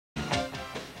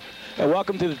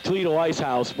Welcome to the Toledo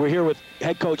IceHouse. We're here with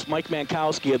head coach Mike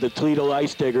Mankowski of the Toledo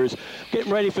IceDiggers,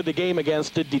 getting ready for the game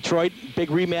against Detroit. Big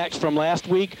rematch from last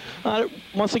week.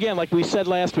 Once again, like we said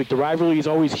last week, the rivalry is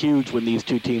always huge when these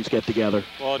two teams get together.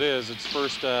 Well, it is. It's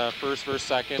first versus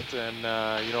second, and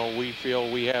you know, we feel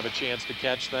we have a chance to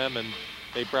catch them, and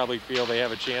they probably feel they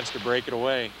have a chance to break it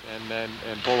away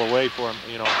and pull away for them,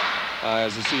 you know,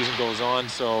 as the season goes on.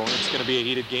 So it's going to be a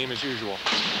heated game as usual.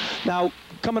 Now,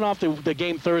 coming off the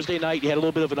game Thursday night, you had a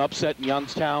little bit of an upset in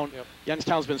Youngstown. Yep.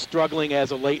 Youngstown's been struggling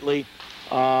as of lately.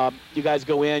 You guys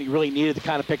go in, you really needed to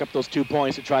kind of pick up those 2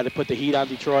 points to try to put the heat on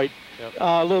Detroit. Yep.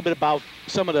 A little bit about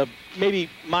some of the maybe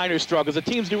minor struggles. The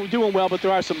team's doing well, but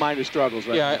there are some minor struggles,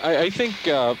 right? Yeah, I think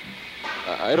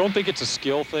I don't think it's a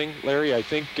skill thing, Larry. I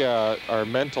think our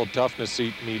mental toughness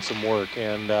needs some work,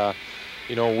 and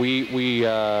you know, we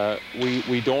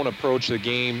don't approach the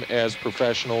game as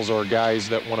professionals or guys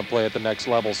that want to play at the next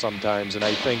level sometimes. And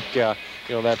I think you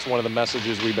know, that's one of the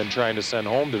messages we've been trying to send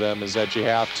home to them, is that you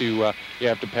have to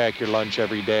pack your lunch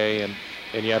every day,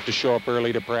 and you have to show up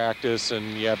early to practice,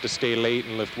 and you have to stay late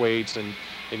and lift weights, and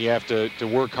you have to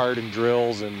work hard in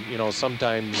drills. And you know,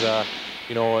 sometimes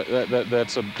you know,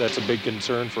 that's a big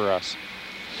concern for us.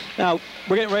 Now,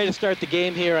 we're getting ready to start the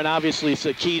game here, and obviously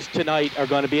the keys tonight are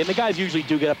going to be, and the guys usually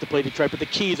do get up to play Detroit, but the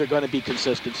keys are going to be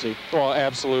consistency. Well,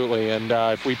 absolutely, and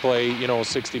if we play, you know,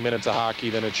 60 minutes of hockey,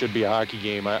 then it should be a hockey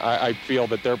game. I feel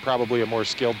that they're probably a more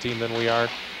skilled team than we are,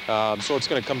 so it's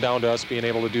going to come down to us being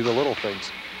able to do the little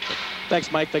things.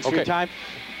 Thanks, Mike. Thanks for your time.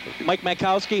 Mike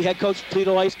Mankowski, head coach,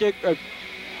 Toledo IceDiggers.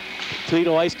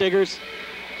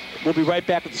 We'll be right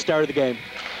back at the start of the game.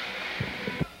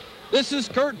 This is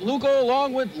Kurt Luckow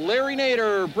along with Larry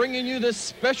Nader, bringing you this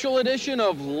special edition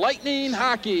of Lightning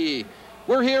Hockey.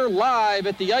 We're here live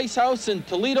at the IceHouse in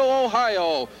Toledo,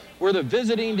 Ohio, where the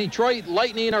visiting Detroit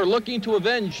Lightning are looking to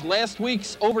avenge last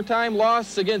week's overtime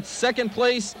loss against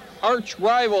second-place arch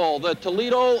rival, the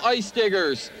Toledo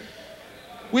IceDiggers.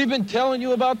 We've been telling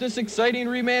you about this exciting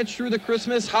rematch through the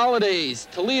Christmas holidays.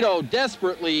 Toledo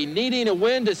desperately needing a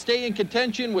win to stay in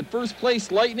contention with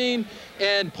first-place Lightning,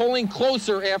 and pulling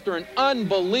closer after an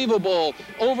unbelievable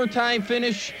overtime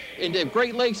finish in the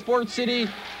Great Lakes Sports City.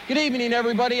 Good evening,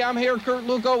 everybody. I'm here, Kurt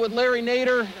Luckow, with Larry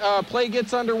Nader. Play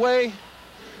gets underway.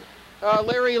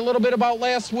 Larry, a little bit about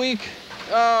last week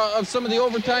of some of the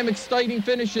overtime exciting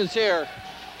finishes here.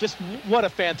 Just what a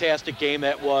fantastic game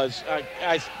that was.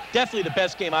 Definitely the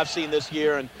best game I've seen this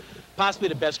year, and possibly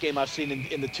the best game I've seen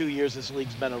in the 2 years this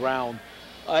league's been around.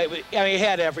 I mean, it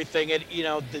had everything. You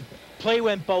know, the play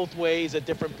went both ways at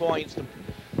different points.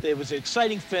 There was an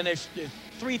exciting finish,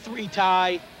 3-3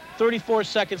 tie, 34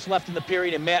 seconds left in the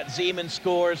period, and Matt Zeman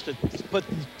scores to put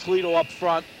Toledo up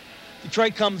front.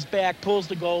 Detroit comes back, pulls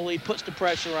the goalie, puts the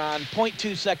pressure on,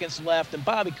 0.2 seconds left, and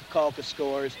Bobby Kukalka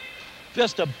scores.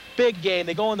 Just a big game.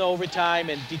 They go into overtime,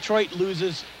 and Detroit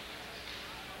loses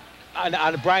on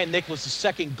Brian Nicholas'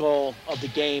 second goal of the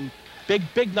game.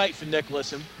 Big night for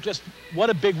Nicholas, and just what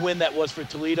a big win that was for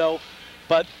Toledo.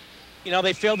 But, you know,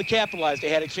 they failed to capitalize. They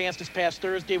had a chance this past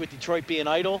Thursday with Detroit being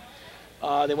idle.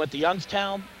 They went to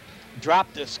Youngstown,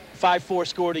 dropped this 5-4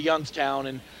 score to Youngstown,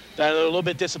 and they're a little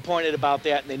bit disappointed about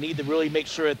that, and they need to really make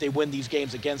sure that they win these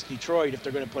games against Detroit if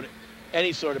they're going to put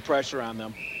any sort of pressure on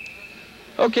them.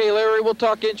 Okay, Larry, we'll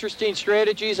talk interesting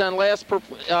strategies on last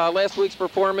week's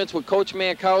performance with Coach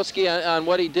Mankowski on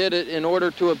what he did in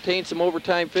order to obtain some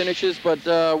overtime finishes. But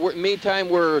meantime,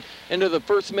 we're into the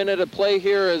first minute of play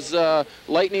here as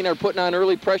Lightning are putting on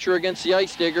early pressure against the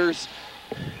IceDiggers.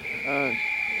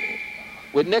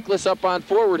 With Nicholas up on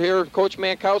forward here, Coach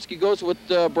Mankowski goes with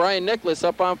Brian Nicholas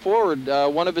up on forward.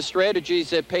 One of his strategies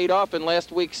that paid off in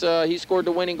last week's, he scored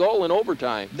the winning goal in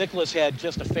overtime. Nicholas had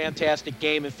just a fantastic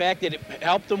game. In fact, it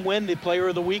helped him win the Player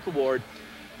of the Week award.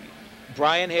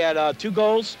 Brian had 2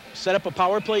 goals, set up a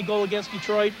power play goal against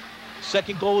Detroit.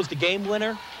 Second goal was the game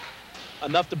winner,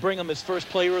 enough to bring him his first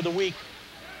Player of the Week.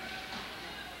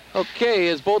 Okay,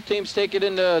 as both teams take it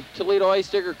into Toledo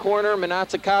IceDigger corner,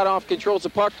 Manatsakadov controls the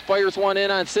puck, fires one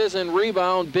in on Sisson,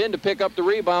 rebound, Bin to pick up the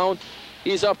rebound.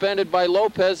 He's upended by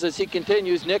Lopez as he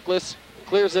continues. Nicholas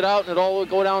clears it out, and it'll all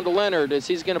go down to Leonard as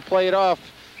he's going to play it off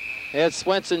as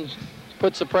Swenson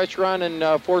puts the pressure on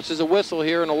and forces a whistle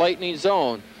here in a Lightning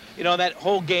zone. You know, that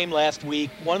whole game last week,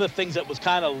 one of the things that was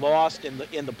kind of lost in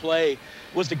the play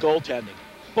was the goaltending.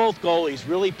 Both goalies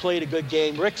really played a good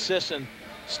game. Rick Sisson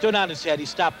stood on his head. He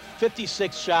stopped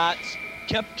 56 shots,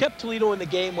 kept Toledo in the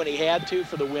game when he had to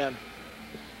for the win.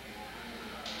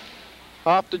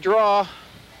 Off the draw,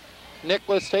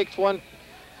 Nicholas takes one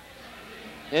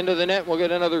into the net. We'll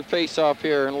get another face-off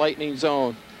here in Lightning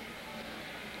zone.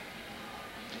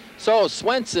 So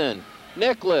Swenson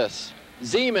Nicholas,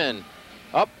 Zeman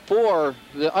up for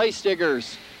the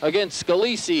IceDiggers against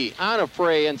Scalisi,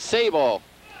 Onifray, and Sable.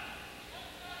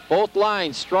 Both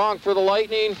lines strong for the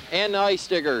Lightning and the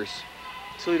IceDiggers.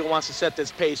 Toledo wants to set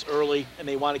this pace early, and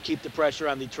they want to keep the pressure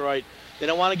on Detroit. They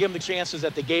don't want to give them the chances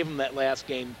that they gave them that last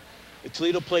game.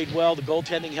 Toledo played well, the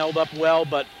goaltending held up well,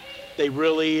 but they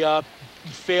really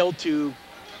failed to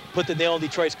put the nail in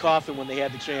Detroit's coffin when they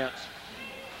had the chance.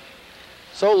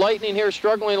 So Lightning here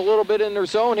struggling a little bit in their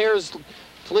zone. Here's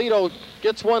Toledo,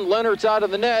 gets one, Leonard's out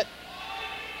of the net.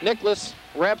 Nicholas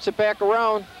wraps it back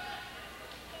around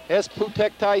as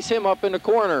Putek ties him up in the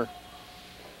corner.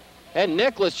 And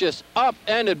Nicholas just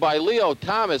upended by Leo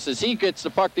Thomas as he gets the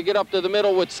puck to get up to the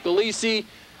middle with Scalisi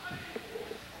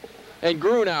and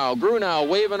Grunow. Grunow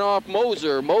waving off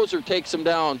Moser. Moser takes him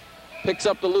down, picks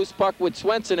up the loose puck with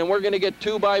Swenson, and we're going to get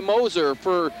 2 by Moser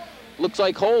for, looks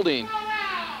like, holding.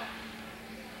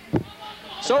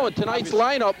 So in tonight's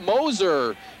lineup,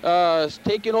 Moser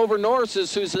taking over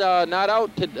Norris's, who's not out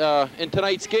in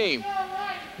tonight's game.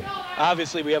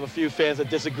 Obviously, we have a few fans that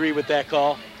disagree with that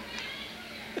call.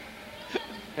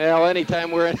 Well,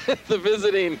 anytime we're in the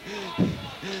visiting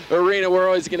arena, we're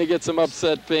always going to get some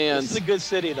upset fans. This is a good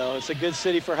city, though. It's a good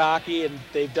city for hockey, and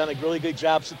they've done a really good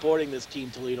job supporting this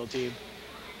Toledo team.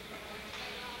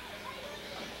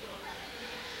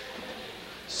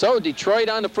 So Detroit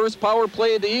on the first power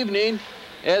play of the evening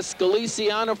as Scalisi,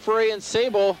 Onifray, and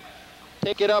Sable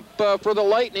take it up for the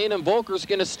Lightning, and Volker's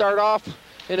going to start off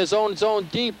in his own zone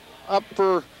deep up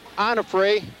for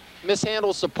Onifray,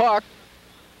 mishandles the puck,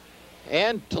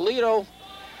 and Toledo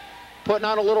putting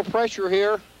on a little pressure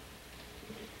here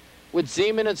with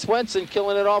Zeman and Swenson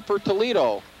killing it off for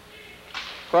Toledo.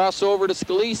 Crossover to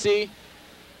Scalisi,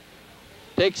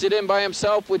 takes it in by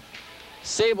himself with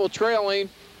Sable trailing.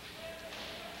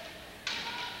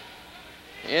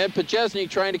 And Pachesny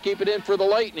trying to keep it in for the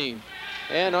Lightning,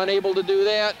 and unable to do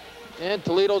that. And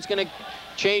Toledo's going to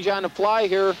change on the fly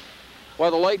here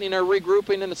while the Lightning are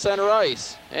regrouping in the center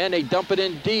ice. And they dump it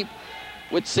in deep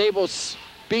with Sable's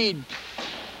speed.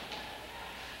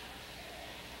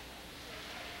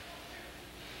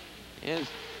 And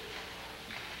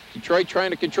Detroit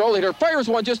trying to control it here. Fires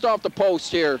one just off the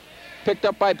post here. Picked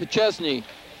up by Pachesny.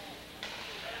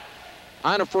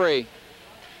 Onifray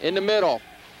in the middle.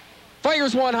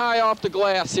 Fires one high off the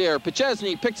glass here.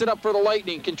 Pachesny picks it up for the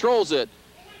Lightning, controls it.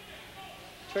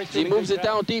 He moves it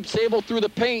down deep. Sable through the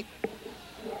paint.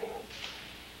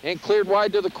 And cleared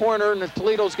wide to the corner, and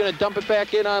Toledo's going to dump it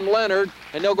back in on Leonard,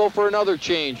 and they'll go for another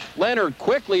change. Leonard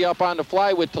quickly up on the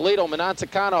fly with Toledo.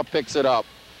 Mananzakano picks it up.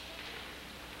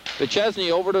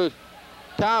 Pachesny over to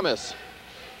Thomas.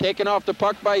 Taken off the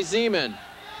puck by Zeman.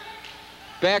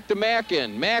 Back to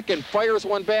Mackin. Mackin fires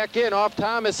one back in off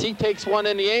Thomas. He takes one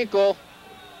in the ankle,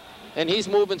 and he's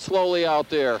moving slowly out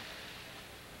there.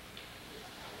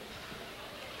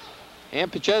 And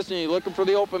Pachesny looking for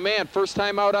the open man. First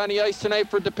time out on the ice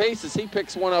tonight for DePace. He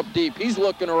picks one up deep. He's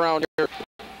looking around here.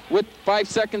 With 5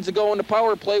 seconds to go in the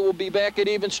power play, we'll be back at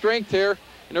even strength here.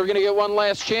 And they're going to get one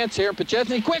last chance here.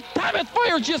 Pachesny, quick, Thomas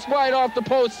fires just wide off the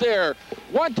post there.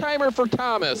 One-timer for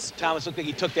Thomas. Thomas looked like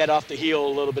he took that off the heel a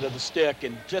little bit of the stick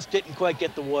and just didn't quite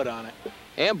get the wood on it.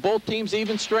 And both teams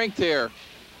even strength here.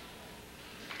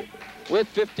 With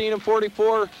 15 and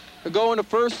 44 to go in the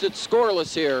first, it's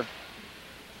scoreless here.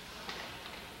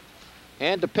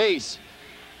 And DePace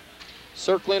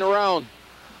circling around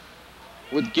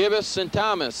with Gibbous and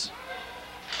Thomas.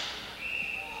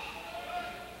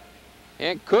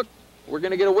 And Cook, we're going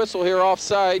to get a whistle here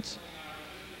offsides.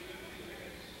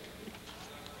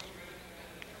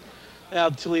 Now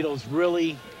Toledo's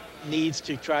really needs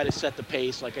to try to set the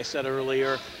pace, like I said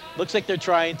earlier. Looks like they're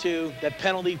trying to. That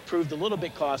penalty proved a little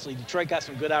bit costly. Detroit got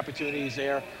some good opportunities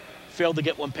there. Failed to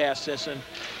get one past Sisson.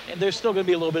 And there's still going to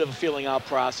be a little bit of a feeling out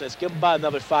process. Give them about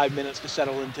another 5 minutes to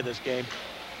settle into this game.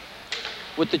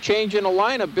 With the change in the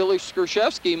lineup, Billy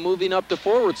Skrzyzewski moving up to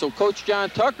forward. So Coach John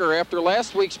Tucker, after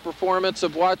last week's performance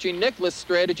of watching Nicholas'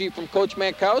 strategy from Coach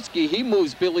Mankowski, he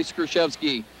moves Billy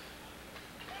Skrzyzewski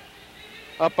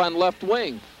up on left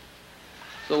wing.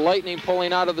 The Lightning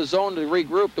pulling out of the zone to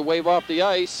regroup, to wave off the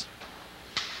ice.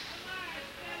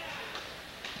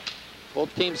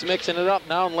 Both teams mixing it up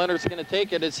now, and Leonard's going to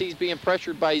take it as he's being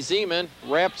pressured by Zeman.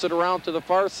 Wraps it around to the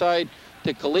far side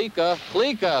to Kalika.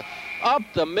 Kalika up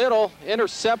the middle,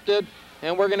 intercepted,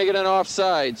 and we're going to get an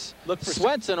offsides.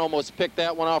 Swenson almost picked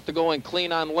that one off to go in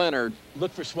clean on Leonard.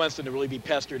 Look for Swenson to really be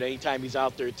pestered anytime he's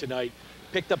out there tonight.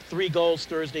 Picked up 3 goals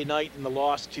Thursday night in the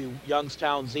loss to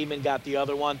Youngstown. Zeman got the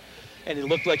other one, and it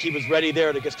looked like he was ready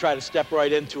there to just try to step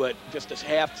right into it. Just a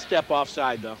half step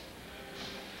offside, though.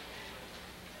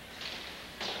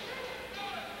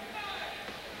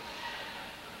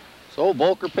 So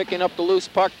Volker picking up the loose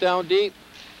puck down deep.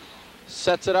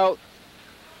 Sets it out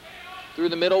through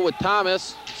the middle with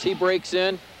Thomas. He breaks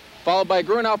in. Followed by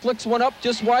Grunow. Flicks one up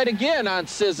just wide again on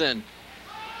Sisson.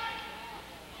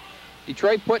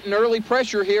 Detroit putting early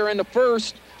pressure here in the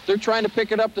first. They're trying to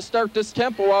pick it up to start this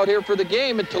tempo out here for the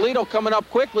game. And Toledo coming up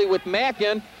quickly with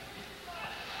Mackin.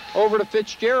 Over to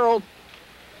Fitzgerald.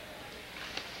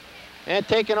 And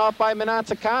taken off by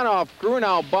Manatsakanov.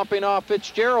 Grunow bumping off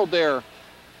Fitzgerald there.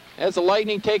 As the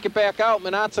Lightning take it back out,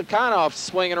 Manatsakanov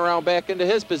swinging around back into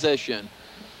his position.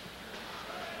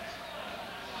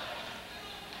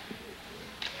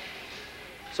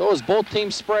 So as both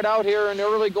teams spread out here in the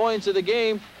early goings of the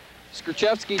game,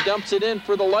 Skrzyzewski dumps it in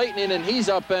for the Lightning, and he's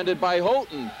upended by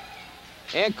Houghton.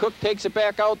 And Cook takes it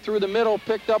back out through the middle,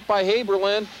 picked up by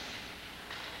Haberlin.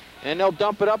 And they'll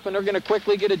dump it up, and they're going to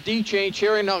quickly get a D change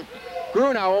here. And now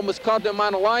Grunow almost caught them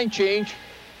on a line change.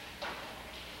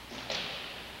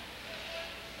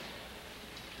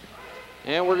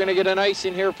 And we're going to get an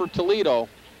icing here for Toledo.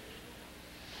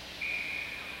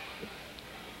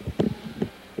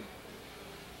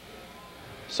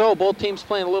 So both teams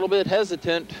playing a little bit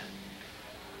hesitant.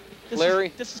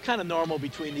 Larry? This is kind of normal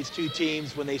between these two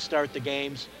teams when they start the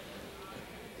games.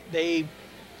 They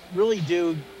really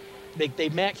do, they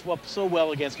match up so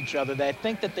well against each other that I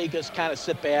think that they just kind of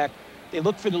sit back. They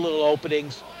look for the little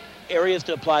openings, areas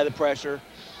to apply the pressure.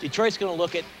 Detroit's going to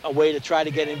look at a way to try to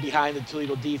get in behind the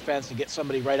Toledo defense and get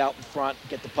somebody right out in front,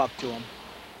 get the puck to them.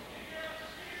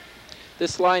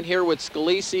 This line here with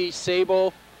Scalisi,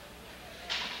 Sabo,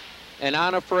 and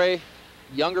Onofre,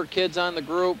 younger kids on the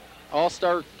group.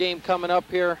 All-star game coming up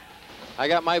here. I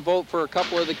got my vote for a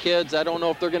couple of the kids. I don't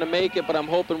know if they're going to make it, but I'm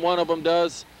hoping one of them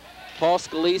does. Paul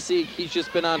Scalisi, he's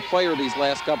just been on fire these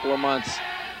last couple of months.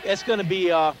 It's going to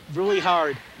be really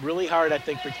hard, I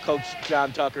think, for Coach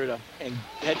John Tucker and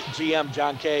head GM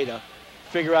John Kay to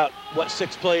figure out what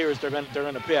 6 players they're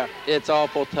going to pick. It's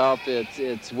awful tough.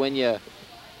 It's when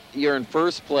you're in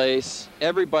first place,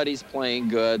 everybody's playing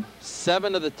good.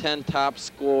 7 of the 10 top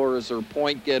scorers or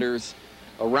point getters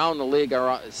around the league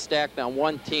are stacked on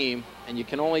one team, and you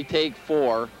can only take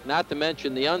 4, not to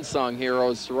mention the unsung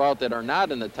heroes throughout that are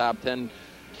not in the top 10.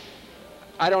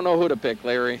 I don't know who to pick,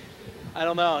 Larry. I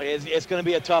don't know. It's going to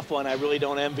be a tough one. I really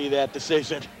don't envy that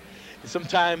decision.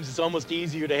 Sometimes it's almost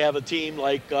easier to have a team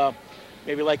like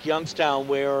maybe like Youngstown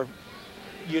where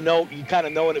you kind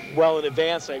of know it well in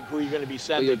advance like who you're going to be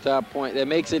sending. Your top point. That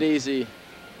makes it easy.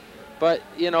 But,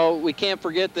 we can't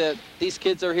forget that these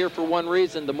kids are here for one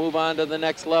reason, to move on to the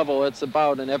next level. It's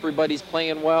about, and everybody's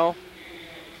playing well,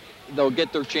 they'll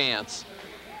get their chance.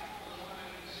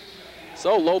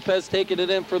 So Lopez taking it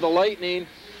in for the Lightning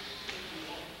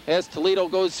as Toledo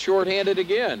goes shorthanded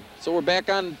again. So we're back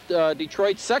on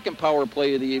Detroit's second power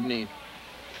play of the evening.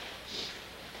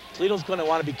 Toledo's going to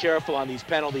want to be careful on these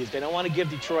penalties. They don't want to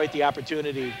give Detroit the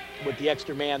opportunity with the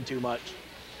extra man too much.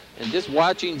 And just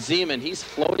watching Zeman, he's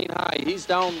floating high. He's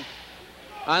down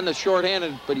on the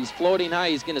shorthanded, but he's floating high.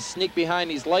 He's going to sneak behind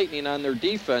these Lightning on their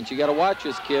defense. You got to watch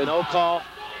this kid. No call.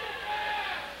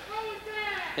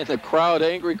 And the crowd,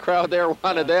 angry crowd there,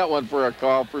 wanted that one for a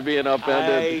call for being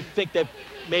upended. I think that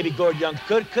maybe Gord Young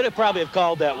could have probably have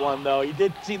called that one, though. He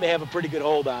did seem to have a pretty good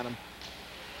hold on him.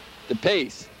 The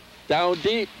pace, down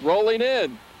deep, rolling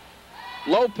in.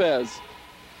 Lopez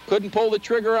couldn't pull the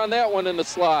trigger on that one in the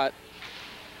slot.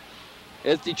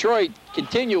 As Detroit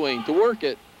continuing to work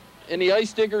it in the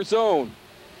IceDiggers zone.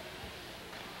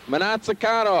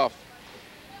 Manatsakanov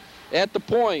at the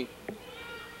point.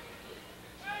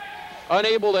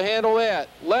 Unable to handle that.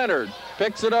 Leonard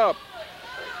picks it up,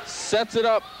 sets it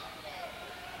up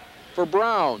for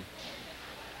Brown.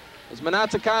 As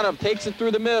Manatsakanov takes it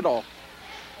through the middle.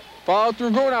 Followed through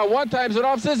Grunow. One time's it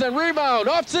off Sisson. Rebound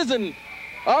off Sisson.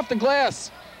 Off the glass.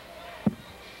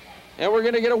 And we're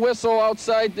going to get a whistle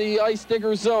outside the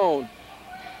IceDiggers zone.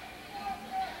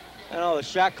 I know the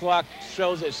shot clock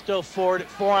shows it's still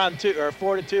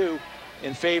 4-2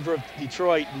 in favor of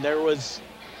Detroit, and there was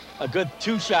a good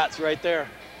 2 shots right there.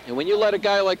 And when you let a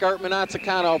guy like Art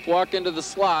Manatsakanov walk into the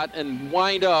slot and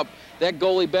wind up, that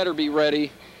goalie better be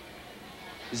ready,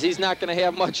 because he's not going to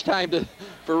have much time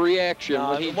for reaction.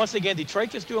 Once again,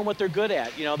 Detroit just doing what they're good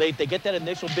at. They get that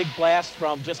initial big blast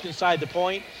from just inside the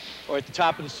point or at the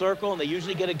top of the circle, and they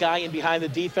usually get a guy in behind the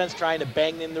defense trying to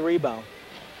bang in the rebound.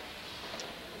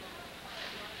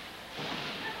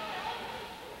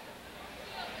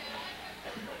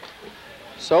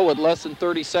 So with less than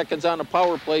 30 seconds on the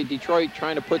power play, Detroit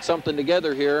trying to put something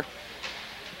together here.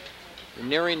 They're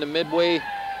nearing the midway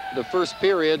of the first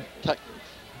period.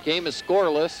 Game is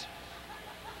scoreless.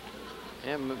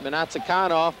 And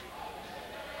Manatsakanov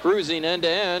cruising end to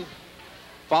end.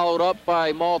 followed up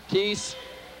by Maltese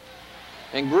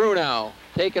and Grunow.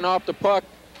 Taken off the puck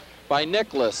by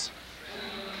Nicholas.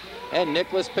 And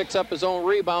Nicholas picks up his own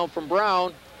rebound from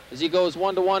Brown as he goes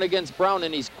 1-to-1 against Brown,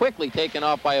 and he's quickly taken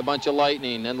off by a bunch of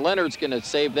Lightning, and Leonard's going to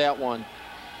save that one.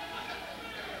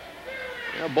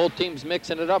 You know, both teams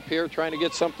mixing it up here, trying to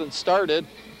get something started.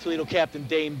 Toledo captain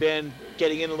Dane Ben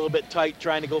getting in a little bit tight,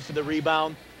 trying to go for the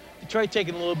rebound. Detroit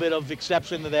taking a little bit of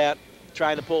exception to that,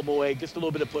 trying to pull him away, just a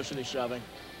little bit of pushing and shoving.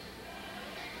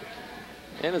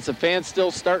 And as the fans still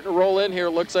starting to roll in here,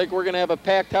 looks like we're going to have a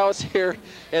packed house here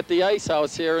at the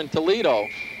IceHouse here in Toledo.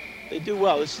 They do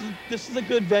well. This is a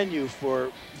good venue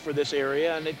for this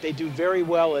area, and they do very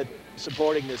well at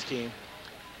supporting this team.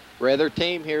 Rather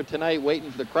tame here tonight, waiting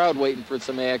for the crowd, waiting for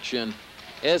some action.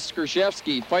 As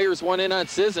Skrzyzewski fires one in on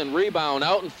Sisson, rebound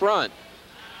out in front.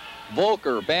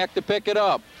 Volker back to pick it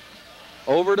up.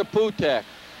 Over to Putek.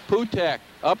 Putek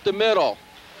up the middle.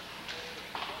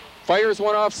 Fires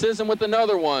one off Sisson with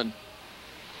another one.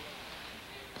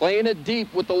 Playing it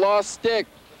deep with the lost stick.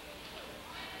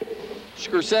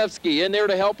 Skrzyzewski in there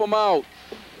to help him out.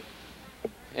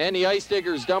 And the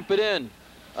IceDiggers dump it in.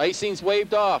 Icing's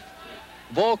waved off.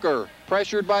 Volker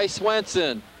pressured by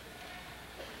Swenson.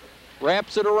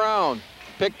 Wraps it around.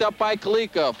 Picked up by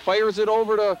Kalika. Fires it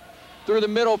over through the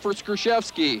middle for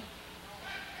Skrzyzewski.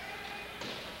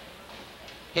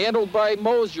 Handled by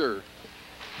Mosier.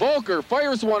 Volker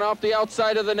fires one off the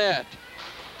outside of the net.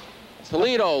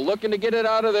 Toledo looking to get it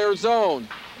out of their zone.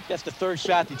 That's the third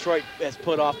shot Detroit has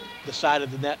put off the side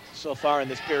of the net so far in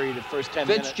this period, the first 10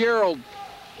 minutes. Fitzgerald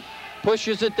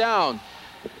pushes it down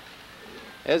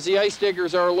as the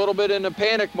IceDiggers are a little bit in a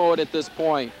panic mode at this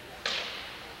point.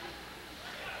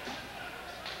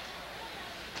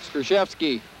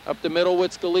 Skrzyzewski up the middle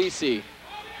with Scalisi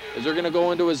as they're going to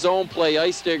go into a zone play,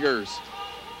 IceDiggers.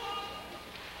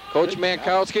 Coach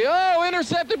Mankowski, oh,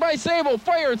 intercepted by Sable,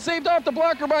 fired, saved off the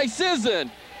blocker by Sisson.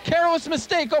 Careless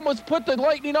mistake, almost put the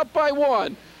Lightning up by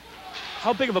one.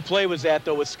 How big of a play was that,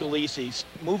 though, with Scalisi?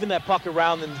 Moving that puck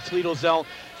around in the Toledo zone.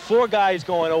 4 guys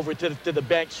going over to the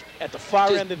bench at the far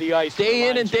end of the ice. Day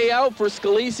in and day out for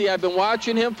Scalisi. I've been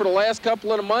watching him for the last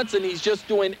couple of months, and he's just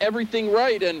doing everything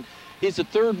right. And he's the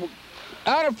third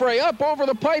out of fray, up over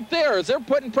the pipe there as they're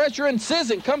putting pressure in.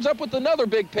 Sisson comes up with another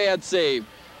big pad save.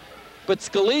 But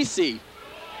Scalisi,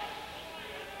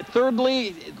 third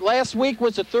lead, last week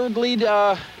was the third lead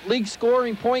league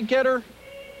scoring point getter.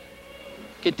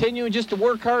 Continuing just to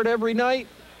work hard every night.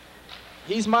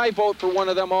 He's my vote for one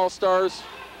of them All-Stars.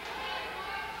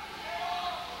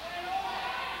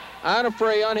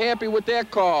 Onifray unhappy with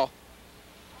that call.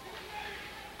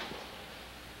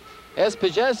 As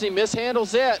Pajezny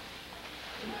mishandles that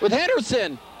with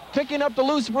Henderson picking up the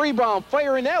loose rebound,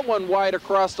 firing that one wide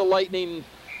across the Lightning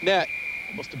net.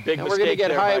 Almost a big and mistake. We're going to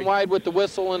get high and wide with the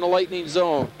whistle in the Lightning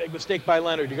zone. Big mistake by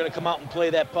Leonard. You're going to come out and play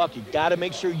that puck. You got to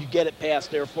make sure you get it past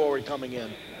their forward coming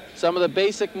in. Some of the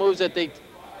basic moves that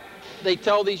they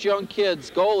tell these young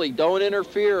kids, goalie, don't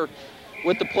interfere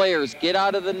with the players. Get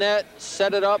out of the net,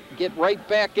 set it up, get right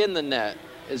back in the net.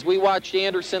 As we watched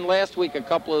Anderson last week, a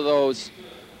couple of those.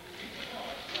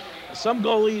 Some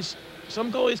goalies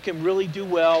can really do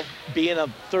well being a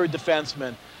third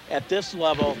defenseman. At this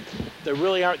level, there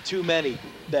really aren't too many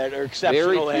that are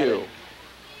exceptional at it. Very few.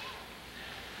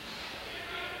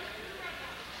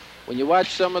 When you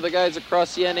watch some of the guys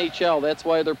across the NHL, that's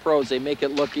why they're pros. They make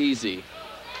it look easy.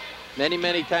 Many,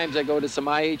 many times I go to some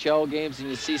IHL games and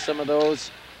you see some of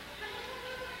those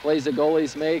plays the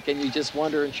goalies make and you just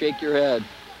wonder and shake your head.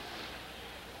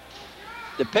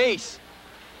 The pace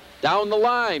down the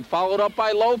line, followed up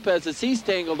by Lopez as he's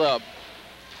tangled up.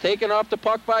 Taken off the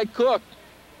puck by Cook.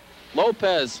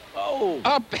 Lopez,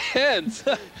 upends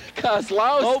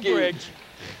Kozlowski.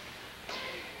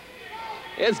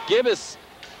 As Gibbs,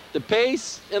 the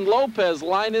pace, and Lopez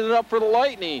lining it up for the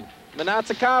Lightning.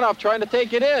 Manatsakanov trying to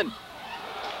take it in.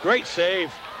 Great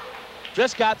save.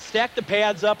 Just stacked the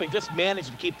pads up and just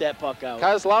managed to keep that puck out.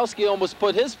 Kozlowski almost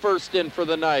put his first in for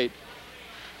the night.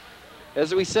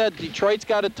 As we said, Detroit's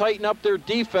got to tighten up their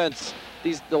defense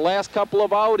the last couple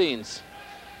of outings.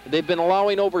 They've been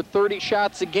allowing over 30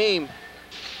 shots a game,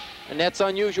 and that's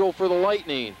unusual for the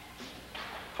Lightning.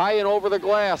 High and over the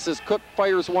glass as Cook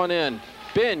fires one in.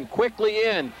 Bin quickly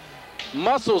in.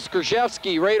 Muscles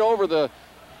Skrzyzewski right over the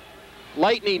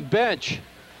Lightning bench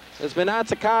as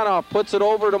Manatsakanov puts it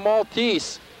over to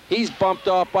Maltese. He's bumped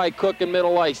off by Cook in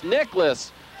middle ice.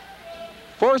 Nicholas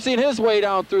forcing his way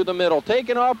down through the middle,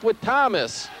 taking off with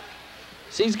Thomas.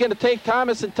 So he's going to take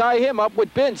Thomas and tie him up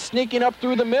with Bin sneaking up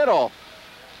through the middle.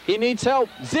 He needs help.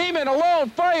 Zeman alone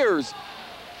fires.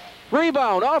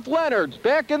 Rebound off Leonard.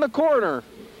 Back in the corner.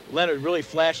 Leonard really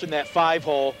flashing that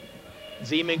 5-hole.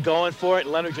 Zeman going for it,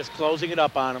 and Leonard just closing it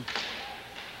up on him.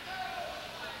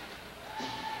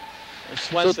 And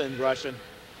Swenson rushing.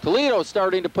 Toledo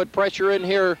starting to put pressure in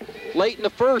here late in the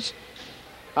first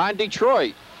on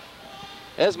Detroit.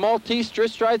 As Maltese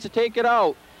just tries to take it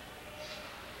out.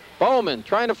 Bowman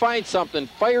trying to find something,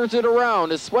 fires it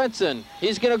around as Swenson.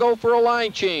 He's going to go for a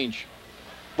line change.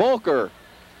 Volker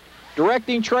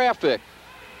directing traffic,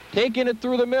 taking it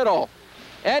through the middle,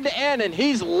 end to end, and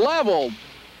he's leveled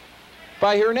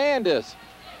by Hernandez.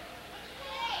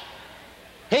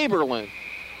 Haberlin.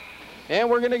 And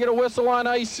we're going to get a whistle on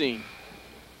icing.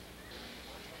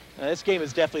 Now, this game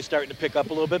is definitely starting to pick up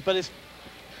a little bit, but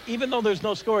even though there's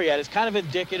no score yet, it's kind of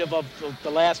indicative of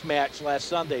the last match last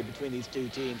Sunday between these two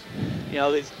teams. You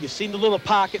know, you've seen the little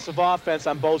pockets of offense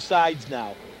on both sides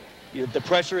now. The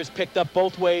pressure is picked up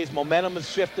both ways. Momentum has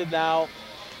shifted now.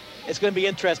 It's going to be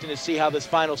interesting to see how this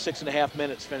final 6.5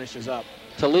 minutes finishes up.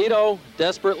 Toledo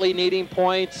desperately needing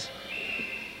points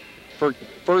for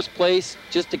first place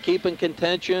just to keep in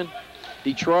contention.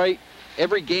 Detroit,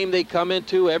 every game they come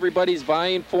into, everybody's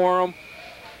vying for them.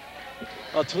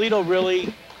 Well, Toledo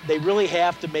they really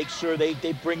have to make sure they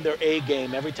bring their A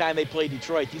game every time they play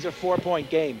Detroit. These are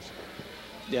 4-point games.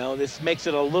 You know, this makes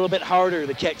it a little bit harder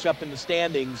to catch up in the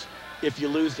standings if you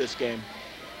lose this game.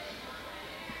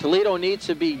 Toledo needs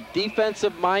to be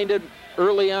defensive-minded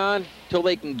early on till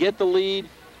they can get the lead,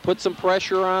 put some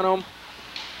pressure on them.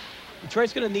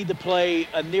 Detroit's going to need to play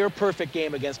a near-perfect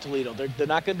game against Toledo. They're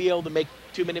not going to be able to make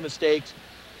too many mistakes.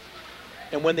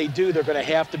 And when they do, they're going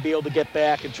to have to be able to get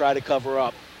back and try to cover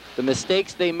up. The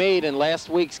mistakes they made in last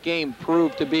week's game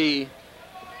proved to be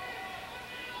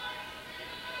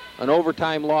an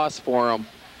overtime loss for them.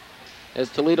 As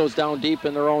Toledo's down deep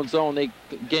in their own zone, they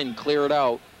again clear it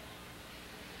out.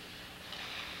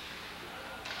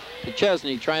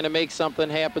 Pachesny trying to make something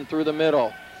happen through the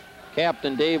middle.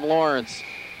 Captain Dave Lawrence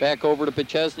back over to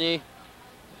Pachesny,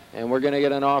 and we're going to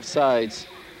get an offsides.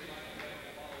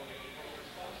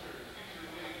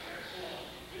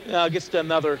 I guess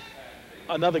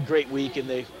another great week in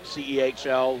the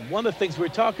CEHL. One of the things we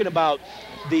were talking about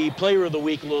the player of the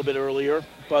week a little bit earlier,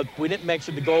 but we didn't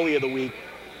mention the goalie of the week.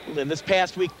 And this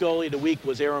past week, goalie of the week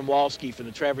was Aaron Walski from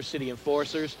the Traverse City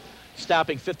Enforcers,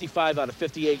 stopping 55 out of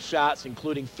 58 shots,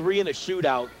 including 3 in a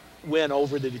shootout win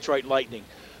over the Detroit Lightning.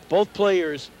 Both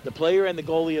players, the player and the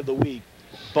goalie of the week,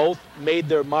 both made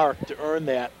their mark to earn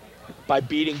that by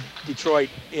beating Detroit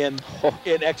in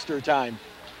extra time.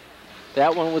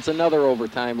 That one was another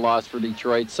overtime loss for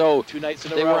Detroit. So 2 nights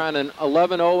in a they row. were on an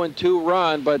 11-0-2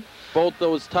 run, but both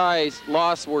those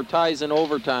losses were ties in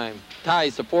overtime,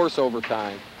 ties to force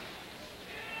overtime.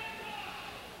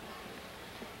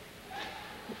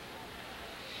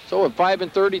 So with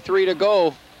 5:33 to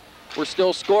go, we're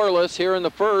still scoreless here in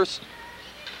the first.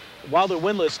 While their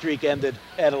winless streak ended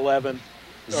at 11.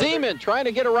 Zeman trying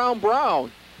to get around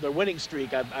Brown. Their winning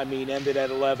streak, I mean, ended at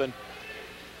 11.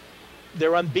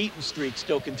 Their unbeaten streak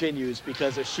still continues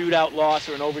because a shootout loss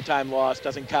or an overtime loss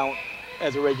doesn't count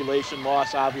as a regulation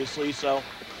loss, obviously. So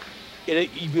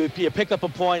if you pick up a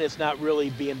point, it's not really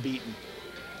being beaten.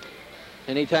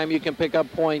 Anytime you can pick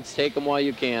up points, take them while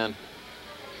you can.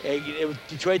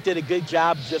 Detroit did a good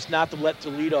job just not to let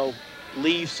Toledo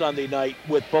leave Sunday night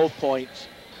with both points,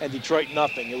 and Detroit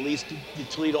nothing. At least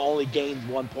Toledo only gained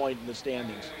 1 point in the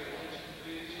standings.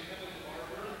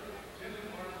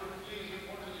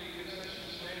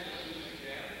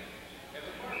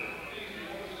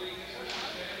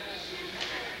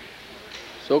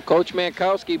 So Coach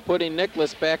Mankowski putting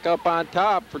Nicholas back up on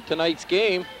top for tonight's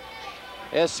game.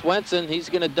 As Swenson, he's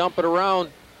going to dump it around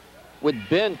with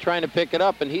Ben trying to pick it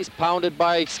up, and he's pounded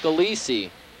by Scalisi.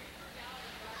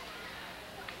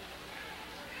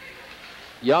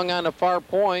 Young on the far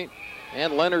point,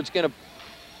 and Leonard's going to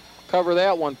cover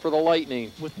that one for the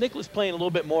Lightning. With Nicholas playing a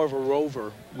little bit more of a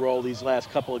rover role these last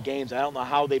couple of games, I don't know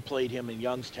how they played him in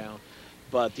Youngstown.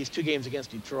 But these 2 games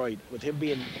against Detroit, with him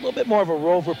being a little bit more of a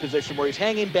rover position where he's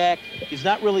hanging back, he's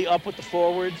not really up with the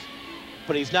forwards,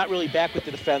 but he's not really back with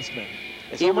the defensemen.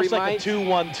 It's almost like a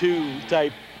 2-1-2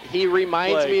 type. He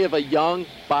reminds me of a young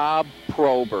Bob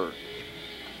Probert.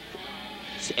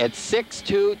 At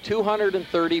 6'2",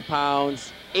 230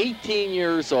 pounds, 18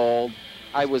 years old.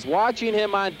 I was watching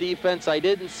him on defense. I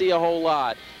didn't see a whole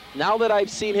lot. Now that I've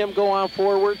seen him go on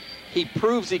forward, he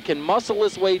proves he can muscle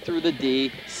his way through the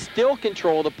D, still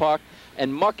control the puck,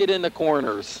 and muck it in the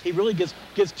corners. He really gives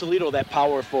Toledo that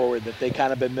power forward that they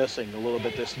kind of been missing a little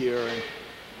bit this year. And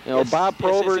you know, Bob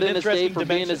Probert in his day for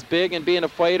being as big and being a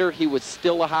fighter, he was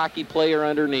still a hockey player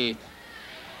underneath.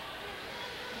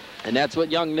 And that's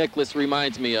what young Nicholas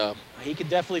reminds me of. He can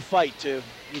definitely fight, too.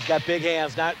 He's got big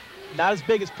hands, not as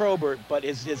big as Probert, but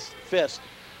his fists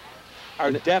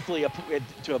are definitely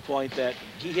to a point that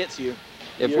he hits you.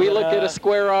 If we look at a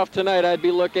square-off tonight, I'd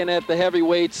be looking at the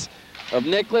heavyweights of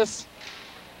Nicholas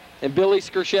and Billy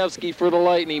Skrzyzewski for the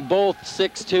Lightning, both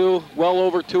 6'2", well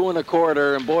over 2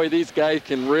 1/4, and boy, these guys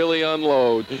can really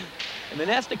unload. And then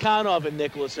Nastakanov and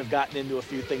Nicholas have gotten into a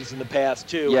few things in the past,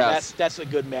 too. Yes. And that's a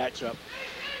good matchup.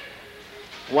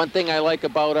 One thing I like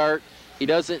about Art, he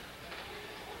doesn't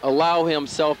allow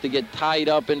himself to get tied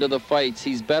up into the fights.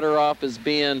 He's better off as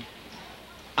being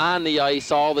on the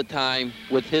ice all the time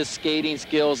with his skating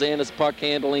skills and his puck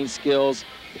handling skills.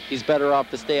 He's better off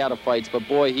to stay out of fights, but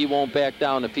boy, he won't back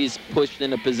down if he's pushed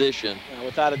in a position.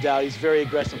 Without a doubt, he's a very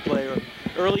aggressive player.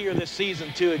 Earlier this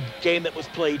season, too, a game that was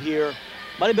played here,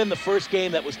 might have been the first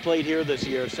game that was played here this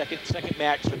year, second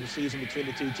match for the season between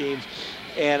the two teams.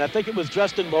 And I think it was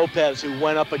Justin Lopez who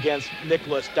went up against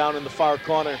Nicholas down in the far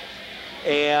corner.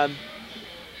 And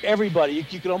everybody,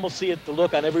 you could almost see it, the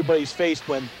look on everybody's face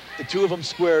when the two of them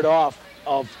squared off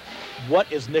of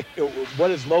what is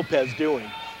Lopez doing.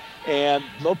 And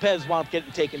Lopez wound up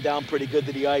getting taken down pretty good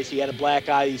to the ice. He had a black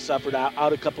eye. He suffered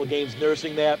out a couple of games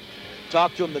nursing that.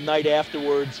 Talked to him the night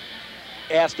afterwards,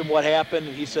 asked him what happened,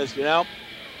 and he says,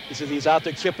 he's out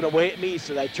there chipping away at me. He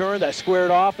said, I turned, I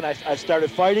squared off, and I started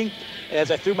fighting. And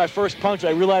as I threw my first punch, I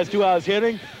realized who I was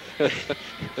hitting.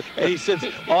 And he says,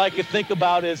 all I could think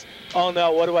about is, oh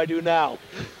no, what do I do now?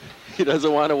 He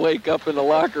doesn't want to wake up in the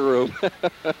locker room.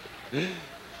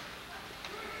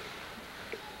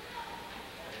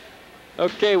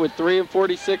 Okay, with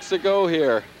 3:46 to go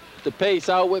here. The pace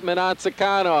out with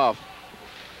Minatsakanov.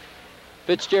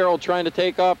 Fitzgerald trying to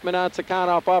take off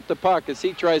Minatsakanov off the puck as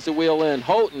he tries to wheel in.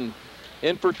 Houghton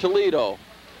in for Toledo.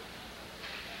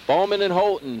 Bowman and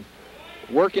Houghton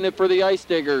working it for the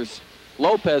IceDiggers.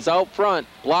 Lopez out front,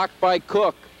 blocked by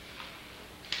Cook.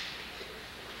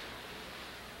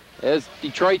 As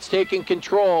Detroit's taking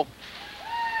control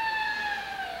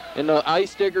in the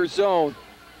IceDiggers zone.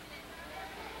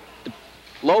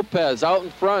 Lopez out in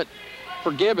front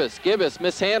for Gibbous. Gibbous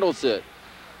mishandles it.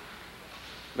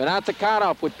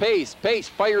 Minatsakanov with pace. Pace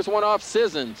fires one off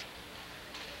Sissons.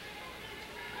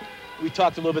 We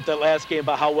talked a little bit that last game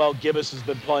about how well Gibbous has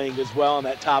been playing as well on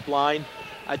that top line.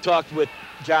 I talked with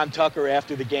John Tucker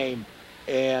after the game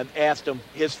and asked him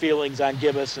his feelings on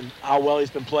Gibbous and how well he's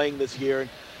been playing this year. And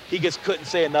he just couldn't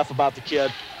say enough about the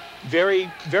kid. Very,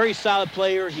 very solid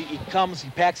player. He comes, he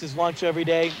packs his lunch every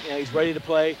day. He's ready to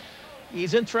play.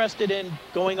 He's interested in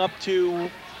going up to,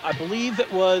 I believe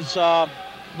it was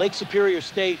Lake Superior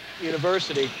State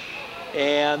University.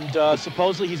 And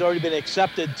supposedly he's already been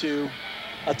accepted to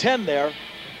attend there.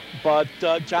 But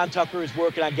John Tucker is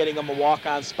working on getting him a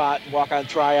walk-on spot, walk-on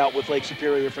tryout with Lake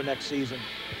Superior for next season.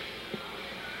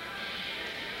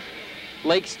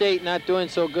 Lake State not doing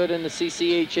so good in the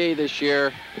CCHA this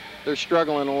year. They're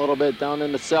struggling a little bit down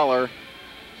in the cellar.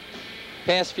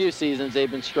 Past few seasons, they've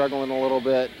been struggling a little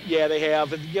bit. Yeah, they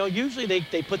have. And, usually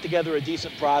they put together a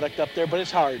decent product up there, but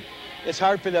it's hard. It's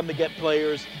hard for them to get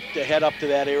players to head up to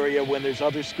that area when there's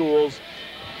other schools.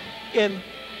 In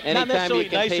not necessarily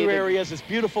nicer areas. It's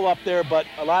beautiful up there, but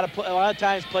a lot of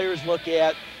times players look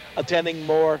at attending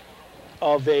more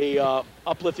of a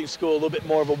uplifting school, a little bit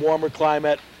more of a warmer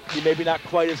climate, maybe not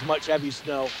quite as much heavy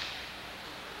snow.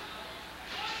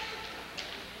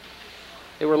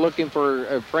 They were looking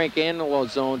for Frank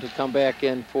Angelozone to come back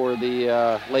in for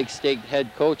the Lake State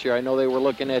head coach here. I know they were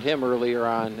looking at him earlier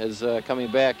on as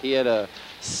coming back. He had a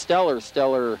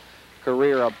stellar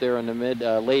career up there in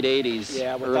the late 80s,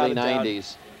 yeah, early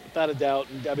 90s. Without a doubt.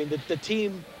 And, I mean, the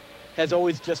team has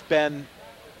always just been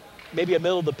maybe a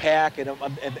middle of the pack and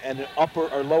an upper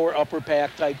or lower upper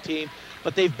pack type team,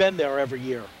 but they've been there every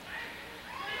year.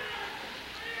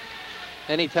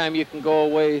 Anytime you can go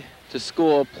away to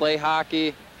school, play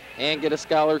hockey, and get a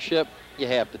scholarship, you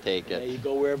have to take it. Yeah, you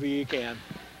go wherever you can.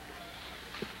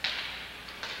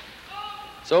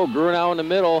 So Grunow in the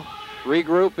middle,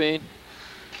 regrouping.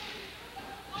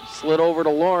 Slid over to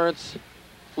Lawrence,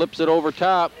 flips it over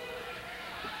top.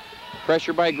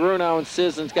 Pressure by Grunow, and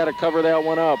Sisson's got to cover that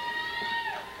one up.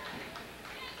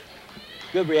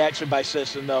 Good reaction by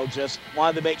Sisson, though. Just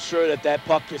wanted to make sure that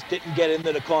puck just didn't get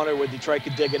into the corner where Detroit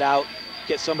could dig it out,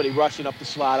 get somebody rushing up the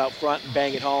slot out front and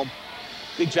bang it home.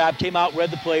 Good job. Came out, read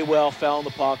the play well, fell on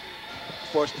the puck,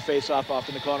 forced the face-off off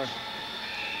in the corner.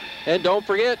 And don't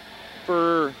forget,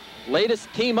 for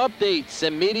latest team updates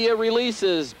and media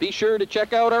releases, be sure to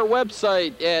check out our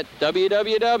website at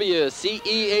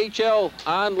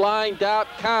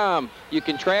www.cehlonline.com. You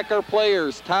can track our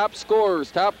players, top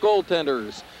scorers, top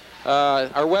goaltenders,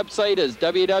 Our website is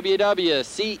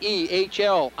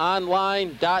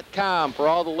www.cehlonline.com for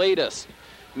all the latest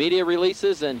media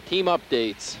releases and team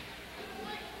updates.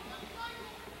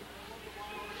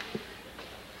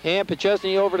 And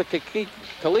Pachesny over to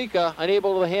Kalika,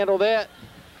 unable to handle that.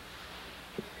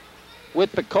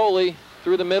 With Piccoli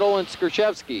through the middle and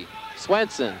Skrzyzewski.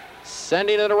 Swenson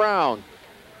sending it around.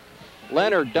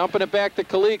 Leonard dumping it back to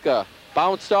Kalika.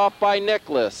 Bounced off by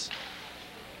Nicholas.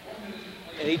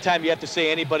 Anytime you have to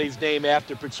say anybody's name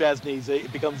after Pachesny's,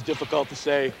 it becomes difficult to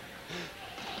say.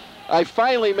 I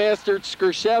finally mastered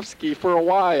Skrzyzewski for a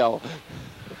while.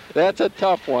 That's a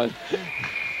tough one.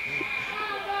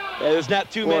 Yeah, there's not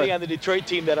too many on the Detroit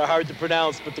team that are hard to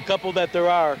pronounce, but the couple that there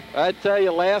are. I tell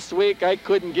you, last week I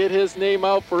couldn't get his name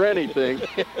out for anything.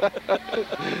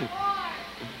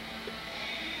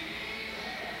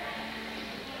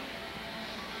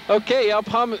 Okay,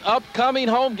 upcoming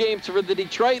home games for the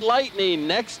Detroit Lightning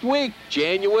next week,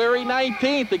 January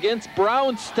 19th against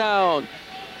Brownstown.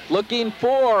 Looking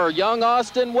for young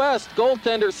Austin West,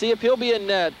 goaltender, see if he'll be in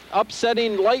net,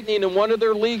 upsetting Lightning in one of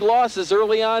their league losses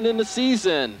early on in the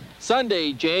season.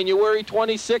 Sunday, January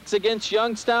 26th against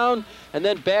Youngstown, and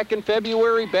then back in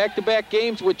February, back-to-back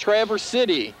games with Traverse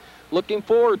City. Looking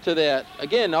forward to that.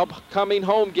 Again, upcoming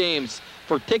home games.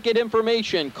 For ticket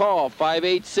information, call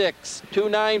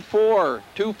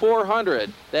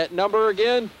 586-294-2400. That number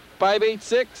again,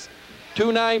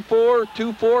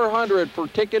 586-294-2400 for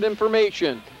ticket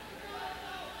information.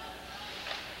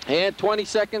 And 20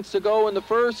 seconds to go in the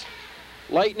first.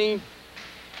 Lightning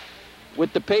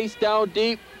with the pace down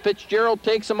deep. Fitzgerald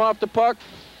takes him off the puck,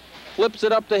 flips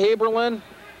it up to Haberlin,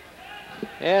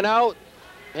 and out.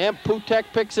 And Putek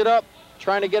picks it up,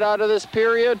 trying to get out of this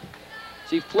period. As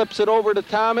he flips it over to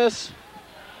Thomas.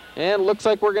 And looks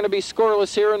like we're going to be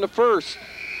scoreless here in the first.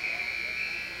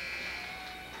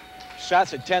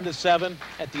 Shots at 10-7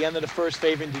 at the end of the first,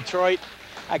 favoring Detroit.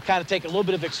 I kind of take a little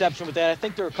bit of exception with that. I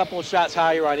think there are a couple of shots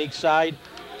higher on each side.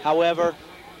 However,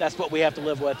 that's what we have to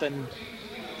live with. And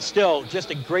still,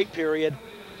 just a great period.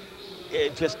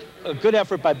 Just a good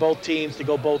effort by both teams to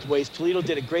go both ways. Toledo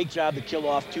did a great job to kill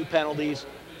off 2 penalties.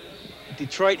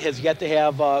 Detroit has yet to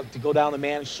have to go down the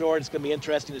man short. It's going to be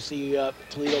interesting to see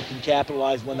Toledo can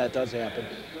capitalize when that does happen.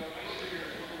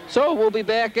 So we'll be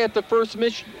back at the first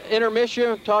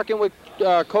intermission talking with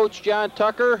Coach John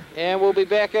Tucker, and we'll be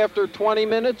back after 20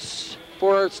 minutes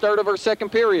for start of our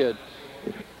second period.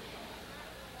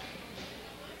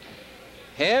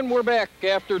 And we're back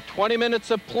after 20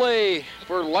 minutes of play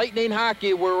for Lightning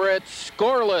hockey. We're at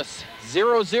scoreless,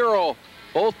 0-0.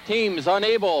 Both teams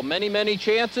unable, many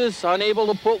chances,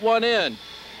 unable to put one in.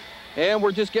 And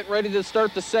we're just getting ready to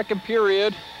start the second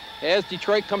period as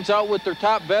Detroit comes out with their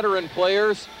top veteran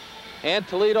players and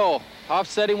Toledo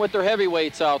offsetting with their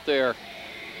heavyweights out there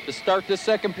to start this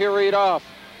second period off.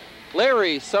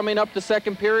 Larry, summing up the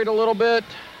second period a little bit.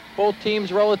 Both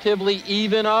teams relatively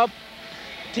even up.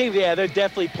 Yeah, they're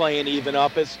definitely playing even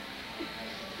up. As,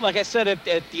 like I said at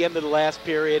the end of the last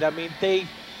period, I mean,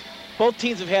 both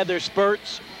teams have had their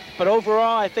spurts, but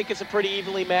overall, I think it's a pretty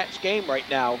evenly matched game right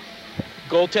now.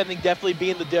 Goaltending definitely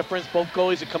being the difference. Both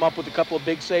goalies have come up with a couple of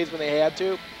big saves when they had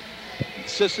to.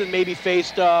 Sisson maybe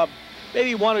faced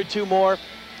maybe 1 or 2 more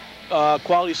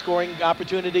quality scoring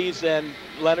opportunities than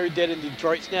Leonard did in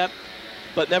Detroit's net,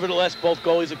 but nevertheless, both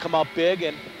goalies have come out big,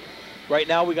 and right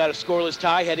now we got a scoreless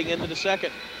tie heading into the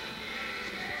second.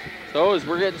 So as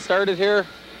we're getting started here,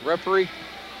 referee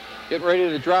getting ready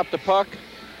to drop the puck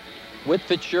with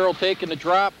Fitzgerald taking the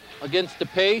drop against the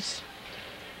pace.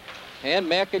 And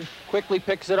Mackin quickly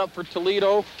picks it up for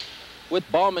Toledo with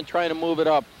Ballman trying to move it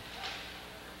up.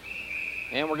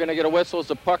 And we're going to get a whistle as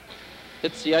the puck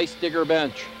hits the IceDigger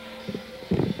bench.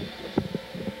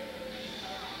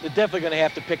 They're definitely going to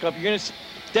have to pick up. You're going to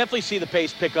definitely see the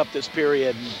pace pick up this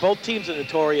period. Both teams are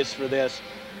notorious for this.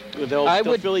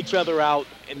 They'll fill each other out.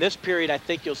 In this period, I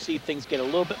think you'll see things get a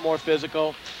little bit more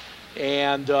physical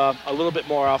and a little bit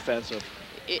more offensive.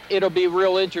 It'll be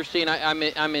real interesting.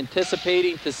 I'm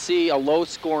anticipating to see a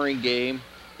low-scoring game.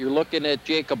 You're looking at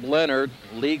Jacob Leonard,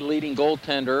 league-leading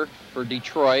goaltender for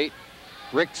Detroit.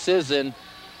 Rick Sisson,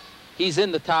 he's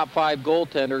in the top 5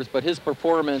 goaltenders, but his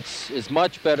performance is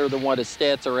much better than what his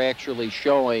stats are actually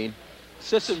showing.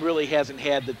 Sisson really hasn't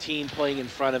had the team playing in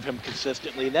front of him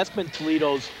consistently, and that's been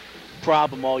Toledo's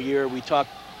problem all year. We talked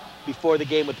before the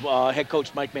game with head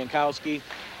coach Mike Mankowski,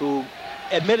 who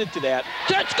admitted to that.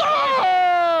 That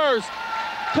scores!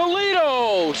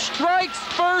 Toledo strikes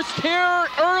first here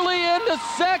early in the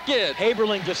second.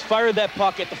 Haberling just fired that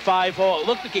puck at the 5-hole. It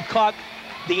looked like he caught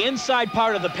the inside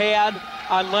part of the pad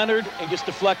on Leonard and just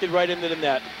deflected right into the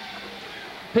net.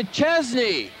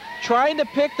 Pachesny trying to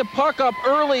pick the puck up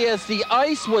early as the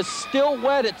ice was still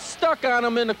wet. It stuck on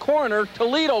him in the corner.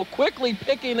 Toledo quickly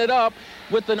picking it up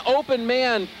with an open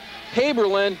man,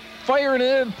 Haberlin, firing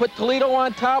it in, put Toledo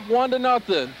on top,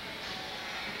 1-0.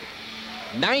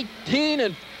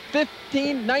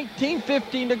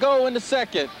 19-15 to go in the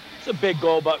second. It's a big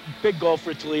goal, but big goal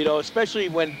for Toledo, especially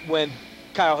when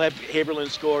Kyle Haberlin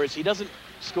scores. He doesn't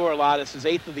score a lot. It's his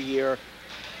 8th of the year,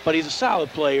 but he's a solid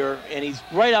player, and he's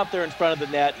right out there in front of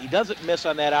the net. He doesn't miss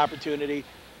on that opportunity.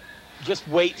 Just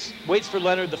waits for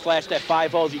Leonard to flash that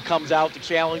 5-0 as he comes out to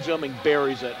challenge him and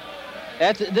buries it.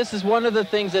 This is one of the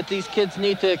things that these kids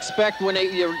need to expect when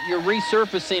you're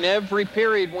resurfacing every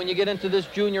period when you get into this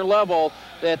junior level,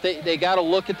 that they got to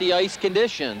look at the ice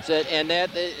conditions, and that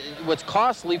what's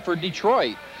costly for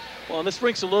Detroit. Well, and this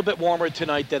rink's a little bit warmer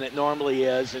tonight than it normally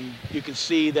is, and you can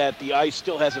see that the ice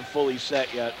still hasn't fully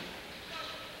set yet.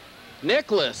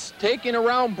 Nicholas taking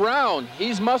around Brown.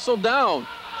 He's muscled down.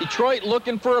 Detroit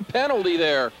looking for a penalty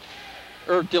there.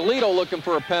 Or Toledo looking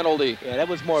for a penalty. Yeah, that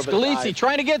was more of a Scalisi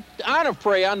trying to get on a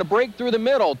fray on the break through the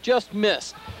middle. Just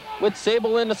missed. With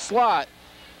Sable in the slot.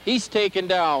 He's taken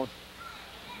down.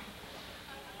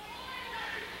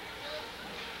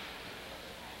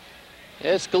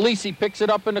 As Scalisi picks it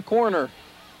up in the corner.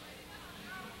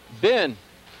 Ben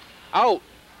out.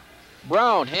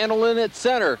 Brown handling it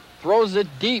center. Throws it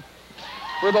deep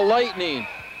for the Lightning.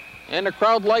 And the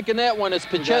crowd liking that one as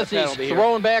Pachesny's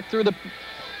throwing back through the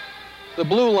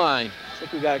blue line. I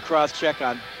think we got a cross check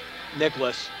on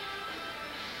Nicholas.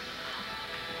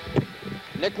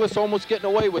 Nicholas almost getting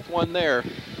away with one there.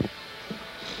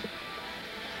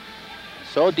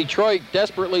 So Detroit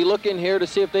desperately looking here to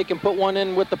see if they can put one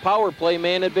in with the power play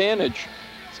man advantage.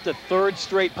 It's the 3rd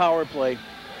straight power play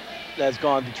that's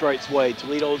gone Detroit's way.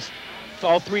 Toledo's,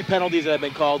 all 3 penalties that have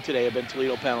been called today have been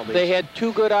Toledo penalties. They had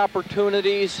 2 good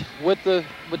opportunities with the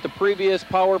previous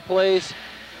power plays.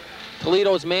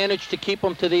 Toledo's managed to keep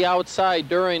them to the outside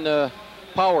during the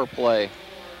power play.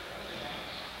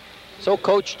 So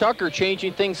Coach Tucker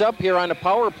changing things up here on the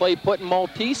power play, putting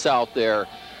Maltese out there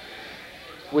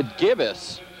with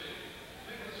Gibbous.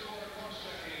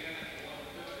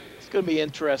 It's going to be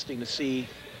interesting to see.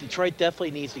 Detroit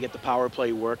definitely needs to get the power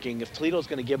play working. If Toledo's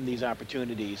going to give them these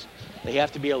opportunities, they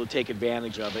have to be able to take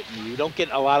advantage of it. And you don't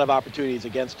get a lot of opportunities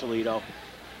against Toledo.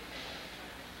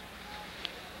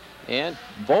 And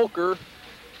Volker,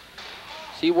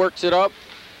 he works it up,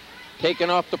 taken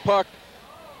off the puck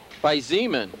by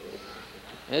Zeman.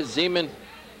 As Zeman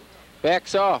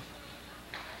backs off.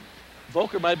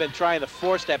 Volker might have been trying to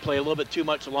force that play a little bit too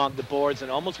much along the boards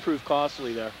and almost proved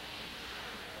costly there.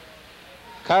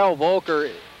 Kyle Volker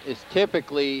is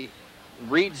typically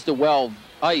reads the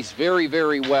ice very,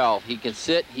 very well. He can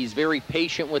sit, he's very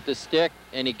patient with the stick,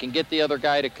 and he can get the other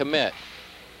guy to commit.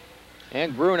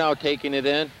 And Grunau taking it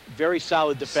in. Very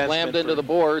solid defense. Slammed into the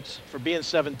boards. For being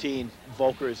 17,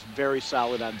 Volker is very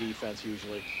solid on defense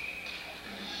usually.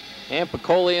 And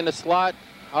Piccoli in the slot,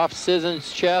 off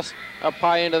Sisson's chest, up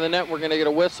high into the net. We're going to get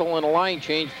a whistle and a line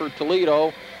change for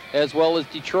Toledo as well as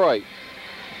Detroit.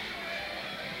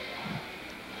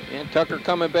 And Tucker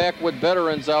coming back with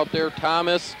veterans out there.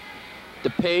 Thomas,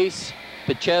 DePace,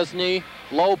 Pachesny,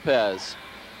 Lopez.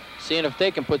 Seeing if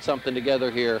they can put something together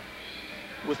here.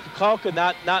 With Pikalka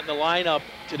not in the lineup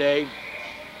today,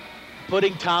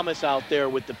 putting Thomas out there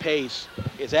with the pace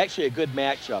is actually a good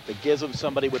matchup. It gives him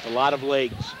somebody with a lot of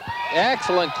legs.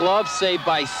 Excellent glove save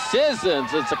by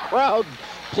Sissons. It's a crowd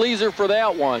pleaser for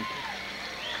that one.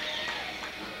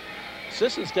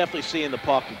 Sisson's definitely seeing the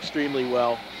puck extremely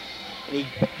well. And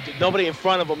nobody in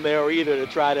front of him there either to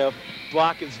try to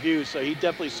block his view, so he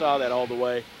definitely saw that all the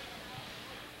way.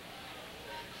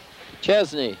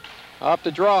 Chesney off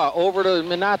the draw, over to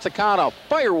Minatsikano.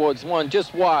 Firewood's one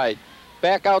just wide.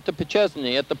 Back out to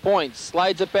Pachesny at the point.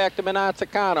 Slides it back to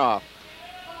Minatsikano.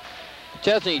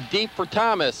 Pachesny deep for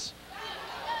Thomas.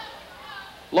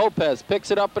 Lopez picks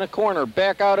it up in a corner.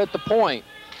 Back out at the point.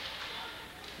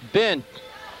 Ben.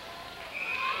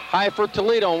 High for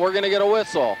Toledo, and we're going to get a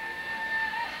whistle.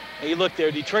 And you look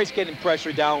there, Detroit's getting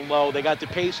pressure down low. They got the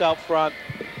pace out front.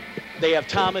 They have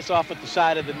Thomas off at the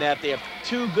side of the net. They have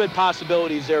 2 good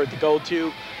possibilities there to go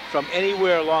to from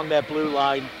anywhere along that blue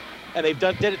line, and they've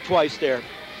did it twice there.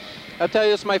 I'll tell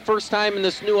you, it's my first time in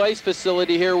this new ice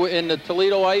facility here in the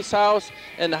Toledo IceHouse,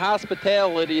 and the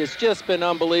hospitality has just been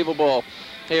unbelievable.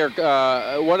 Here,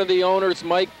 one of the owners,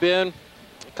 Mike Ben,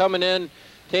 coming in,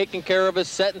 taking care of us,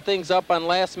 setting things up on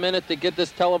last minute to get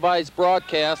this televised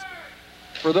broadcast.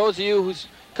 For those of you who's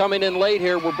coming in late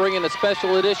here, we're bringing a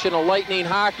special edition of Lightning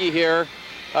Hockey here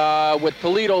with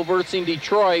Toledo versus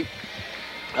Detroit.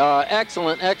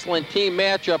 Excellent team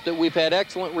matchup that we've had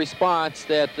excellent response.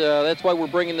 That's why we're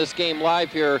bringing this game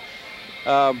live here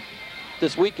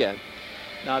this weekend.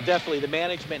 Now, definitely the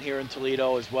management here in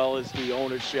Toledo, as well as the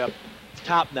ownership,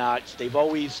 top-notch. They've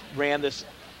always ran this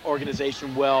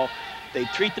organization well. They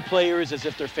treat the players as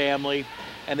if they're family,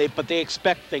 but they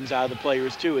expect things out of the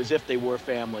players too, as if they were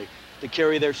family, to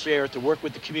carry their share, to work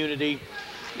with the community.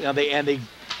 You know, they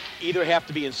either have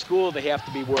to be in school, or they have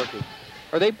to be working.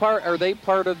 Are they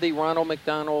part of the Ronald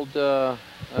McDonald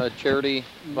charity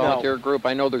volunteer group?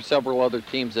 I know there's several other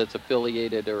teams that's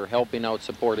affiliated or helping out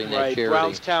supporting that charity.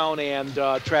 Brownstown and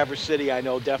Traverse City, I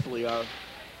know, definitely are.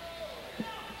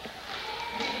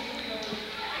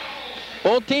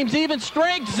 Both teams even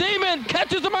strength. Zeman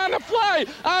catches him on the fly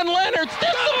on Leonard. Still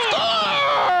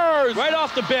scores! Right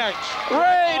off the bench.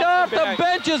 Right off the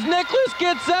bench as Nicholas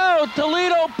gets out.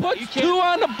 Toledo puts 2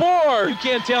 on the board. You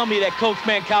can't tell me that Coach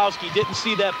Mankowski didn't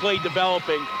see that play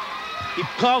developing. He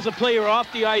calls a player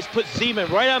off the ice, puts Zeman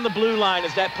right on the blue line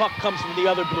as that puck comes from the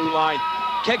other blue line.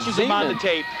 Catches him on the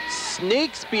tape.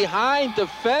 Sneaks behind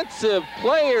defensive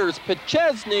players.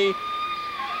 Pachesny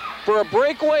for a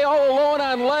breakaway all alone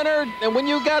on Leonard, and when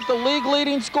you got the league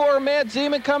leading scorer, Matt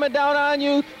Zeman, coming down on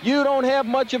you, you don't have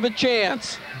much of a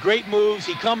chance. Great moves.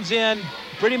 He comes in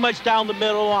pretty much down the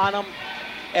middle on him.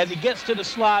 As he gets to the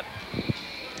slot,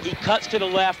 he cuts to the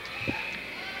left,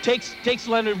 takes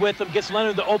Leonard with him, gets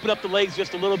Leonard to open up the legs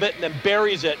just a little bit, and then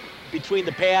buries it between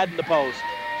the pad and the post.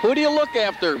 Who do you look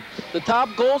after? The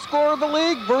top goal scorer of the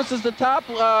league versus the top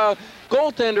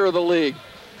goaltender of the league?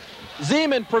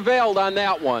 Zeman prevailed on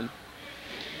that one.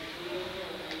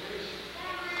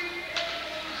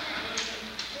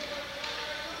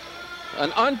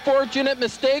 An unfortunate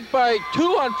mistake by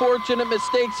 2 unfortunate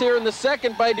mistakes here in the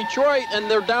second by Detroit, and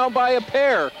they're down by a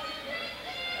pair.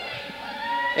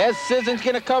 As Sisson's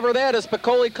going to cover that as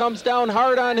Piccoli comes down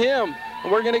hard on him.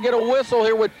 And we're going to get a whistle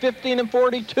here with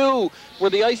 15:42, where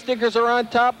the IceDiggers are on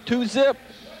top 2-zip.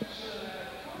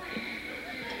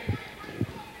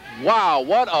 Wow,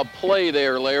 what a play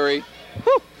there, Larry.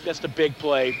 Whew. Just a big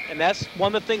play. And that's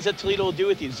one of the things that Toledo will do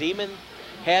with you. Zeman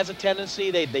has a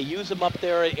tendency, they use him up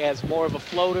there as more of a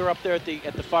floater up there at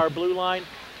the far blue line.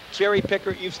 Cherry picker,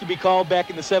 it used to be called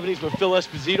back in the 70s when Phil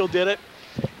Esposito did it.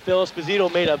 Phil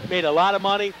Esposito made a lot of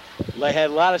money, had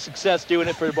a lot of success doing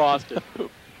it for Boston.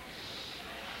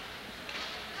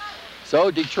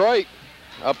 So Detroit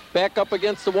back up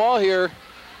against the wall here.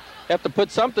 Have to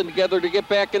put something together to get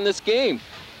back in this game.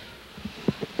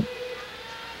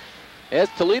 As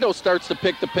Toledo starts to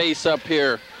pick the pace up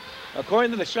here.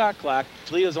 According to the shot clock,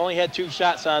 Toledo's only had 2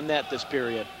 shots on net this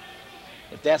period.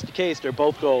 If that's the case, they're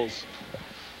both goals.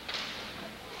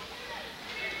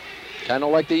 Kind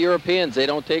of like the Europeans. They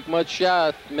don't take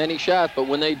many shots, but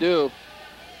when they do,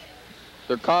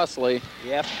 they're costly.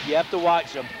 You have to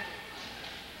watch them.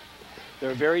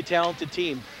 They're a very talented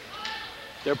team.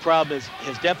 Their problem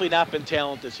has definitely not been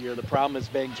talent this year. The problem has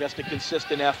been just a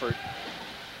consistent effort.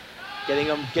 Getting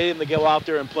them to go out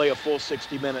there and play a full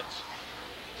 60 minutes.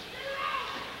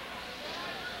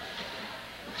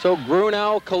 So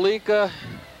Grunow, Kalika,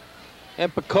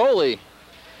 and Piccoli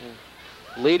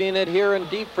leading it here in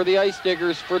deep for the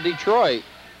IceDiggers for Detroit.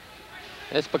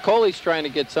 As Piccoli's trying to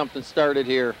get something started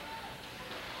here.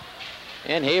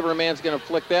 And Haberman's going to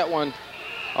flick that one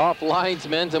off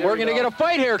linesmen's, and we're going to get a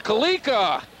fight here.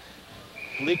 Kalika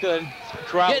and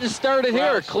Kraus. Getting started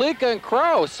here. Kalika and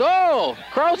Kraus. Oh,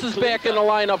 Kraus is back in the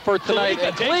lineup for tonight.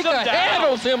 And Kalika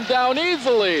handles him down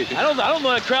easily. I don't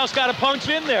know that Kraus got a punch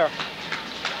in there.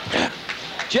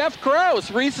 Jeff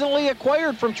Kraus, recently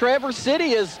acquired from Traverse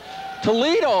City, as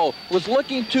Toledo was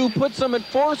looking to put some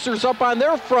enforcers up on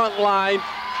their front line.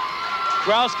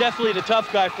 Kraus definitely the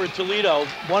tough guy for Toledo,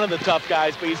 one of the tough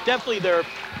guys, but he's definitely their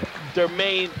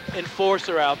main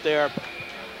enforcer out there.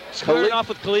 Squaring off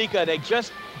with Kalika, they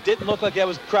just didn't look like that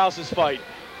was Kraus's fight.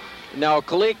 Now,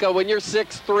 Kalika, when you're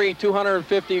 6'3",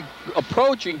 250,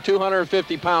 approaching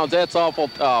 250 pounds, that's awful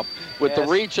tough. With the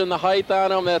reach and the height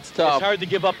on him, that's tough. It's hard to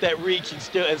give up that reach and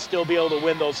still be able to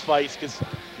win those fights, because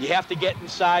you have to get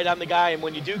inside on the guy, and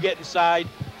when you do get inside,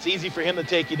 it's easy for him to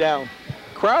take you down.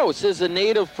 Kraus is a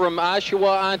native from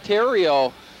Oshawa,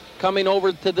 Ontario, coming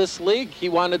over to this league. He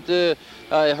wanted to,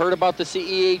 heard about the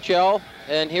CEHL,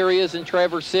 and here he is in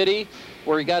Traverse City,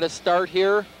 where he got a start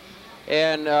here.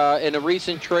 And in a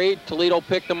recent trade, Toledo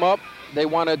picked him up. They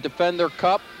want to defend their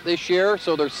cup this year,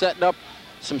 so they're setting up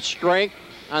some strength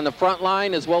on the front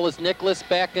line, as well as Nicholas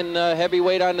back in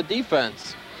heavyweight on the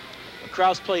defense.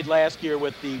 Kraus played last year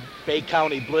with the Bay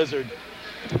County Blizzard,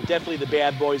 definitely the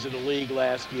bad boys of the league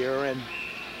last year, and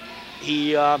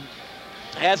he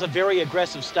has a very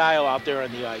aggressive style out there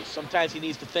on the ice. Sometimes he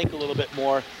needs to think a little bit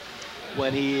more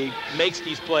when he makes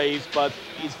these plays, but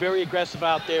he's very aggressive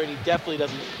out there, and he definitely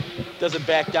doesn't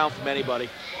back down from anybody.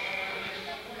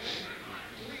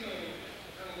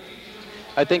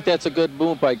 I think that's a good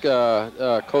move by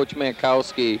Coach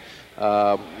Mankowski,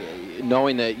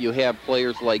 knowing that you have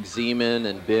players like Zeman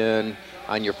and Ben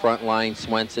on your front line,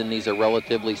 Swenson. These are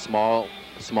relatively small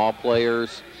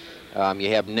players. You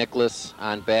have Nicholas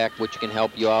on back, which can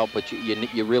help you out, but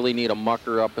you really need a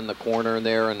mucker up in the corner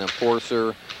there and an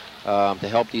enforcer to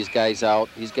help these guys out.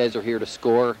 These guys are here to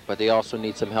score, but they also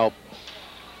need some help.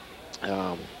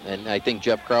 And I think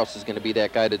Jeff Krause is going to be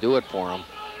that guy to do it for them.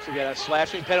 So we got a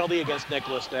slashing penalty against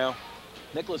Nicholas now.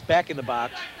 Nicholas back in the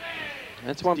box.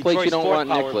 That's one place you don't want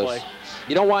Nicholas.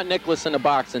 You don't want Nicholas in the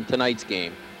box in tonight's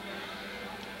game.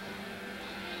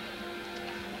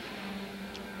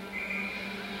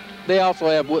 They also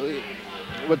have,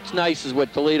 what's nice is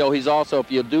with Toledo, he's also,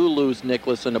 if you do lose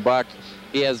Nicholas in the box,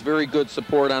 he has very good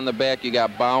support on the back. You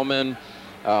got Bauman,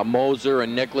 Moser,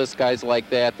 and Nicholas, guys like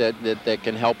that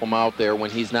can help him out there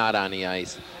when he's not on the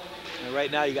ice. And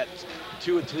right now you got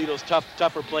two of Toledo's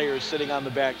tougher players sitting on the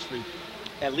backs for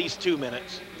at least 2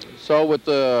 minutes. So with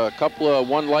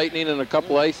one Lightning and a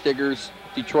couple IceDiggers,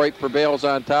 Detroit prevails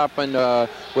on top and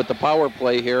with the power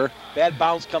play here. Bad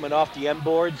bounce coming off the end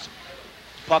boards.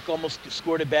 Puck almost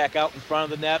squirted back out in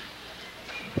front of the net.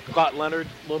 Caught Leonard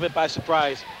a little bit by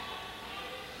surprise.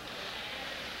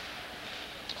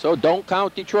 So don't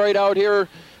count Detroit out here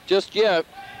just yet.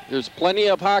 There's plenty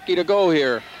of hockey to go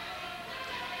here.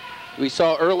 We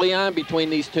saw early on between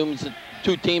these two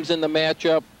teams in the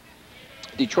matchup,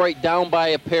 Detroit down by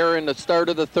a pair in the start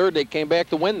of the third. They came back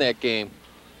to win that game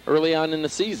early on in the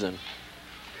season.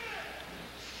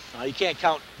 You can't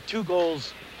count. 2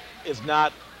 goals is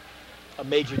not a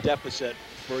major deficit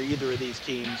for either of these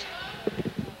teams.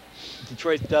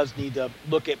 Detroit does need to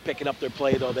look at picking up their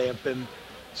play, though. They have been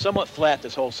somewhat flat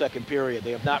this whole second period.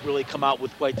 They have not really come out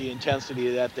with quite the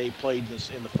intensity that they played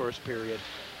in the first period.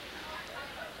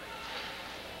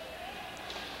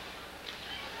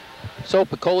 So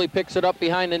Piccoli picks it up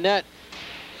behind the net.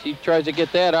 He tries to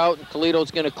get that out, and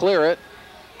Toledo's going to clear it.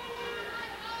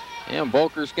 And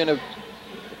Volker's going to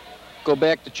go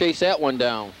back to chase that one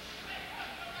down.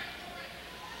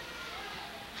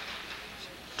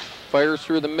 Fires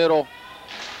through the middle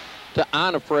to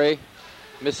Onifray.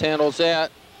 Mishandles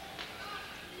that.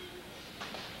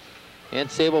 And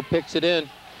Sable picks it in.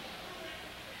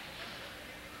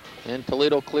 And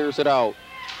Toledo clears it out.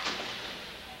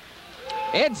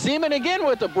 And Zeman again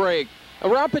with the break.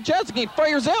 Around Pacheski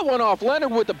fires that one off.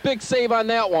 Leonard with a big save on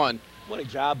that one. What a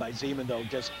job by Zeman, though.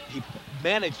 He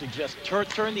managed to just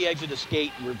turn the edge of the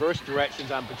skate and reverse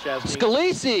directions on Pacheski.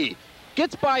 Scalisi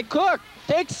gets by Cook.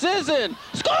 Takes Sisson.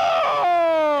 Scores!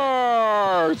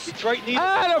 Detroit needed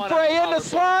Onifray in the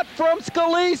slot from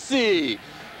Scalisi.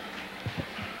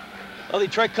 Well,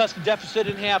 Detroit cut the deficit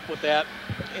in half with that,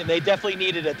 and they definitely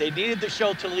needed it. They needed to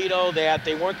show Toledo that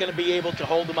they weren't going to be able to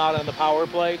hold them out on the power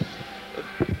play.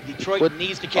 Detroit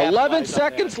needs to capitalize 11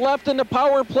 seconds left in the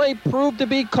power play proved to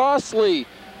be costly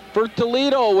for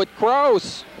Toledo with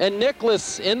Krause and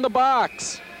Nicholas in the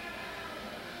box.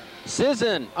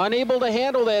 Sisson unable to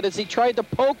handle that as he tried to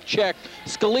poke check.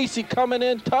 Scalisi coming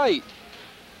in tight.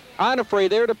 Onifray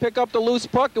there to pick up the loose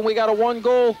puck, and we got a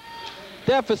 1-goal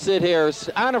deficit here.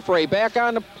 Onifray back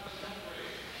on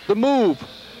the move.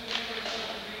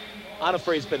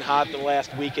 Onifray's been hot the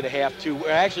last week and a half,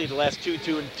 actually the last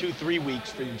 3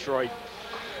 weeks for Detroit.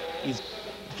 He's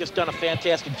just done a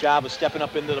fantastic job of stepping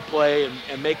up into the play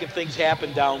and making things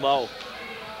happen down low.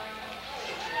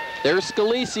 There's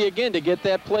Scalisi again to get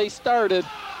that play started.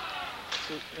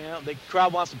 So, the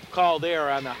crowd wants to call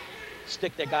there on the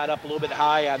stick that got up a little bit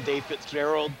high on Dave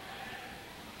Fitzgerald.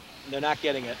 They're not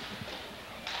getting it.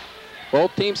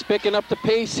 Both teams picking up the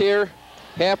pace here.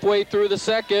 Halfway through the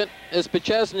second as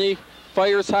Pacheski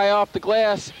fires high off the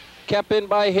glass. Kept in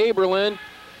by Haberlin.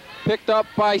 Picked up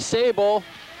by Sable.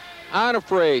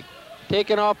 Onifray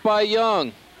taken off by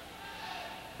Young.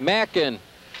 Mackin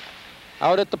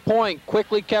out at the point,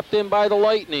 quickly kept in by the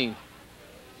Lightning.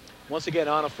 Once again,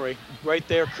 Onifray right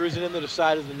there, cruising into the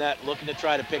side of the net, looking to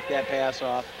try to pick that pass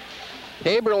off.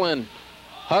 Haberlin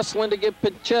hustling to get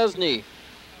Pacheski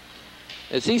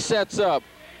as he sets up,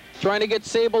 trying to get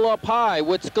Sable up high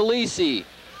with Scalisi.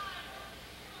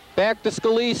 Back to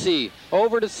Scalisi,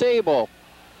 over to Sable.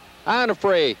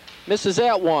 Onifray misses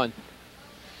that one.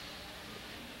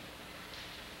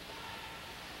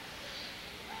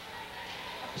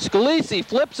 Scalisi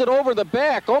flips it over the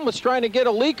back, almost trying to get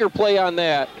a leaker play on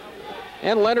that.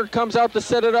 And Leonard comes out to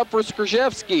set it up for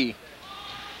Skrzyjewski.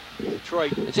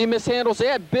 Detroit. As he mishandles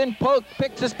that, Ben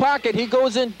picks his pocket. He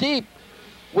goes in deep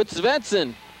with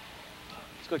Svensson.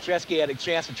 Skocheski had a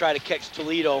chance to try to catch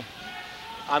Toledo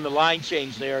on the line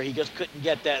change there. He just couldn't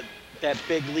get that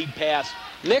big lead pass.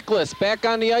 Nicholas back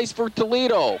on the ice for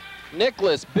Toledo.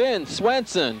 Nicholas, Ben,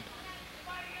 Svensson.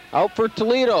 Out for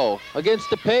Toledo against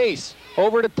the pace.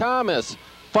 Over to Thomas.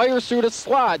 Fires through the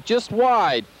slot, just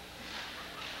wide.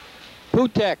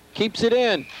 Putek keeps it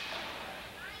in.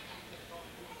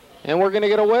 And we're going to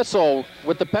get a whistle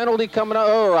with the penalty coming up,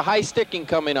 or a high sticking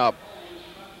coming up.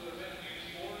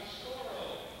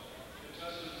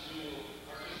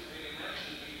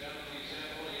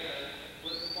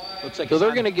 Looks like so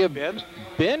they're going to give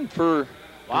Ben for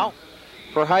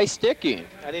high sticking.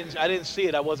 I didn't see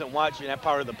it. I wasn't watching that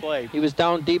part of the play. He was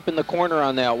down deep in the corner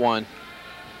on that one,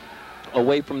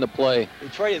 away from the play.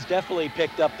 Detroit has definitely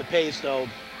picked up the pace, though.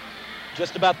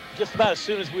 Just about as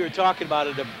soon as we were talking about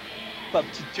it about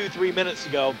 2-3 minutes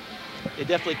ago, they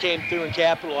definitely came through and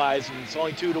capitalized, and it's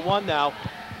only 2-1 now.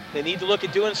 They need to look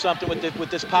at doing something with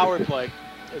this power play.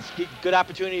 It's a good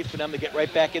opportunity for them to get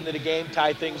right back into the game,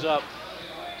 tie things up.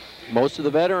 Most of the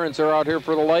veterans are out here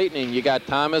for the Lightning. You got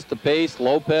Thomas, the pace,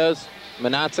 Lopez,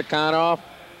 Manatsakanov.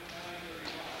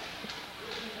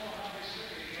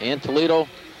 And Toledo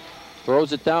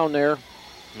throws it down there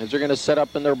as they're going to set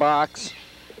up in their box.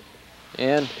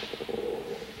 And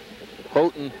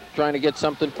Houghton trying to get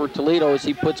something for Toledo as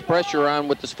he puts pressure on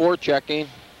with his forechecking.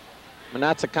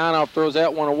 Manatsakanov throws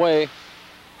that one away.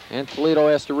 And Toledo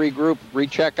has to regroup,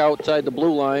 recheck outside the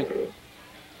blue line.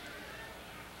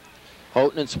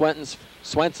 Houghton and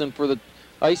Svensson for the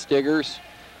IceDiggers.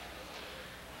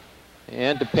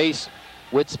 And to pace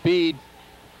with speed.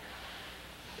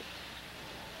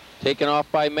 Taken off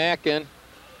by Mackin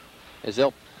as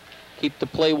they'll keep the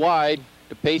play wide.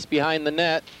 To pace behind the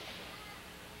net.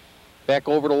 Back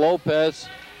over to Lopez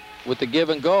with the give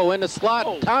and go in the slot.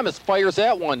 Oh. Thomas fires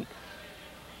that one.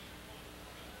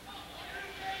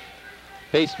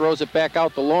 Pace throws it back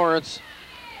out to Lawrence.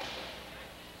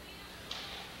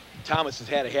 Thomas has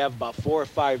had to have about 4 or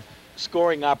 5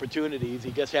 scoring opportunities.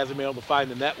 He just hasn't been able to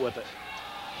find the net with it.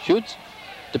 Shoots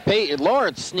to Peyton.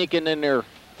 Lawrence sneaking in there.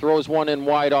 Throws one in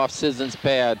wide off Sisson's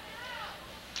pad.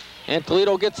 And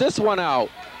Toledo gets this one out.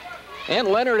 And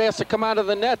Leonard has to come out of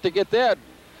the net to get that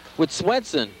with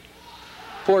Svensson.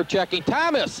 Forechecking.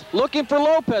 Thomas looking for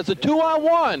Lopez. A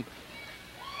 2-on-1.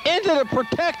 Into the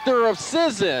protector of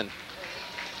Sisson.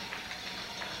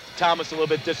 Thomas a little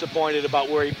bit disappointed about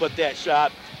where he put that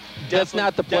shot. That's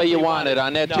not the play you wanted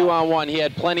on that 2-on-1. He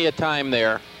had plenty of time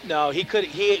there. No, he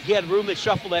had room to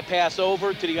shuffle that pass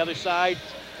over to the other side.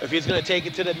 If he's going to take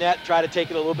it to the net, try to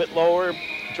take it a little bit lower,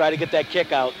 try to get that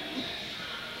kick out.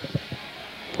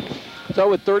 So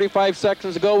with 35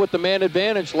 seconds to go with the man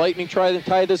advantage, Lightning try to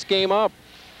tie this game up.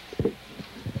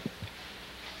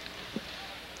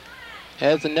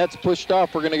 As the net's pushed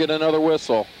off, we're going to get another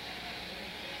whistle.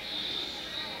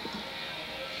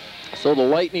 So the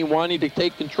Lightning wanting to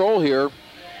take control here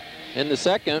in the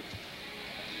second.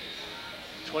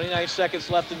 29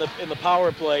 seconds left in the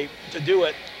power play to do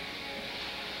it.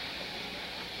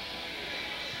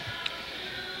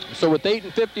 So with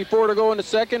 8:54 to go in the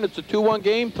second, it's a 2-1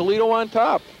 game. Toledo on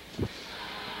top.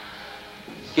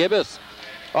 Gibbous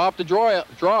off the draw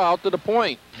out to the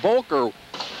point. Volker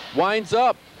winds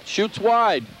up, shoots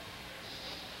wide.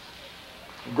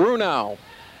 Grunow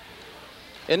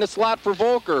in the slot for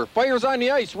Volker. Fires on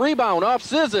the ice. Rebound off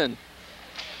Sisson.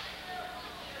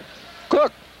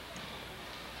 Cook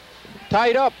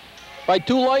tied up by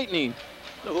two Lightning.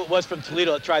 It was from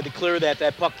Toledo that tried to clear that.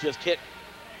 That puck just hit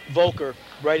Volker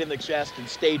right in the chest and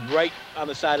stayed right on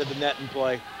the side of the net in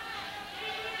play.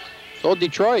 So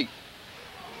Detroit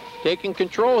taking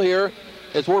control here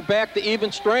as we're back to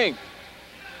even strength.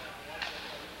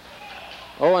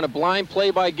 Oh, and a blind play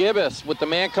by Gibbous with the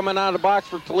man coming out of the box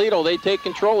for Toledo. They take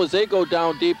control as they go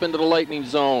down deep into the Lightning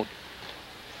zone.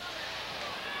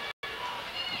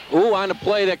 Ooh, on a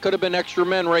play that could have been extra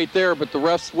men right there, but the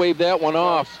refs waved that one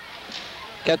off.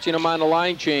 Catching him on the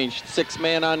line change. 6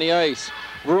 man on the ice.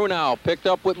 Grunow picked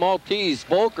up with Maltese.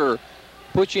 Volker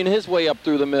pushing his way up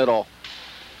through the middle.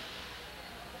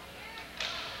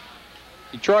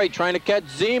 Detroit trying to catch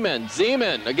Zeman.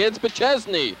 Zeman against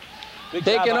Bechesney. Good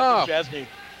taken off. Bechesney.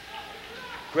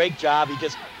 Great job. He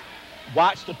just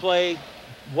watched the play,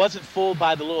 wasn't fooled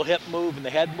by the little hip move and the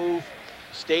head move,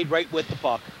 stayed right with the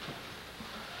puck.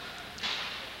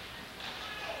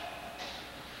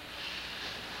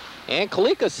 And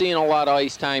Kalika seeing a lot of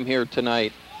ice time here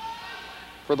tonight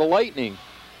for the Lightning.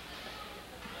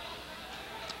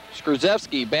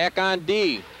 Skrzewski back on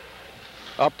D.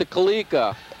 Up to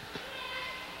Kalika.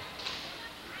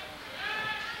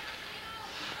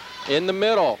 In the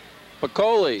middle,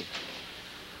 Piccoli.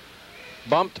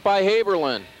 Bumped by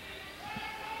Haberlin.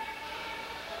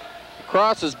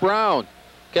 Crosses Brown.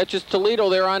 Catches Toledo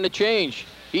there on the change.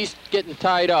 He's getting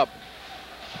tied up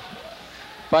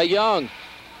by Young.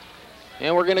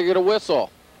 And we're going to get a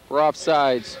whistle for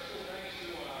offsides.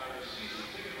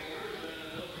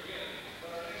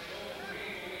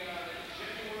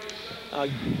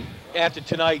 After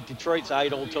tonight, Detroit's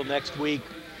idle until next week,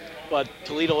 but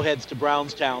Toledo heads to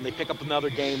Brownstown. They pick up another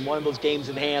game, one of those games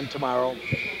in hand tomorrow.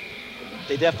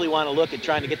 They definitely want to look at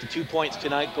trying to get the 2 points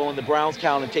tonight, going to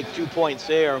Brownstown and take 2 points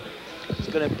there. It's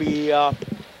going to be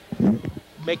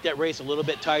make that race a little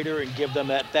bit tighter and give them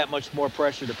that much more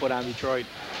pressure to put on Detroit.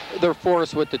 They're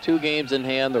forced with the 2 games in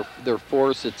hand. They're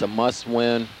forced. It's a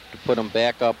must-win to put them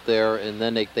back up there, and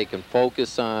then they can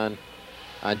focus on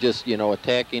just, you know,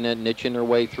 attacking it, niching their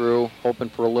way through, hoping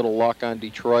for a little luck on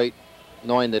Detroit,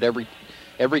 knowing that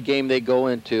every game they go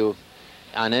into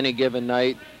on any given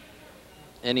night,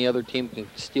 any other team can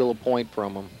steal a point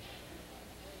from them.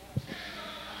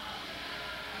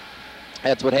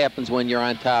 That's what happens when you're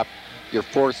on top. You're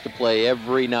forced to play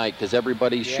every night because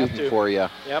everybody's shooting for you.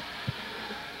 Yep.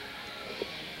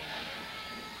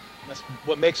 That's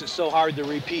what makes it so hard to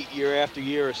repeat year after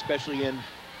year, especially in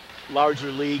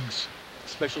larger leagues,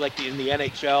 especially like in the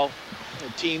NHL. The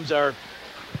teams are,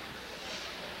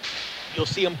 you'll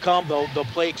see them come, they'll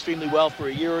play extremely well for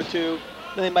a year or two,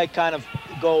 then they might kind of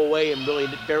go away and really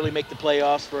barely make the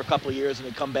playoffs for a couple of years and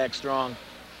then come back strong.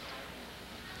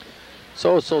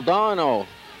 So Soldano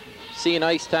seeing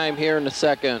ice time here in the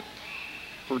second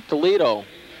for Toledo,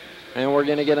 and we're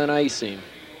going to get an icing.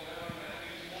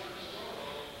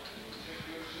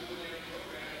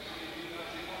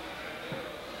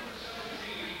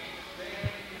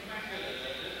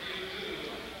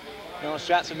 Now,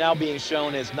 shots are now being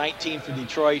shown as 19 for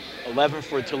Detroit, 11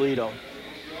 for Toledo.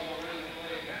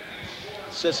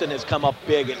 Sisson has come up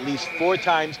big at least 4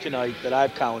 times tonight that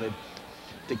I've counted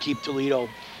to keep Toledo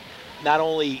not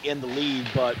only in the lead,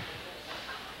 but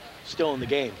still in the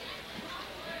game.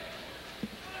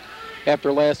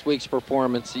 After last week's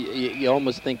performance, you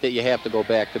almost think that you have to go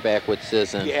back-to-back with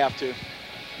Sisson. You have to.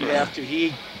 You have to.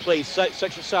 He played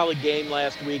such a solid game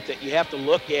last week that you have to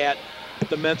look at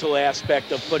the mental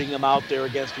aspect of putting him out there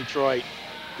against Detroit.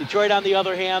 Detroit, on the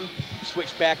other hand,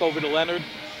 switched back over to Leonard.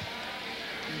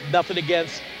 Nothing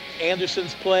against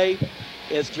Anderson's play.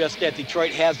 It's just that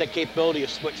Detroit has that capability of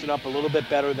switching up a little bit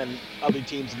better than other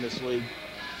teams in this league.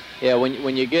 Yeah,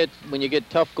 when you get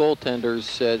tough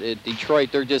goaltenders at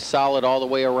Detroit, they're just solid all the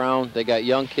way around. They got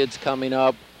young kids coming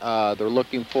up. They're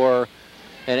looking for,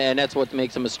 and that's what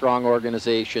makes them a strong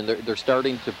organization. They're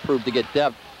starting to prove to get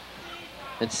depth.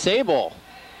 And Sable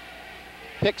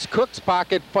picks Cook's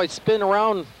pocket, by spin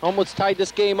around, almost tied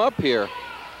this game up here.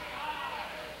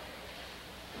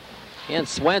 And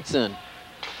Swenson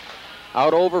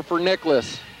out over for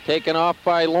Nicholas, taken off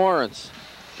by Lawrence.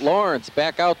 Lawrence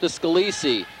back out to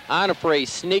Scalisi. Onifray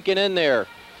sneaking in there.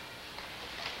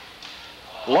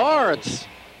 Lawrence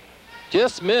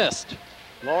just missed.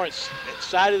 Lawrence,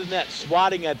 side of the net,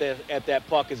 swatting at that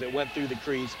puck as it went through the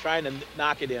crease, trying to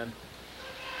knock it in.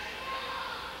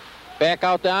 Back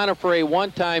out to Onifray,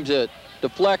 one-times it,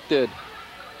 deflected.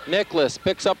 Nicholas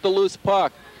picks up the loose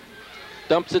puck,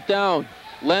 dumps it down.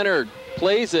 Leonard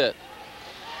plays it.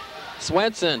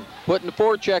 Swenson putting the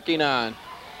forechecking on.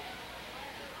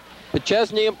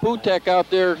 Pachesny and Putek out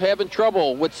there having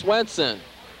trouble with Swenson.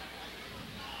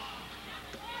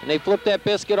 And they flip that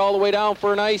biscuit all the way down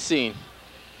for an icing.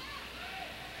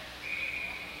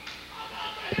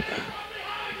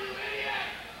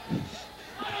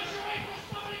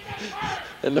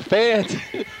 And the fans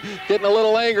getting a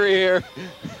little angry here,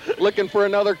 looking for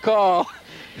another call.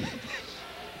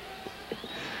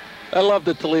 I love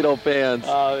the Toledo fans.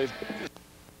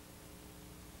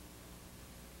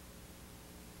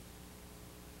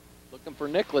 Looking for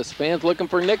Nicholas. Fans looking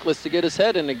for Nicholas to get his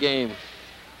head in the game.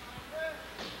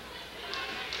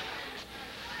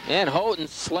 And Houghton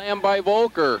slammed by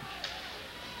Volker.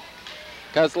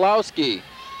 Kozlowski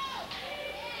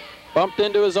bumped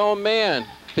into his own man.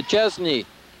 Pachesny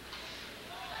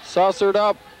saucered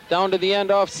up down to the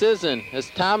end off Sisson as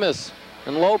Thomas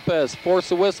and Lopez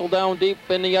force a whistle down deep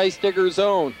in the IceDigger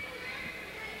zone.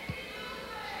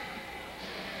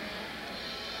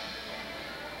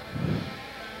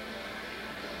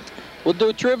 We'll do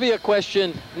a trivia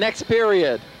question next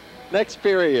period. Next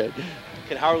period.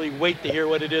 Can hardly wait to hear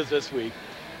what it is this week.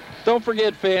 Don't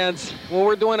forget, fans, when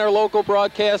we're doing our local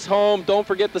broadcast home, don't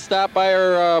forget to stop by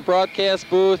our broadcast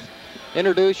booth.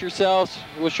 Introduce yourselves.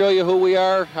 We'll show you who we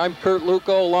are. I'm Kurt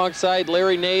Luckow alongside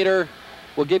Larry Nader.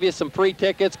 We'll give you some free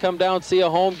tickets. Come down, see a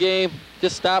home game.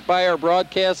 Just stop by our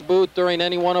broadcast booth during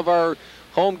any one of our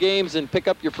home games and pick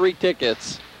up your free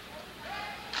tickets.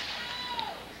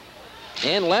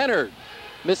 And Leonard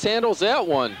mishandles that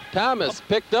one. Thomas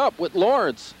picked up with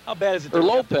Lawrence. How bad is it or to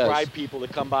Lopez. bribe people to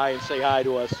come by and say hi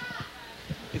to us?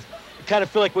 I kind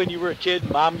of feel like when you were a kid,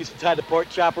 Mom used to tie the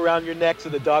pork chop around your neck so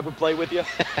the dog would play with you.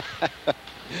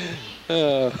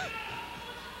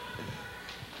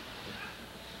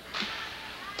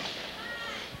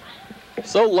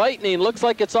 So Lightning, looks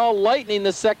like it's all Lightning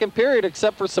the second period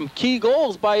except for some key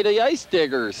goals by the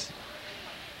IceDiggers.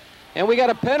 And we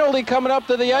got a penalty coming up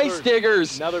to the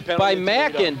IceDiggers by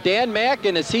Mackin. Dan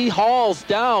Mackin as he hauls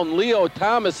down Leo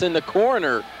Thomas in the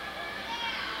corner.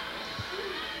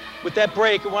 With that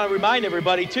break, I want to remind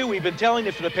everybody, too, we've been telling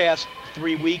you for the past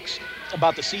 3 weeks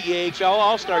about the CEHL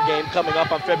All-Star Game coming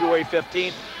up on February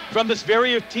 15th from this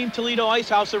very Team Toledo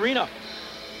IceHouse Arena.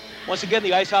 Once again, the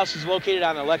IceHouse is located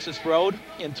on Alexis Road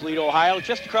in Toledo, Ohio,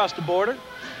 just across the border.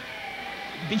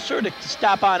 Be sure to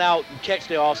stop on out and catch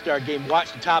the All-Star Game.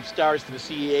 Watch the top stars for the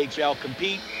CEHL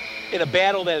compete in a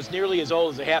battle that is nearly as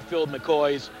old as the Hatfield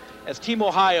McCoys, as Team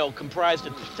Ohio, comprised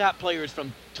of top players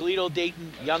from Toledo,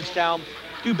 Dayton, Youngstown,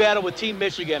 do battle with Team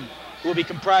Michigan, who will be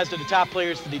comprised of the top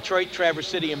players from Detroit, Traverse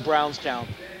City, and Brownstown.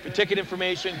 For ticket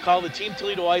information, call the Team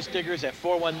Toledo IceDiggers at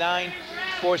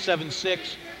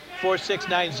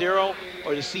 419-476-4690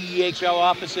 or the CEHL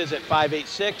offices at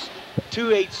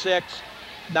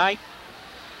 586-286-9.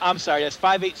 I'm sorry, that's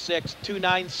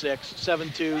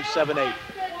 586-296-7278.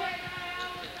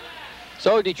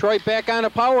 So Detroit back on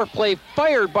a power play,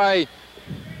 fired by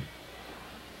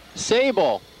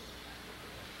Sable.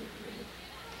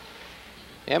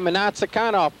 And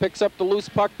Manatsakanov picks up the loose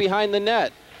puck behind the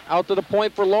net. Out to the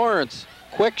point for Lawrence.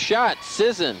 Quick shot,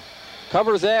 Sisson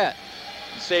covers that.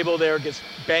 Sable there gets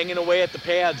banging away at the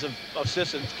pads of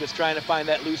Sisson, just trying to find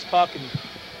that loose puck and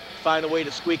find a way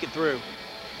to squeak it through.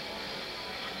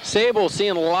 Sable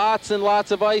seeing lots and lots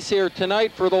of ice here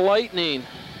tonight for the Lightning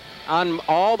on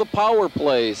all the power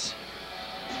plays.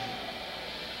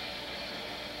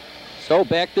 So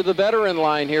back to the veteran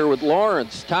line here with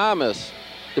Lawrence, Thomas,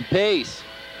 DePace,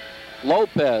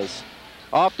 Lopez,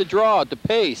 off the draw,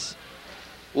 DePace.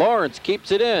 Lawrence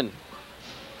keeps it in.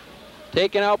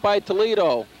 Taken out by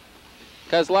Toledo.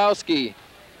 Kozlowski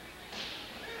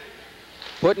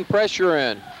putting pressure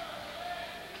in.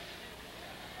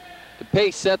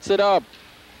 DePace sets it up.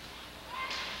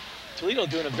 Toledo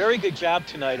doing a very good job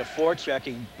tonight of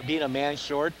forechecking, being a man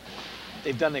short.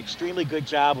 They've done an extremely good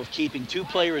job of keeping two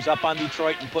players up on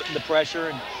Detroit and putting the pressure.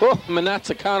 And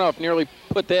Manatsakanov nearly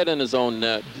put that in his own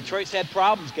net. Detroit's had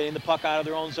problems getting the puck out of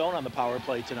their own zone on the power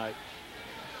play tonight.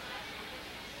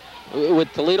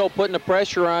 With Toledo putting the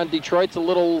pressure on, Detroit's a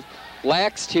little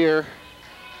laxed here.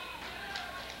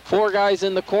 4 guys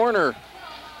in the corner.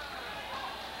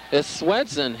 As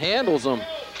Swenson handles them.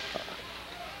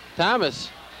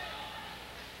 Thomas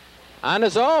on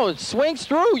his own, swings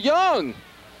through, Young.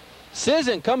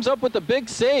 Sisson comes up with a big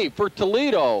save for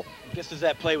Toledo. Just as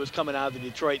that play was coming out of the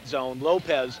Detroit zone,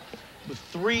 Lopez with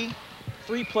three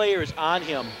players on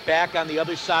him, back on the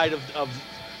other side of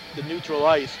the neutral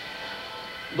ice,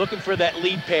 looking for that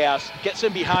lead pass, gets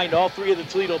him behind all 3 of the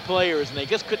Toledo players, and they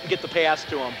just couldn't get the pass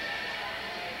to him.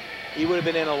 He would have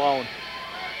been in alone.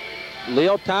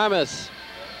 Leo Thomas,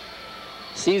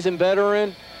 seasoned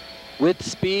veteran with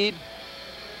speed.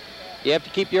 You have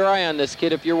to keep your eye on this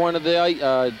kid if you're one of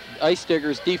the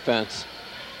IceDiggers defense.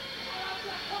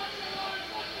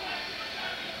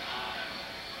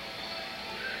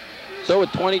 So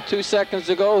with 22 seconds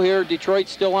to go here, Detroit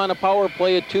still on a power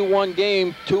play, a 2-1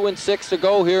 game, 2-6 to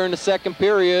go here in the second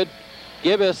period.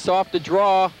 Gibbous off the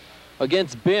draw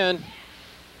against Ben.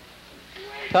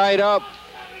 Tied up.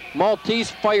 Maltese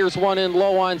fires one in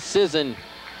low on Sisson.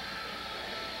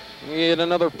 We get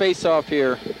another face-off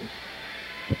here.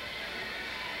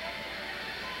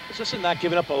 Sisson not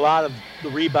giving up a lot of the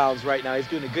rebounds right now. He's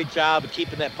doing a good job of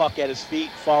keeping that puck at his feet,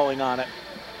 falling on it.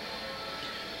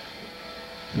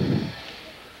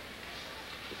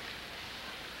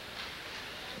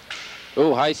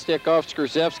 Oh, high stick off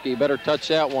Skrzewski. Better touch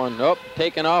that one. Oh,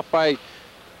 taken off by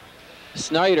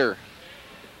Snyder.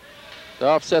 To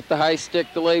offset the high stick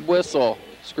delayed whistle.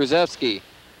 Skrzewski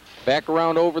back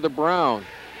around over the Brown.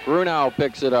 Grunau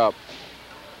picks it up.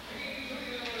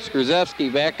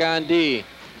 Skrzewski back on D.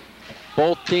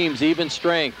 Both teams even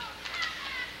strength.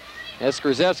 As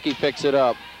Skrzewski picks it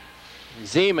up.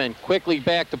 Zeman quickly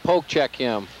back to poke check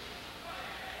him.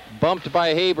 Bumped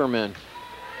by Haberman.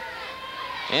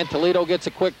 And Toledo gets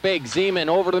a quick bake. Zeman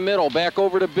over the middle, back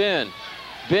over to Ben.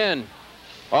 Ben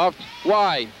Off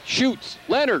wide, shoots.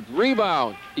 Leonard,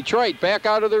 rebound. Detroit back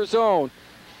out of their zone.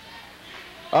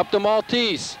 Up to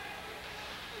Maltese.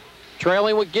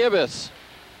 Trailing with Gibbous.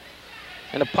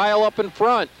 And a pile up in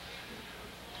front.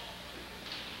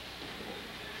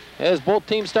 As both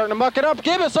teams starting to muck it up.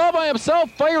 Gibbous all by himself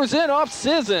fires in off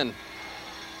Sisson.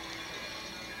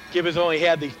 Gibbous only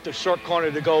had the short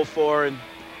corner to go for, and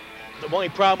the only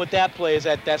problem with that play is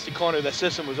that that's the corner that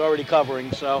Sisson was already covering,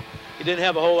 so he didn't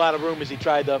have a whole lot of room as he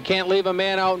tried to. Can't leave a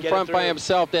man out in front by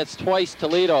himself. That's twice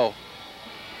Toledo.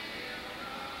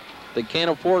 They can't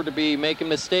afford to be making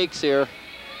mistakes here.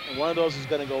 And one of those is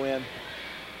going to go in.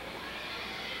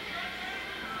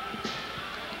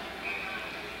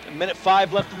 A minute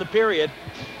 5 left in the period.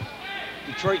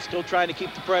 Detroit still trying to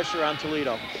keep the pressure on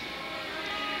Toledo.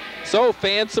 So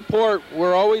fan support,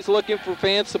 we're always looking for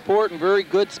fan support and very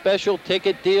good special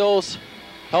ticket deals.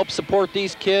 Help support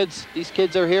these kids. These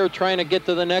kids are here trying to get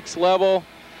to the next level.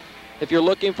 If you're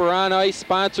looking for on-ice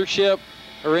sponsorship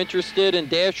or interested in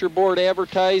dasher board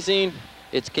advertising,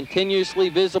 it's continuously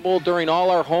visible during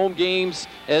all our home games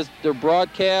as they're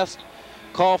broadcast.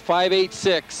 Call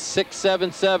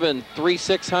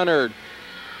 586-677-3600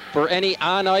 for any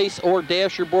on-ice or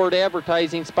dasher board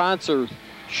advertising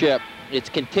sponsorship. It's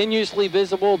continuously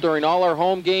visible during all our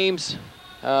home games.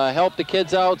 Help the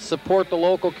kids out, support the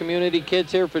local community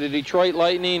kids here for the Detroit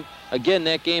Lightning. Again,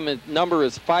 that game number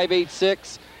is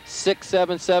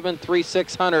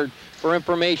 586-677-3600 for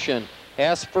information.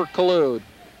 Ask for Collude.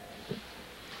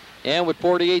 And with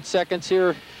 48 seconds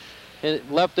here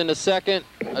left in the second,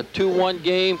 a 2-1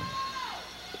 game.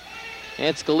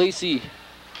 And Scalisi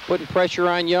putting pressure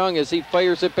on Young as he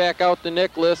fires it back out to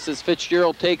Nicholas as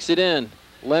Fitzgerald takes it in.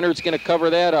 Leonard's going to cover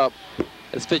that up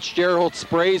as Fitzgerald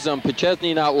sprays him.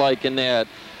 Pachesny not liking that.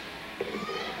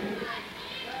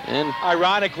 And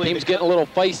ironically, team's getting a little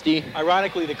feisty.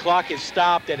 Ironically, the clock is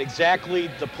stopped at exactly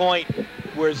the point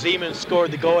where Zeman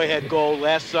scored the go-ahead goal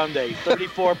last Sunday,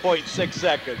 34.6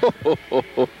 seconds.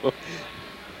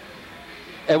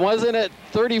 And wasn't it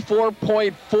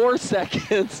 34.4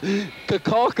 seconds?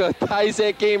 Kukulka ties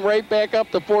that game right back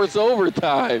up to force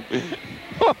overtime.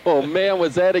 Oh, man,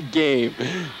 was that a game.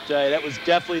 That was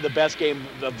definitely the best game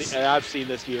I've seen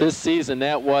this year. This season,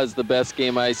 that was the best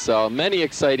game I saw. Many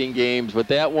exciting games, but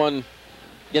that one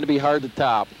going to be hard to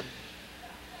top.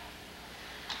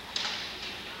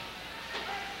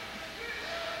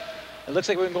 It looks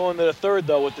like we're going to the third,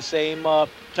 though, with the same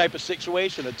type of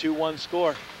situation, a 2-1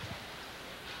 score.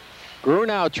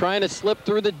 Grunow trying to slip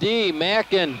through the D.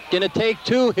 Mackin going to take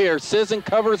 2 here. Sisson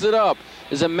covers it up.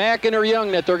 Is it Mackin or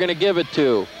Young that they're going to give it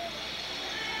to?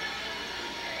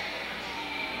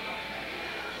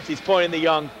 He's pointing to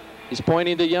Young. He's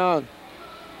pointing to Young.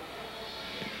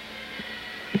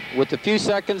 With a few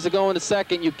seconds to go in the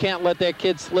second, you can't let that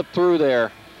kid slip through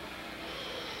there.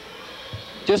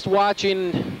 Just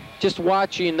watching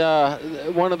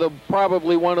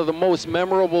probably one of the most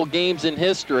memorable games in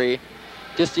history.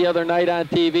 Just the other night on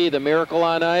TV, the Miracle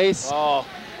on Ice. Oh.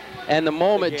 And the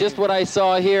moment, just what I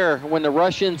saw here, when the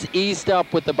Russians eased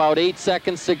up with about 8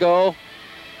 seconds to go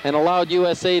and allowed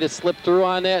USA to slip through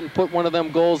on that and put one of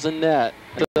them goals in net.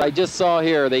 I just saw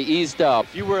here, they eased up.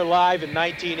 If you were alive in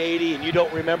 1980 and you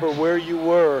don't remember where you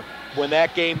were when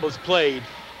that game was played,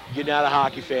 you're not a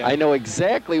hockey fan. I know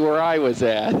exactly where I was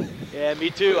at. Yeah, me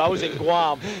too. I was in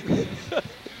Guam.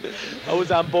 I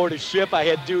was on board a ship. I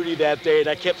had duty that day, and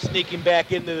I kept sneaking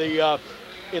back into the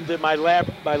into my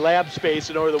lab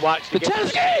space in order to watch the game.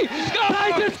 Pachesny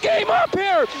ties this game up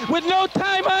here with no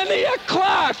time on the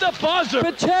clock. The buzzer.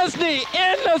 Pachesny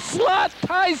in the slot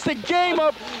ties the game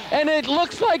up, and it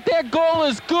looks like that goal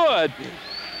is good.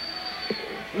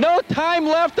 No time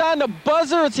left on the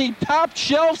buzzer as he top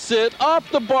shelves it off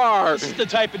the bar. This is the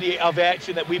type of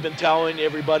action that we've been telling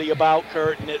everybody about,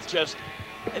 Kurt, and it's just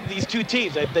these two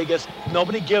teams, they guess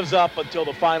nobody gives up until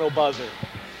the final buzzer.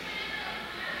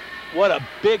 What a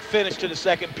big finish to the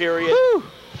second period. Woo.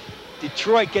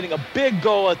 Detroit getting a big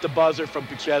goal at the buzzer from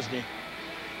Pachesny.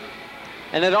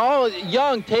 And it all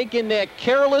Young taking that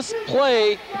careless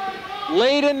play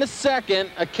late in the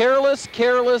second. A careless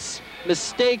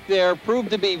mistake there proved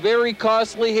to be very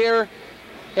costly here.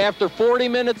 After 40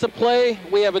 minutes of play,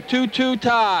 we have a 2-2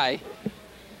 tie.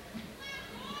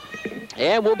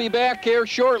 And we'll be back here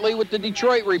shortly with the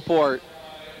Detroit report.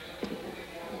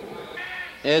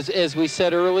 As we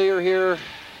said earlier here,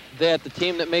 that the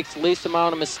team that makes the least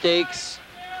amount of mistakes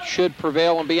should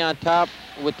prevail and be on top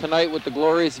with tonight with the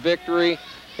glorious victory.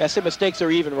 I said mistakes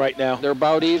are even right now. They're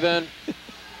about even.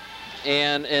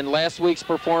 And in last week's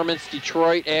performance,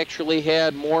 Detroit actually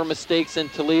had more mistakes than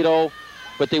Toledo.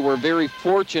 but they were very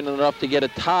fortunate enough to get a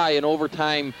tie in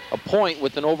overtime, a point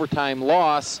with an overtime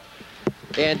loss.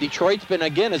 And Detroit's been,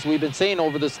 again, as we've been saying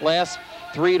over this last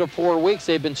 3 to 4 weeks,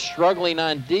 they've been struggling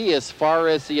on D as far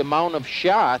as the amount of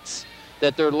shots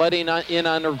that they're letting in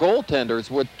on their goaltenders,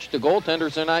 which the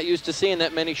goaltenders are not used to seeing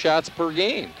that many shots per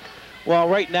game. Well,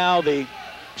 right now the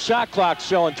shot clock's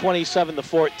showing 27 to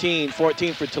 14 for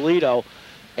Toledo,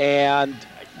 and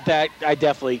that there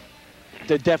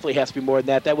definitely has to be more than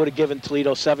that. That would have given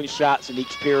Toledo 7 shots in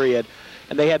each period,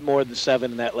 and they had more than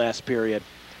 7 in that last period.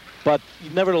 But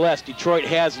nevertheless, Detroit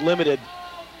has limited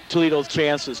Toledo's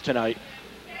chances tonight.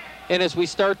 And as we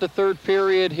start the third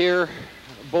period here,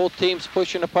 both teams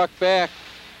pushing the puck back,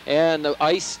 and the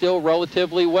ice still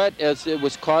relatively wet, as it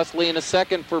was costly in a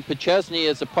second for Pachesny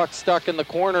as the puck stuck in the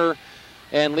corner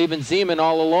and leaving Zeman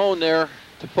all alone there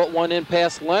to put one in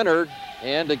past Leonard.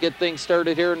 And to get things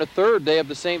started here in the third, they have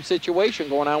the same situation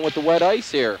going on with the wet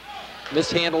ice here.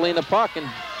 Mishandling the puck, and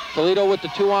Toledo with the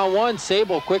 2-on-1.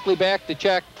 Sable quickly back to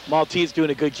check. Maltese doing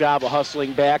a good job of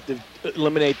hustling back to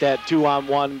eliminate that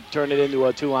 2-on-1, turn it into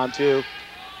a 2-on-2.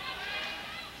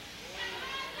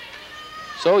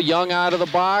 So Young out of the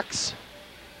box.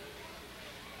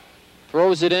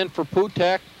 Throws it in for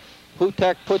Putek.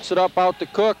 Putek puts it up out to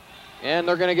Cook, and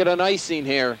they're going to get an icing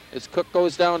here as Cook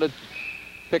goes down to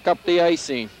pick up the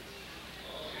icing.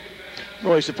 I'm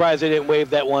really surprised they didn't wave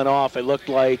that one off. It looked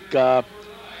like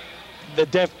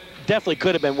definitely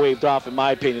could have been waved off, in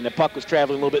my opinion. The puck was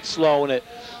traveling a little bit slow, and it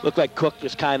looked like Cook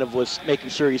just kind of was making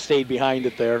sure he stayed behind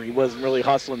it there. He wasn't really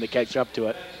hustling to catch up to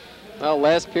it. Well,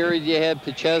 last period you had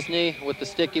Pachesny with the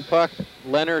sticky puck.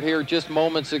 Leonard here just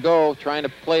moments ago trying to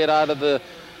play it out of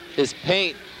his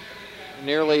paint.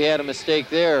 Nearly had a mistake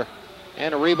there.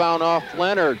 And a rebound off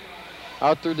Leonard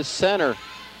out through the center.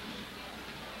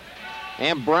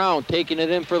 And Brown taking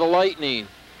it in for the Lightning.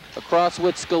 Across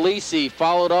with Scalisi,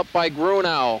 followed up by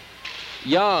Grunow.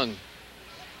 Young.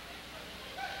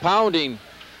 Pounding.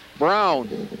 Brown.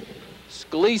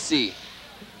 Scalisi.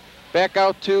 Back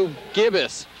out to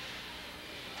Gibbous.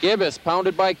 Gibbous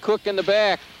pounded by Cook in the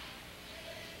back.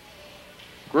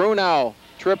 Grunow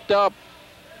tripped up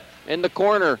in the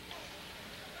corner.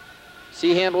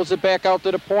 He handles it back out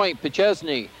to the point.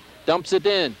 Pachesny dumps it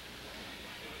in.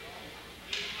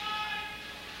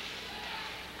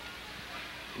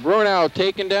 Grunow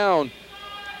taken down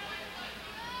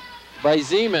by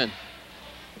Zeman.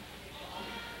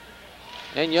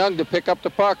 And Young to pick up the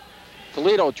puck.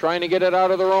 Toledo trying to get it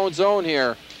out of their own zone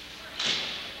here.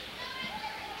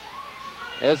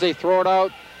 As they throw it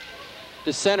out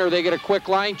to center, they get a quick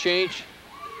line change.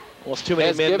 Almost too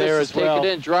many men there as well. Take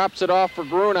it in, drops it off for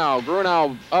Grunow.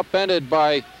 Grunow upended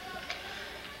by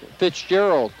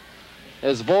Fitzgerald.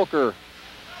 As Volker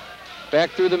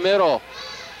back through the middle.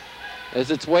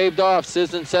 As it's waved off,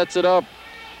 Sisson sets it up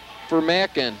for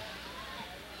Mackin.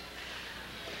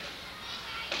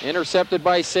 Intercepted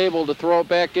by Sable to throw it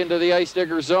back into the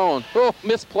IceDiggers zone. Oh,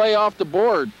 misplay off the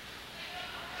board.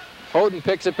 Houghton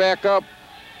picks it back up.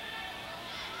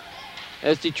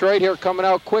 As Detroit here coming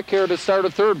out quick here to start a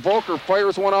third. Volker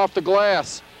fires one off the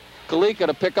glass. Kalika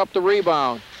to pick up the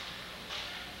rebound.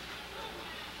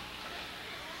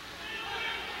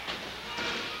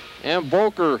 And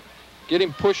Volker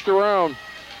getting pushed around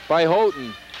by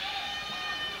Houghton.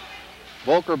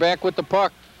 Volker back with the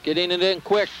puck, getting it in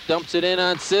quick, dumps it in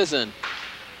on Sisson.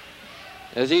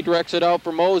 As he directs it out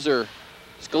for Moser.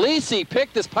 Scalisi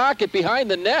picked his pocket behind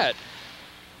the net.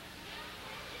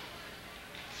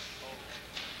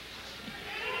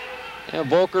 And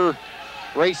Volker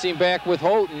racing back with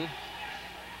Houghton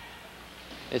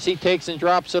as he takes and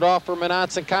drops it off for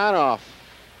Manatsakanov.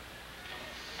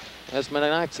 As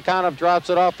Manatsakanov drops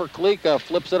it off for Kalika,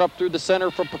 flips it up through the center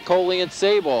for Piccoli and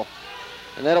Sable.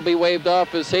 And that'll be waved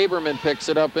off as Haberman picks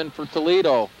it up in for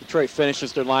Toledo. Detroit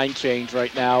finishes their line change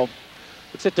right now.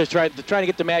 Looks like they're trying to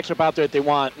get the matchup out there that they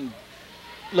want. And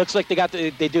looks like they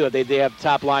do. They have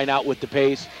top line out with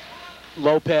DePace,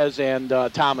 Lopez, and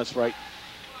Thomas, right?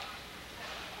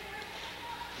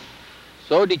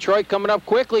 So Detroit coming up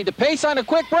quickly. DePace on a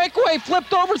quick breakaway,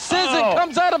 flipped over Sisson,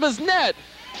 comes out of his net.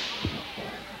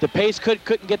 DePace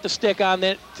couldn't get the stick on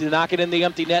it to knock it in the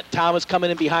empty net. Thomas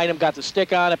coming in behind him, got the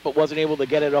stick on it, but wasn't able to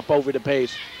get it up over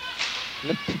DePace.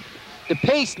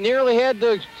 DePace nearly had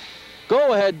the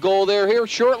go-ahead goal there here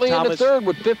shortly in the third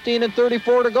with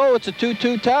 15:34 to go. It's a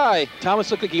 2-2 tie.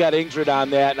 Thomas looked like he got injured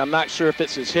on that, and I'm not sure if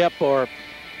it's his hip or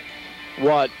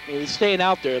what. He's staying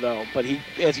out there, though, but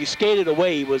as he skated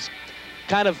away, he was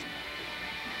kind of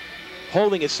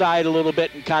holding his side a little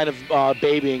bit and kind of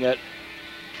babying it.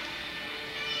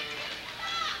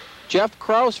 Jeff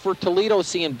Krause for Toledo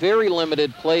seeing very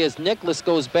limited play as Nicholas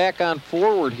goes back on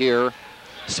forward here.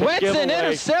 Swenson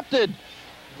intercepted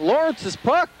Lawrence's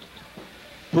puck.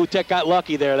 Putek got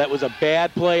lucky there. That was a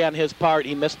bad play on his part.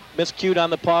 He miscued on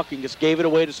the puck and just gave it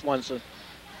away to Swenson.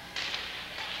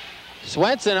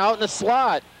 Swenson out in the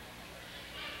slot.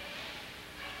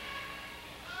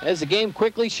 As the game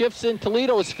quickly shifts in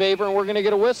Toledo's favor, and we're going to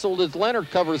get a whistle as Leonard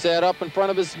covers that up in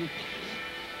front of his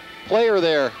player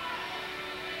there.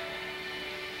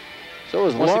 So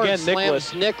as Lawrence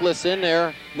slams Nicholas in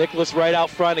there. Nicholas right out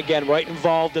front again, right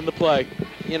involved in the play.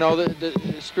 You know, the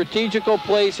strategical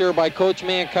plays here by Coach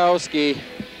Mankowski,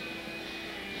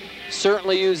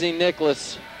 certainly using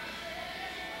Nicholas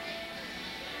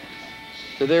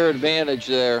to their advantage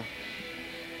there.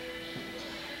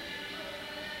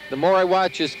 The more I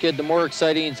watch this kid, the more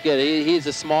exciting he's getting. He's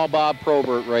a small Bob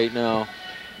Probert right now.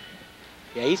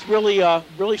 Yeah, he's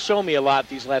really shown me a lot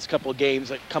these last couple of games,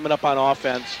 coming up on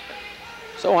offense.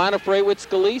 So Onifray with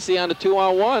Scalisi on the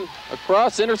 2-on-1.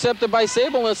 Across, intercepted by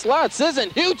Sable in the slot. Sisson,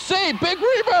 huge save, big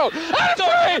rebound.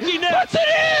 Onifray puts it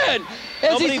in!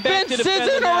 As he spins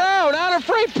Sisson around,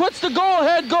 Onifray puts the goal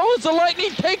ahead goal as the Lightning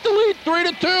take the lead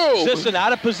 3-2. Sisson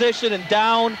out of position and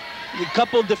down. A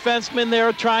couple of defensemen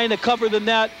there trying to cover the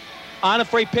net.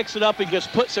 Onifray picks it up and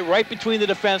just puts it right between the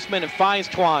defensemen and finds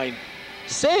Twine.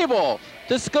 Sable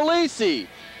to Scalisi.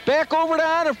 Back over to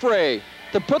Onifray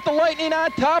to put the Lightning on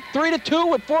top,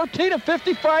 3-2 with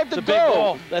 14:55 to go. Big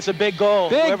goal. That's a big goal.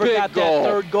 Whoever got goal. That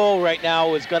third goal right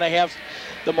now is going to have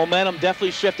the momentum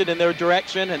definitely shifted in their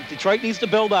direction, and Detroit needs to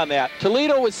build on that.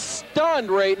 Toledo is stunned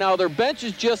right now. Their bench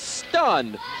is just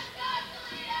stunned.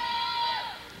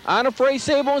 Onifray,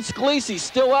 Sable, and Scalisi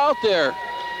still out there.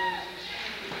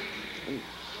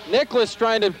 Nicholas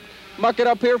trying to muck it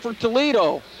up here for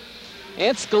Toledo.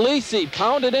 And Scalisi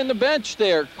pounded in the bench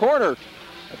there, corner.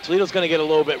 Toledo's going to get a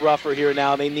little bit rougher here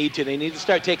now. They need to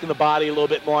start taking the body a little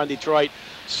bit more on Detroit,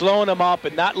 slowing them up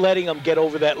and not letting them get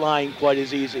over that line quite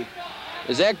as easy.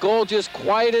 As that goal just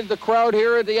quieted the crowd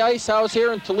here at the IceHouse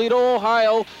here in Toledo,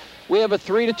 Ohio, we have a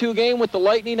 3-2 game with the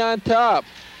Lightning on top.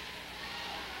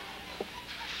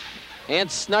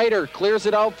 And Snyder clears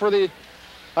it out for the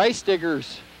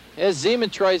IceDiggers as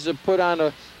Zeman tries to put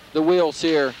on the wheels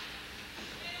here.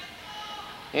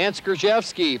 And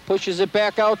Skrzyjewski pushes it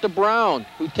back out to Brown,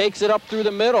 who takes it up through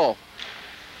the middle.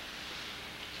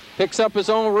 Picks up his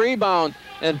own rebound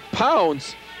and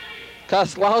pounds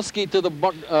Kozlowski to the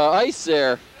ice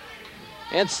there.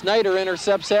 And Snyder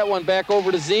intercepts that one back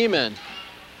over to Zeman.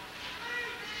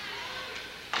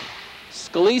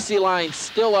 Scalisi line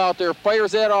still out there,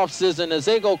 fires that off Sisson as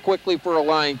they go quickly for a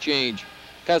line change.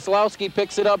 Kozlowski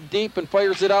picks it up deep and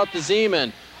fires it out to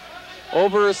Zeman.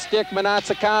 Over his stick,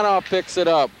 Manatsakanov picks it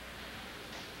up.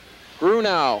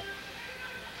 Grunau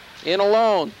in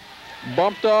alone,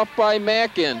 bumped off by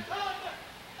Mackin.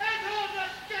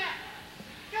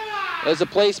 As the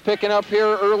play's picking up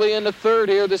here early in the third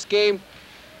here, this game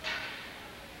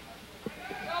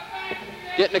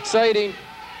getting exciting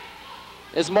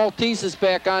as Maltese is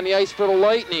back on the ice for the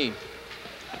Lightning.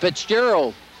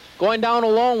 Fitzgerald going down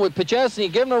alone with Pachesny,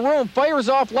 giving him room, fires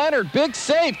off Leonard, big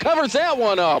save, covers that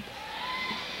one up.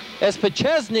 As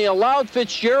Pachesny allowed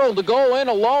Fitzgerald to go in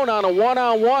alone on a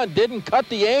one-on-one, didn't cut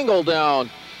the angle down.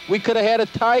 We could have had a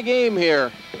tie game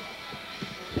here.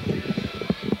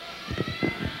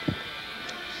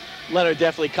 Leonard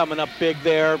definitely coming up big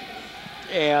there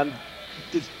and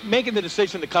making the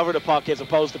decision to cover the puck as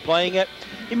opposed to playing it.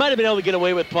 He might have been able to get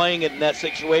away with playing it in that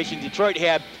situation. Detroit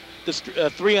had the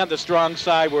 3 on the strong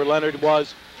side where Leonard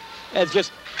was. As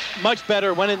just much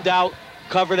better, when in doubt,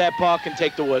 cover that puck and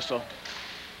take the whistle.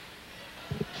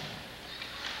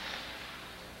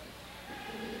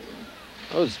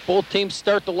 Those both teams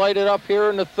start to light it up here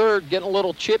in the third, getting a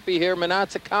little chippy here.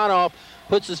 Manatsakanov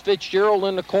puts his Fitzgerald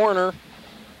in the corner.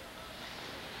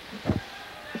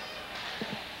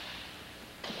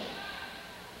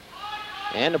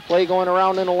 And the play going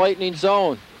around in the Lightning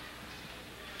zone.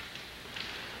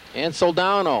 And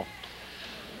Soldano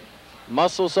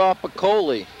muscles off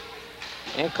Piccoli.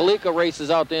 And Kalika races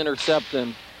out to intercept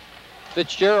him.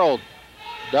 Fitzgerald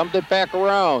dumped it back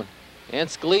around. And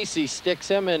Scalisi sticks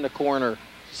him in the corner.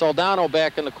 Soldano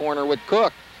back in the corner with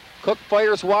Cook. Cook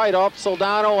fires wide off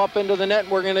Soldano up into the net.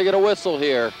 We're going to get a whistle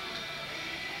here.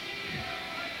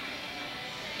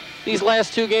 These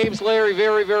last two games, Larry,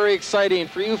 very, very exciting.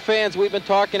 For you fans, we've been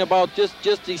talking about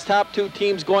just these top two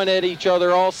teams going at each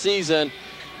other all season.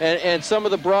 And some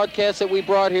of the broadcasts that we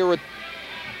brought here with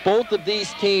both of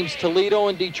these teams, Toledo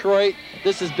and Detroit,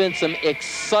 this has been some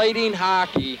exciting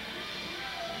hockey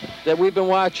that we've been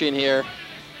watching here.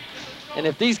 And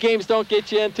if these games don't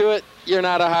get you into it, You're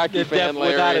not a hockey fan,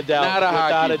 Larry. Without a doubt. Not a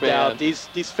hockey fan. Doubt.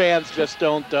 These fans just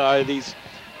don't, these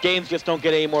games just don't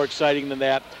get any more exciting than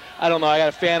that. I don't know. I got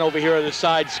a fan over here on the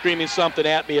side screaming something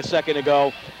at me a second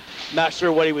ago. Not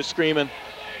sure what he was screaming.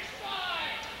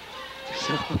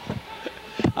 So,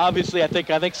 obviously, I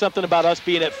think something about us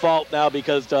being at fault now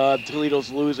because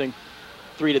Toledo's losing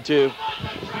 3-2.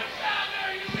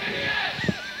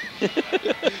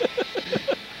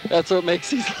 That's what makes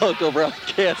these local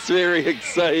broadcasts very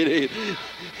exciting.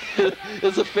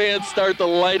 As the fans start to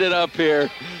light it up here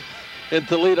in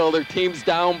Toledo, their team's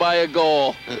down by a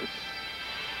goal.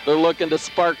 They're looking to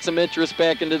spark some interest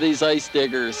back into these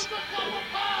IceDiggers.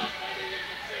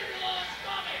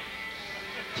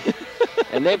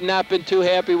 And they've not been too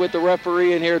happy with the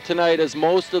referee in here tonight, as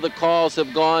most of the calls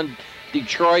have gone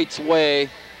Detroit's way,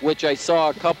 which I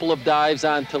saw a couple of dives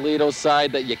on Toledo's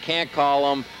side that you can't call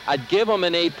them. I'd give them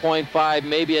an 8.5,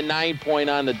 maybe a 9 point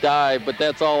on the dive, but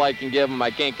that's all I can give them.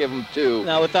 I can't give them 2.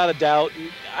 Now, without a doubt,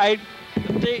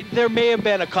 there may have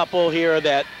been a couple here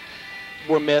that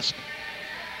were missed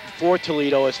for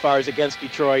Toledo as far as against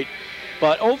Detroit.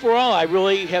 But overall, I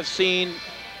really have seen,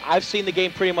 I've seen the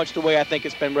game pretty much the way I think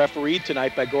it's been refereed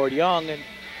tonight by Gord Young, and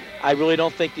I really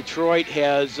don't think Detroit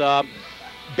has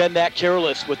been that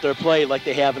careless with their play like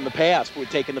they have in the past with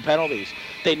taking the penalties.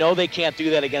 They know they can't do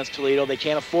that against Toledo. They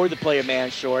can't afford to play a man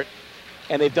short,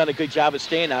 and they've done a good job of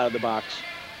staying out of the box.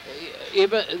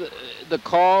 Even the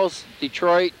calls,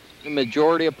 Detroit, the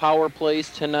majority of power plays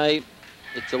tonight,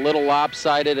 it's a little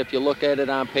lopsided if you look at it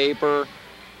on paper,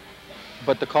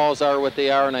 but the calls are what they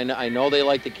are, and I know they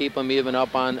like to keep them even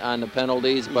up on the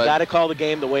penalties. But you got to call the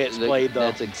game the way it's played, though.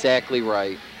 That's exactly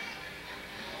right.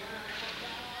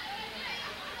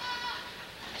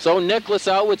 So Nicholas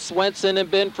out with Swenson and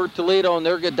Ben for Toledo, and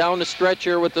they're down the stretch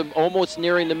here with them almost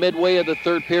nearing the midway of the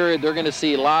third period. They're going to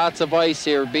see lots of ice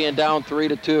here, being down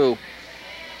 3-2.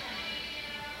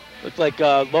 Looks like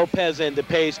Lopez and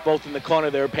DePace both in the corner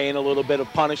there paying a little bit of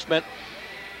punishment.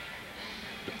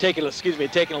 Taking a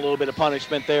little bit of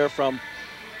punishment there from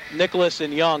Nicholas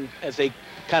and Young as they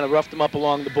kind of roughed him up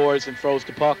along the boards and froze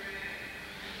the puck.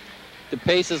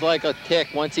 DePace is like a tick.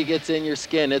 Once he gets in your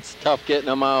skin, it's tough getting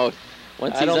him out.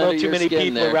 I don't know too many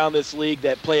people around this league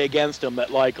that play against him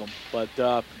that like him,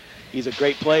 but he's a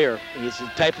great player. He's the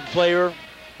type of player,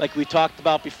 like we talked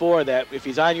about before, that if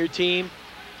he's on your team,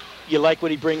 you like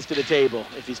what he brings to the table.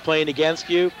 If he's playing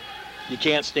against you, you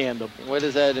can't stand him. What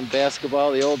is that in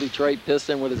basketball? The old Detroit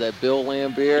Piston, what is that, Bill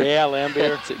Lambier? Yeah,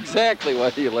 Lambier. That's exactly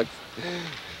what he looks.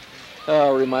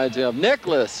 Oh, reminds me of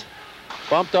Nicholas.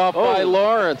 Bumped off by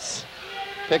Lawrence.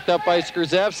 Picked up by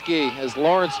Skrzewski as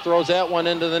Lawrence throws that one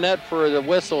into the net for the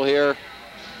whistle here.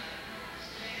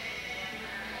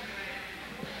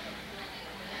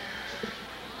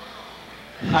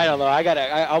 I don't know.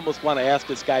 I almost want to ask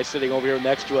this guy sitting over here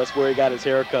next to us where he got his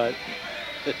haircut.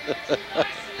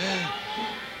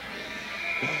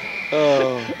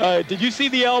 Did you see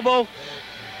the elbow?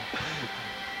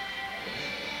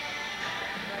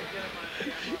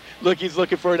 Look, he's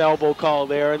looking for an elbow call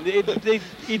there, and he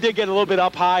did get a little bit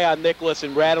up high on Nicholas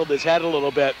and rattled his head a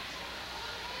little bit.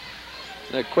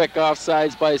 And a quick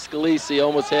offsides by Scalisi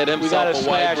almost had himself a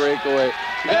wide breakaway.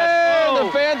 And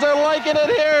the fans are liking it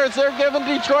here as they're giving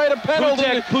Detroit a penalty.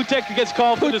 Putek gets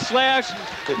called for the slash.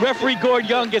 Referee Gord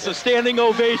Young gets a standing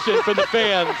ovation from the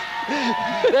fans.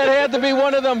 That had to be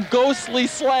one of them ghostly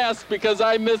slashes because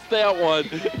I missed that one.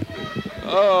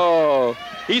 Oh.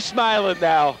 He's smiling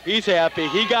now. He's happy.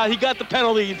 He got the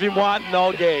penalty he's been wanting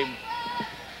all game.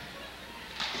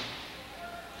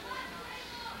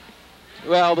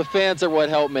 Well, the fans are what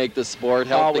help make the sport.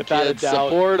 Help the kids,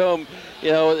 support them.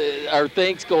 You know, our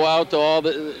thanks go out to all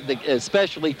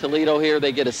especially Toledo here.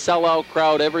 They get a sellout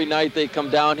crowd every night they come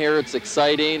down here. It's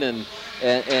exciting, and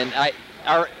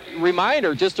our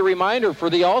reminder, just a reminder for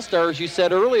the All-Stars, you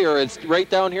said earlier, it's right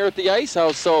down here at the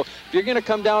IceHouse. So if you're going to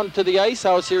come down to the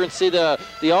IceHouse here and see the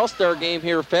All-Star game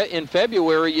here in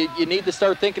February, you need to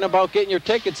start thinking about getting your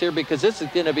tickets here, because this is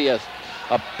going to be a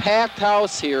packed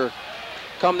house here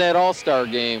come that All-Star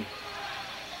game.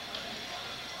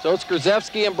 So it's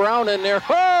Skrzewski and Brown in there.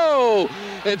 Oh!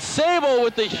 And Sable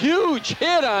with the huge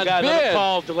hit on Ben. Another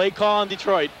call, delayed call on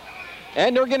Detroit.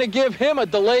 And they're going to give him a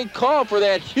delayed call for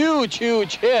that huge,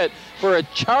 huge hit for a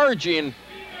charging.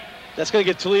 That's going to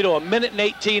give Toledo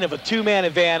 1:18 of a two-man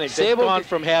advantage. They've gone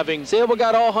from having... Sable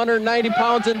got all 190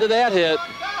 pounds into that hit.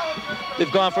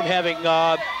 They've gone from having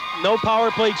no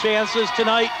power play chances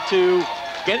tonight to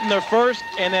getting their first,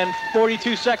 and then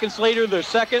 42 seconds later, their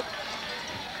second.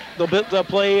 They'll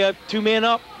play two-man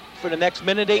up for the next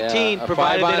 1:18,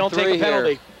 provided they don't take a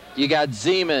penalty. You got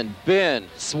Zeman, Ben,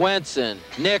 Swenson,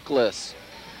 Nicholas.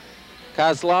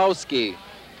 Kozlowski.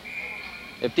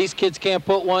 If these kids can't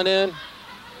put one in,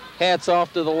 hats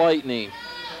off to the Lightning.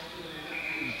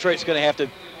 Detroit's going to have to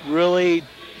really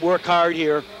work hard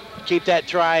here, keep that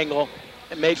triangle,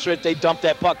 and make sure that they dump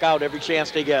that puck out every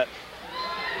chance they get.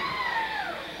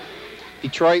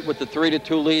 Detroit with the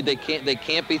 3-2 lead, they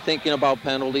can't be thinking about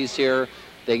penalties here.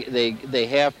 They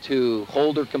have to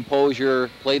hold their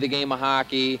composure, play the game of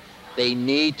hockey. They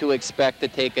need to expect to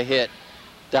take a hit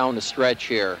down the stretch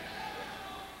here.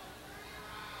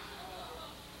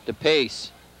 The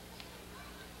pace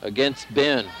against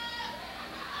Ben.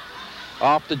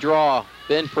 Off the draw,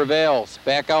 Ben prevails.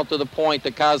 Back out to the point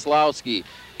to Kozlowski.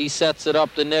 He sets it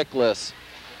up to Nicholas.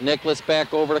 Nicholas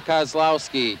back over to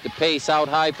Kozlowski. The pace out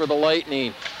high for the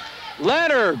Lightning.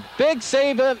 Leonard, big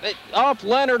save off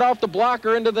Leonard, off the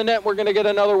blocker into the net. We're going to get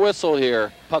another whistle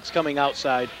here. Puck's coming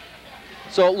outside.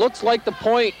 So it looks like the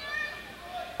Point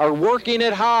are working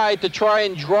it high to try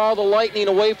and draw the Lightning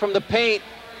away from the paint,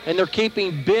 and they're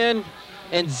keeping Ben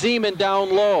and Zeman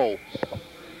down low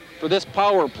for this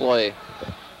power play.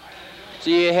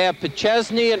 So you have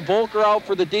Pachesny and Volker out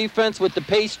for the defense with the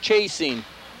pace chasing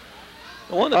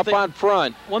up on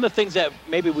front. One of the things that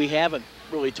maybe we haven't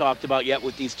really talked about yet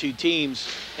with these two teams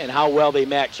and how well they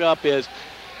match up is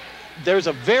there's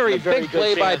a very good big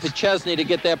play by chance. Pachesny to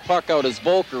get that puck out as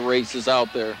Volker races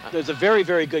out there. There's a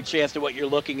very good chance that what you're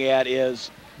looking at is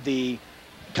the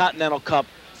Continental Cup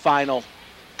final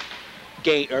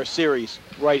game or series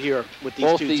right here with these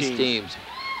both two these teams.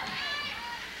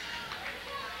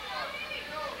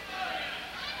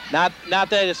 Not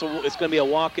that it's going to be a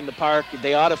walk in the park.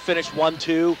 They ought to finish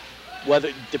 1-2,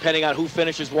 whether depending on who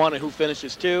finishes 1 and who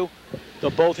finishes 2. They'll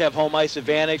both have home ice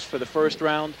advantage for the first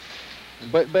round.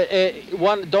 But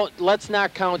let's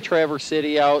not count Traverse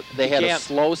City out. They had a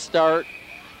slow start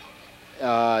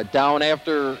down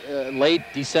after late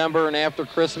December and after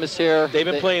Christmas here. They've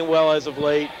been playing well as of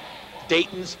late.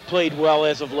 Dayton's played well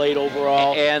as of late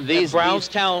overall. And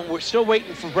Brownstown, we're still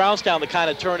waiting for Brownstown to kind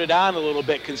of turn it on a little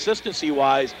bit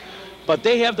consistency-wise. But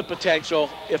they have the potential,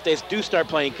 if they do start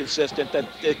playing consistent, that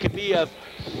it could be a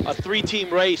 3-team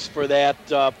race for that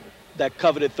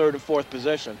coveted 3rd and 4th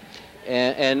position.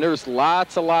 And there's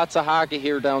lots of hockey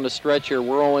here down the stretch here.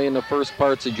 We're only in the first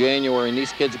parts of January, and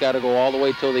these kids got to go all the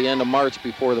way till the end of March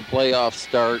before the playoffs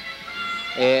start.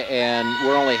 And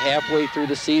we're only halfway through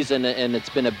the season, and it's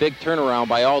been a big turnaround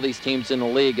by all these teams in the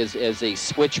league as they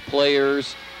switch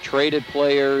players, traded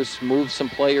players, moved some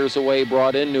players away,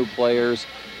 brought in new players.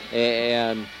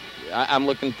 And I'm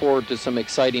looking forward to some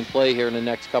exciting play here in the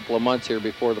next couple of months here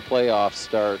before the playoffs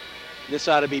start. This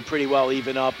ought to be pretty well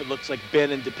even up. It looks like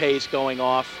Ben and DePace going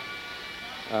off.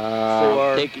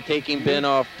 Taking Ben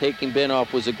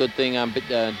off was a good thing on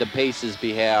DePace's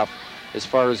behalf as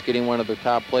far as getting one of the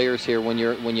top players here. When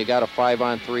you got a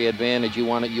 5-on-3 advantage, you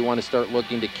want to start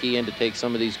looking to key in to take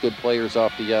some of these good players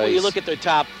off the ice. Well, you look at their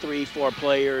top 3-4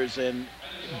 players, and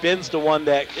Ben's the one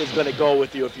that is going to go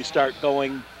with you if you start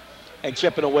going and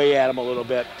chipping away at him a little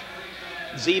bit.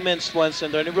 Zeman,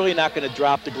 Swenson, they're really not going to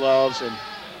drop the gloves and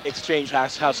exchange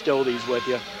hostilities with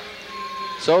you.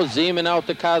 So Zeman out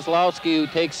to Kozlowski, who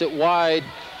takes it wide,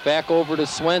 back over to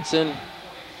Swenson,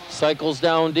 cycles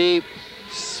down deep,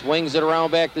 swings it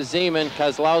around back to Zeman.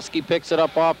 Kozlowski picks it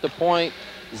up off the point.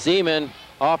 Zeman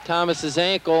off Thomas's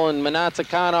ankle, and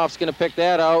Manatsakonov's going to pick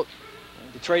that out.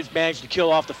 Detroit's managed to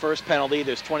kill off the first penalty.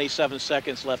 There's 27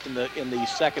 seconds left in the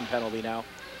second penalty now.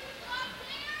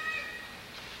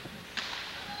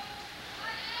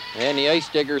 And the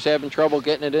IceDiggers having trouble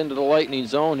getting it into the Lightning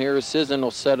zone here. Sisson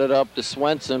will set it up to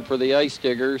Swenson for the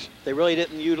IceDiggers. They really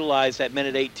didn't utilize that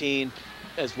minute 18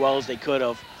 as well as they could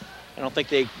have. I don't think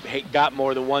they got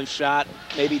more than one shot,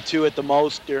 maybe 2 at the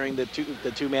most during the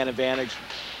two-man advantage.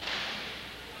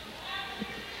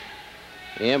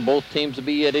 And both teams will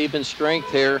be at even strength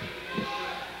here.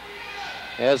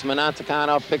 As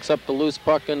Manatsakanov picks up the loose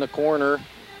puck in the corner.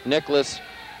 Nicholas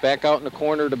back out in the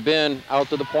corner to Ben, out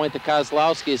to the point to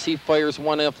Kozlowski as he fires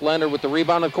one off Leonard with the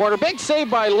rebound in the corner. Big save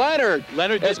by Leonard.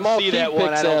 Leonard didn't see that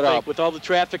one, I don't think. With all the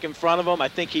traffic in front of him, I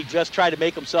think he just tried to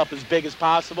make himself as big as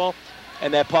possible,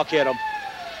 and that puck hit him.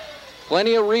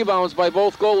 Plenty of rebounds by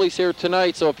both goalies here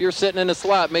tonight, so if you're sitting in the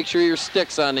slot, make sure your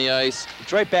stick's on the ice.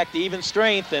 Detroit back to even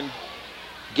strength, and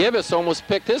Gibbous almost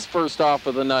picked his first off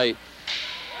of the night.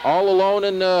 All alone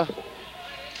in the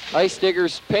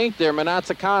IceDiggers paint there.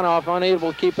 Manatsakanov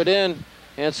unable to keep it in,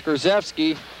 and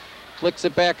Skrzyzewski flicks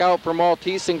it back out for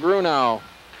Maltese and Grunau.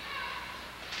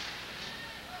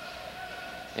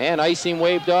 And icing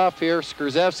waved off here.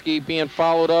 Skrzyzewski being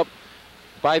followed up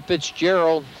by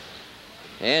Fitzgerald,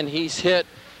 and he's hit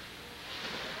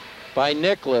by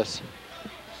Nicholas.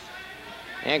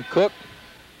 And Cook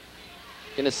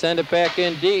going to send it back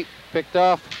in deep. Picked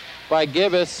off by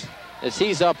Gibbous as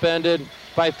he's upended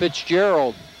by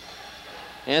Fitzgerald.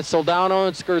 And Soldano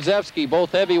and Skurzewski,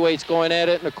 both heavyweights going at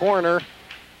it in the corner.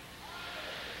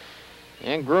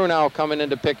 And Grunow coming in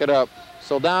to pick it up.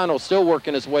 Soldano still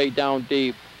working his way down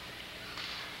deep.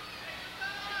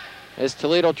 As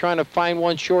Toledo trying to find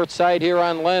one short side here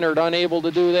on Leonard, unable to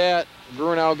do that.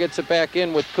 Grunow gets it back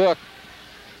in with Cook.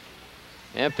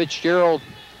 And Fitzgerald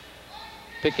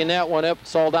picking that one up.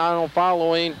 Soldano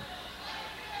following.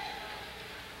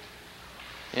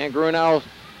 And Grunow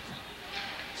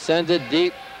sends it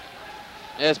deep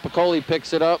as Piccoli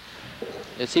picks it up.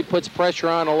 As he puts pressure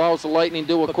on, allows the Lightning to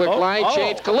do a quick line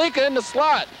change. Kalika in the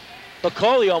slot.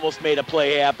 Piccoli almost made a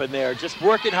play happen there. Just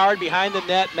working hard behind the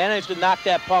net, managed to knock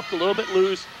that puck a little bit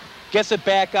loose, gets it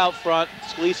back out front.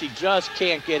 Scalisi just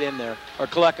can't get in there. Or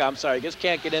Kaleka, I'm sorry, just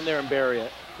can't get in there and bury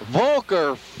it.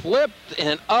 Volker flipped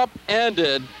and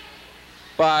upended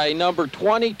by number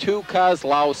 22,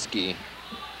 Kozlowski.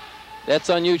 That's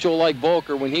unusual like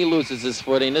Volker when he loses his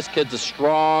footing. This kid's a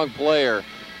strong player.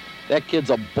 That kid's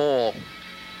a bull.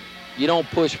 You don't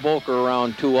push Volker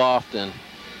around too often.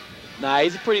 Nah,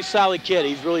 he's a pretty solid kid.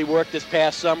 He's really worked this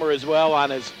past summer as well on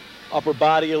his upper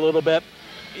body a little bit.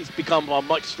 He's become a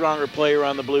much stronger player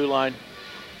on the blue line.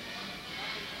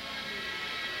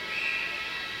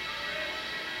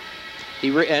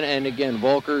 And again,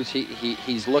 Volker's,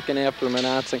 he's looking after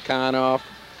Manatsankanov,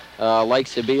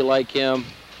 likes to be like him.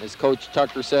 As Coach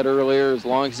Tucker said earlier, as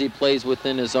long as he plays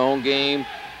within his own game,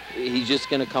 he's just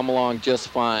going to come along just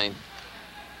fine.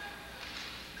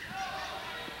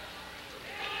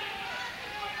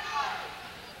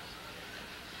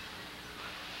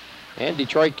 And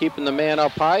Detroit keeping the man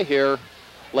up high here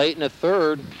late in the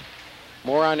third.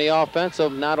 More on the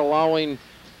offensive, not allowing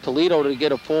Toledo to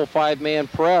get a full five-man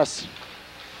press.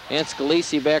 And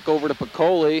Scalisi back over to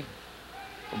Piccoli.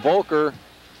 Volker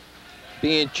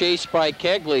being chased by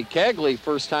Kegley. Kegley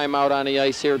first time out on the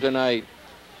ice here tonight.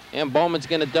 And Bowman's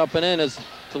going to dump it in as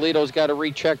Toledo's got to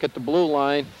recheck at the blue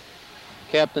line.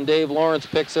 Captain Dave Lawrence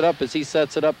picks it up as he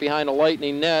sets it up behind the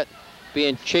Lightning net.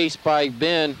 Being chased by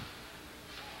Ben.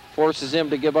 Forces him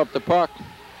to give up the puck.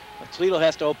 Toledo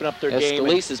has to open up their game.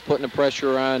 Scalise is putting the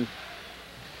pressure on.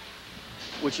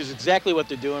 Which is exactly what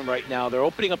they're doing right now. They're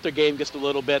opening up their game just a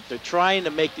little bit. They're trying to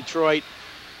make Detroit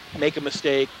make a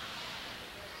mistake.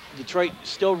 Detroit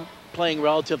still playing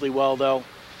relatively well, though.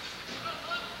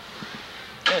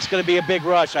 It's going to be a big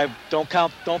rush. Don't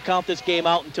count this game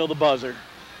out until the buzzer.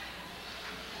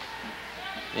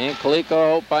 And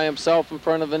Kaliko by himself in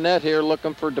front of the net here,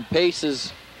 looking for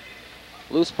DePace's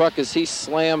loose puck as he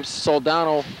slams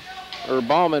Soldano or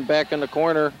Bauman back in the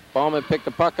corner. Bauman picked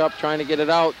the puck up, trying to get it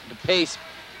out. DePace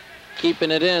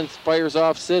keeping it in, fires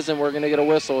off Sisson. We're going to get a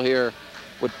whistle here.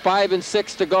 With 5 and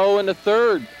 6 to go in the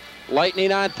third.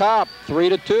 Lightning on top,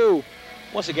 3-2.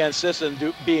 Once again, Sisson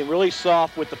being really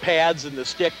soft with the pads and the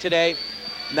stick today,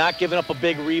 not giving up a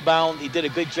big rebound. He did a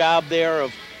good job there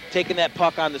of taking that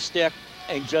puck on the stick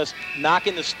and just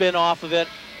knocking the spin off of it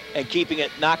and keeping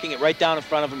it, knocking it right down in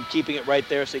front of him, keeping it right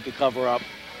there so he could cover up.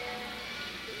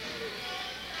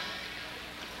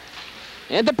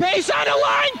 And the pace on the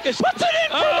line, puts it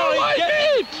in for the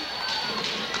Lightning.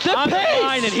 On the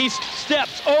line, and he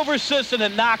steps over Sisson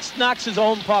and knocks his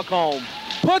own puck home.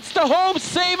 Puts the home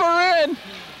saver in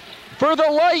for the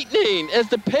Lightning as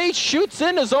the pace shoots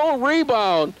in his own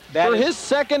rebound for his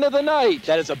second of the night.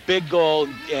 That is a big goal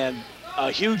and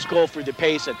a huge goal for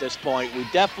DePace at this point.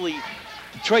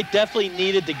 Detroit definitely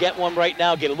needed to get one right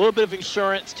now, get a little bit of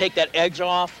insurance, take that edge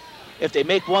off. If they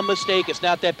make one mistake, it's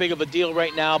not that big of a deal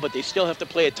right now, but they still have to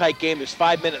play a tight game. There's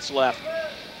 5 minutes left.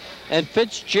 And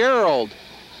Fitzgerald,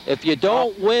 if you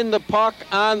don't win the puck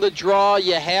on the draw,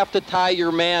 you have to tie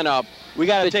your man up. We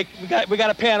got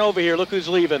to pan over here. Look who's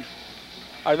leaving.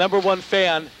 Our number one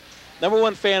fan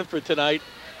for tonight,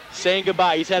 saying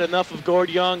goodbye. He's had enough of Gord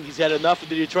Young. He's had enough of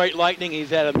the Detroit Lightning.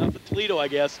 He's had enough of Toledo, I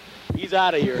guess. He's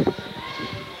out of here.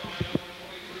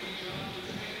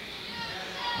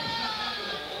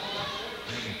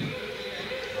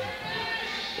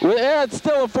 Yeah, it's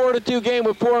still a 4-2 game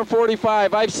with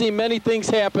 4:45. I've seen many things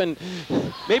happen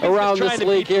around this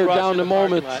league here down to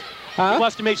moments. He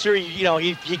wants to make sure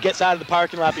he gets out of the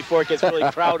parking lot before it gets really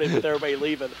crowded with everybody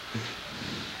leaving.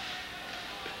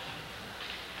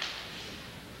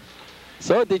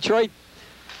 So Detroit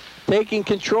taking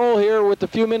control here with a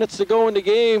few minutes to go in the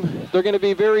game. They're going to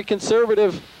be very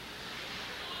conservative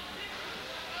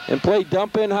and play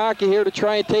dump-in hockey here to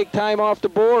try and take time off the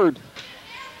board.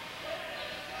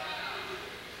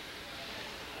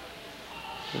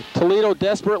 Toledo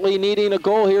desperately needing a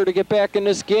goal here to get back in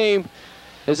this game.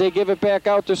 as they give it back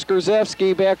out to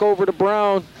Skrzewski, back over to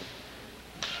Brown.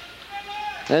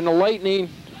 And the Lightning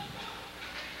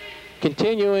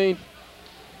continuing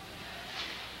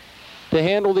to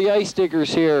handle the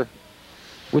IceDiggers here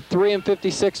with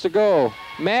 3:56 to go.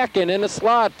 Mackin in the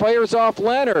slot, fires off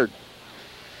Leonard.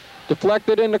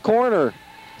 Deflected in the corner.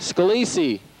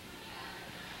 Scalisi.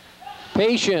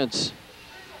 Patience.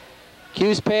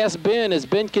 Hughes pass Ben as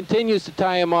Ben continues to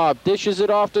tie him up. Dishes it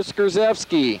off to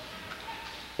Skrzewski.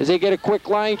 As they get a quick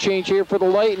line change here for the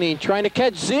Lightning. Trying to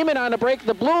catch Zeman on the break at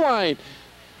the blue line.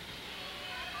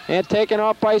 And taken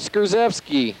off by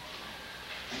Skrzewski.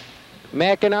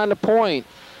 Mackin on the point.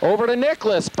 Over to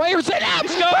Nicholas. Fires it up.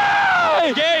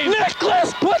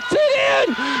 Nicholas puts it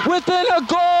in within a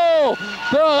goal.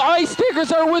 The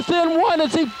IceDiggers are within one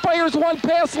as he fires one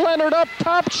past Leonard up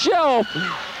top shelf.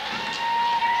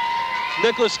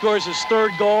 Nicholas scores his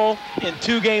 3rd goal in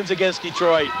 2 games against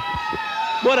Detroit.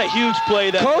 What a huge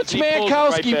play that Coach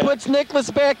Mankowski puts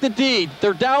Nicholas back to D.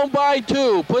 They're down by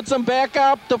 2. Puts him back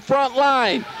up the front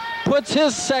line. Puts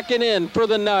his 2nd in for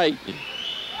the night.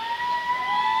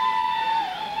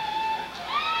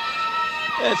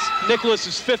 That's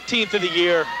Nicholas's 15th of the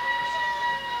year.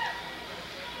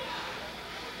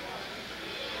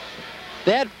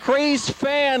 That crazed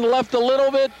fan left a little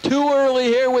bit too early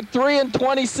here with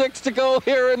 3:26 to go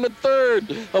here in the 3rd.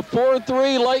 A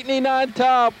 4-3 Lightning on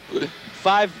top.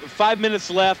 5 minutes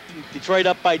left. Detroit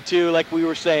up by 2, like we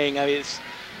were saying. I mean,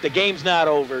 the game's not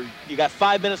over. You got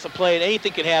 5 minutes to play, and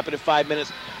anything can happen in 5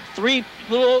 minutes.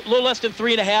 Little less than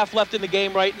 3.5 left in the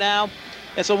game right now.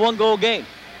 It's a 1-goal game.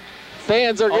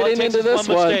 Fans are getting into this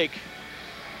one. Mistake.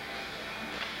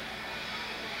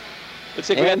 Looks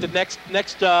like we got the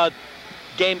next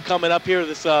game coming up here.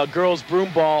 This girls'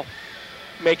 broom ball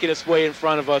making its way in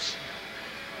front of us.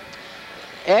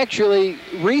 Actually,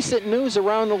 recent news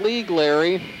around the league,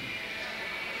 Larry.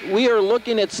 We are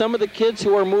looking at some of the kids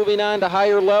who are moving on to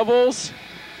higher levels.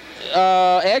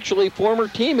 Actually, former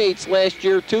teammates last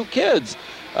year, 2 kids.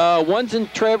 One's in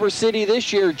Traverse City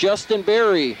this year, Justin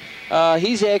Berry.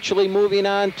 He's actually moving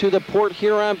on to the Port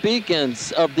Huron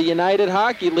Beacons of the United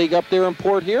Hockey League up there in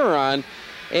Port Huron.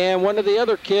 And one of the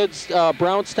other kids,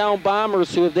 Brownstown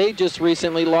Bombers, who they just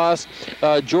recently lost,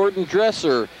 Jordan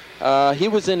Dresser. He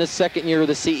was in his 2nd year of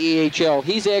the CEHL.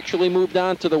 He's actually moved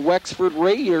on to the Wexford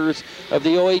Raiders of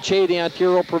the OHA, the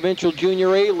Ontario Provincial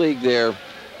Junior A League there.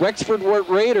 Wexford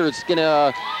Raiders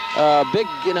gonna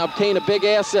obtain a big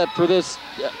asset for this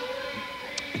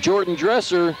Jordan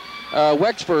Dresser.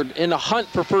 Wexford in a hunt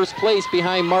for first place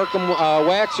behind Markham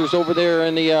Waxers over there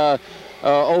in the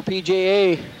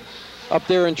OPJA up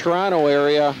there in Toronto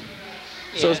area.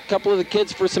 So a couple of the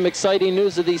kids for some exciting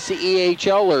news of these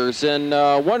CEHLers. And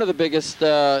one of the biggest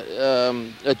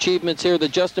achievements here, the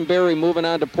Justin Berry moving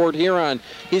on to Port Huron.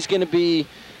 He's going to be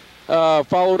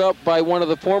followed up by one of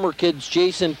the former kids,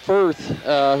 Jason Firth,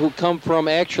 who come from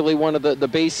actually one of the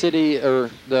Bay City, or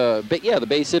the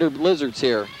Bay City Blizzards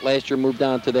here. Last year moved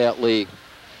on to that league.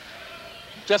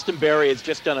 Justin Berry has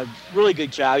just done a really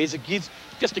good job. He's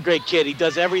just a great kid. He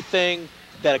does everything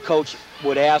that a coach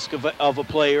would ask of a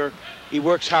player. He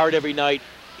works hard every night.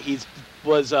 He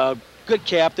was a good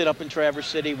captain up in Traverse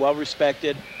City, well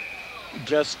respected.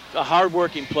 Just a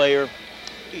hard-working player.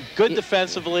 Good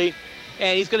defensively.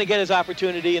 And he's going to get his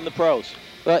opportunity in the pros.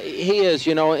 Well, he is,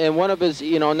 and one of his,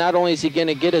 not only is he going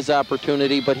to get his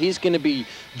opportunity, but he's going to be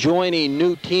joining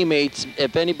new teammates.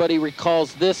 If anybody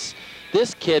recalls this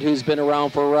kid who's been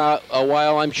around for a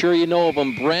while, I'm sure you know of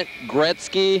him, Brent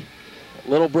Gretzky,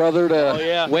 little brother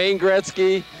to Wayne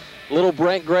Gretzky. Little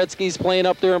Brent Gretzky's playing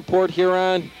up there in Port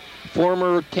Huron,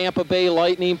 former Tampa Bay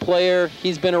Lightning player.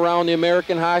 He's been around the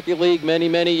American Hockey League many,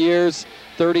 many years,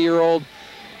 30-year-old.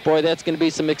 Boy, that's going to be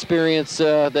some experience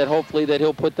that hopefully that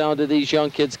he'll put down to these young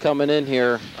kids coming in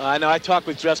here. I know. I talked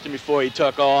with Justin before he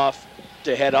took off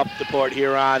to head up to Port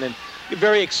Huron, and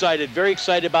very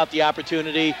excited about the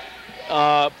opportunity.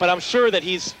 But I'm sure that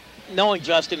he's, knowing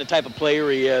Justin, the type of player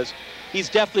he is, he's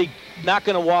definitely not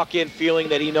going to walk in feeling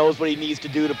that he knows what he needs to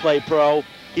do to play pro.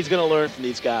 He's going to learn from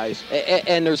these guys.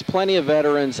 And there's plenty of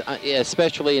veterans,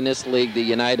 especially in this league, the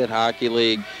United Hockey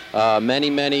League. Many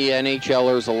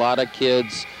NHLers, a lot of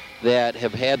kids that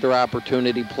have had their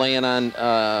opportunity playing on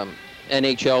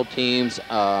NHL teams,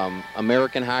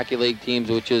 American Hockey League teams,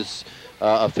 which is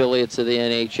affiliates of the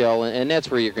NHL, and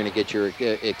that's where you're going to get your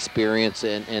experience.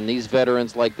 And these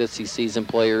veterans like this, these seasoned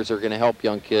players, are going to help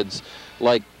young kids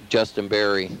like Justin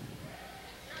Berry.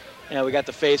 Yeah, we got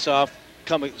the face-off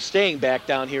staying back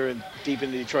down here deep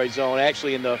in the Detroit zone,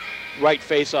 actually in the right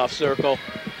face-off circle.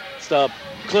 It's the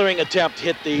clearing attempt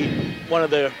hit one of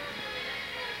the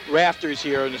rafters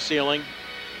here in the ceiling.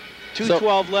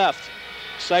 2:12 left.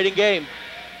 Exciting game.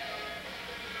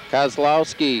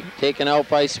 Kozlowski taken out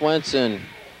by Swenson.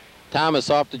 Thomas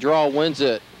off the draw, wins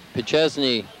it.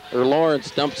 Pichesny, or Lawrence,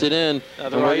 dumps it in.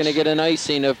 And we're going to get an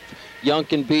icing if Young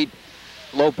can beat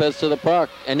Lopez to the puck.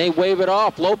 And they wave it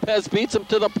off. Lopez beats him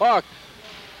to the puck.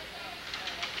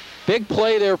 Big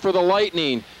play there for the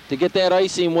Lightning to get that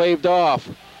icing waved off.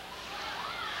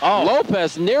 Oh,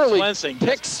 Lopez nearly Swenson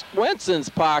picks Swenson's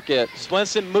pocket.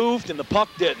 Swenson moved and the puck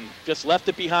didn't. Just left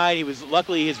it behind.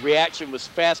 Luckily his reaction was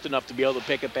fast enough to be able to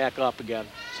pick it back up again.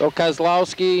 So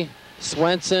Kozlowski,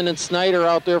 Swenson, and Snyder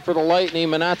out there for the Lightning.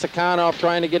 Manatsakanov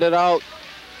trying to get it out.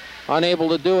 Unable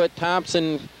to do it.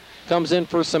 Thompson comes in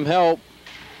for some help.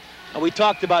 And we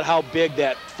talked about how big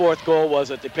that fourth goal was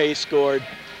that the Pace scored.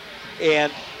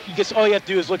 And you guess all you have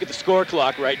to do is look at the score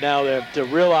clock right now to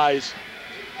realize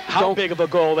how big of a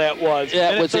goal that was.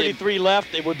 Yeah, with 33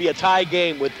 left, it would be a tie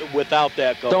game without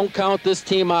that goal. Don't count this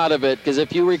team out of it, because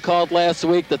if you recalled last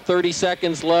week, the 30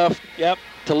 seconds left, yep.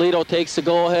 Toledo takes the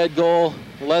go-ahead goal,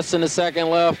 less than a second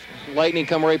left, Lightning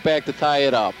come right back to tie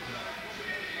it up.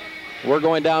 We're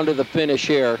going down to the finish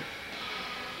here.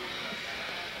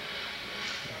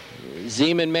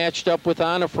 Zeman matched up with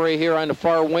Onofre here on the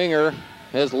far winger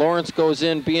as Lawrence goes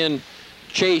in being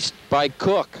chased by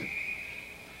Cook.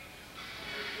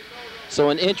 So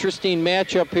an interesting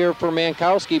matchup here for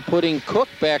Mankowski, putting Cook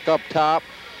back up top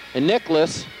and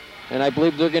Nicholas, and I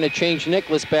believe they're going to change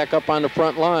Nicholas back up on the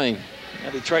front line.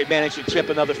 And Detroit managed to chip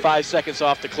another 5 seconds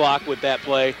off the clock with that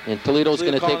play. And Toledo's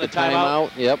going to take a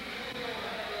timeout. Yep.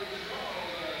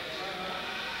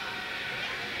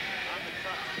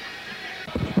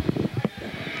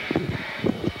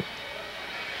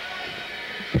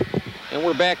 And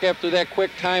we're back after that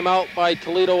quick timeout by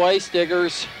Toledo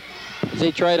IceDiggers as they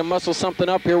try to muscle something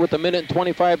up here with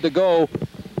 1:25 to go.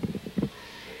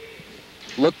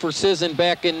 Look for Sisson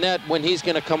back in net when he's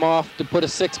going to come off to put a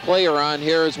sixth player on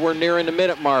here as we're nearing the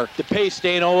minute mark. The pace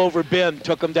staying all over Ben,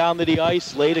 took him down to the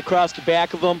ice, laid across the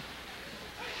back of him.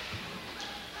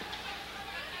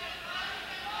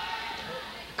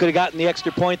 Could have gotten the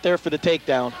extra point there for the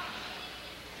takedown.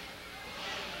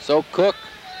 So Cook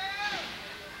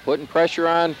putting pressure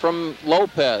on from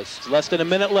Lopez. It's less than a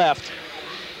minute left.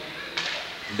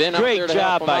 Ben Great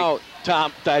job by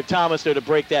Thomas there to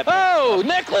break that. Oh,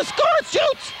 Nicholas scores,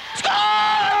 shoots, scores!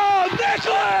 Oh,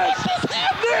 Nicholas!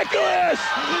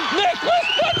 Nicholas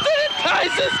puts it and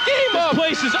ties this game up. This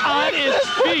place is on its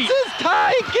feet. Puts his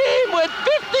tie game with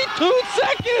 52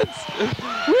 seconds.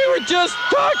 We were just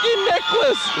talking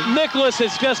Nicholas. Nicholas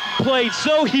has just played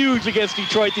so huge against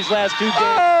Detroit these last two games.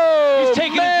 Oh, he's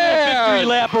taking his victory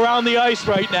lap around the ice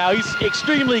right now. He's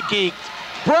extremely geeked.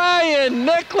 Brian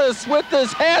Nicholas with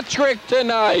his hat trick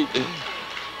tonight.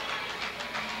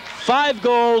 5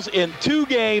 goals in 2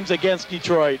 games against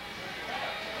Detroit.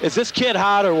 Is this kid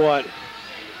hot or what?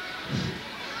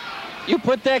 You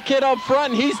put that kid up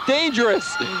front and he's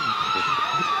dangerous.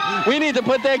 We need to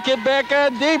put that kid back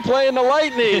on D playing the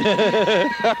Lightning.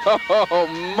 Oh,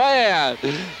 man.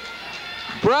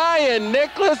 Brian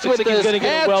Nicholas with his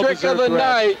hat trick of the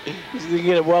night. He's going to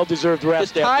get a well-deserved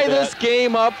rest to tie this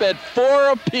game up at 4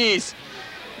 apiece.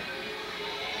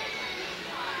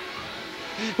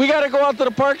 We got to go out to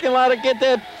the parking lot and get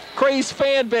that crazed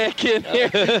fan back in here.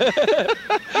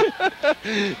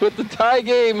 With the tie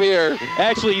game here.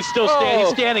 Actually, he's still standing.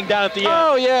 He's standing down at the end.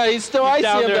 Oh, yeah, I see him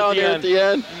down there at the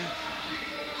end.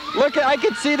 Look, I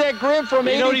can see that grin from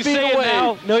 80 feet away.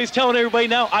 Now? No, he's telling everybody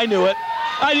now, I knew it.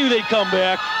 I knew they'd come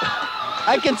back.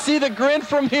 I can see the grin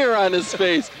from here on his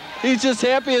face. He's just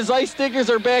happy his IceDiggers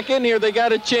are back in here. They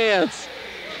got a chance.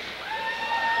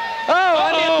 Oh,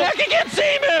 on the attack against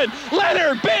Zeman!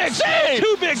 Leonard, big save!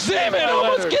 2 big saves. Zeman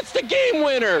almost gets the game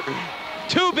winner.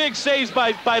 2 big saves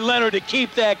by Leonard to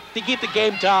keep the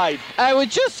game tied. I was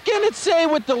just gonna say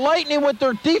with the Lightning with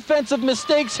their defensive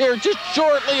mistakes here just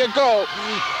shortly ago,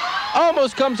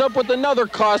 almost comes up with another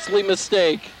costly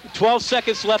mistake. 12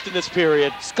 seconds left in this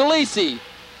period. Scalisi,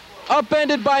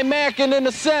 upended by Mackin in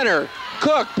the center.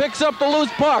 Cook picks up the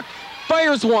loose puck,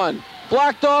 fires one,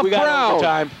 blocked off We got Brown.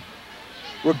 overtime.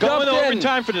 We're going to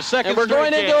overtime for the second straight game. And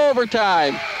we're going into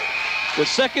overtime. The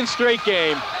second straight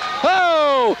game.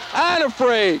 Oh,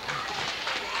 Onofre.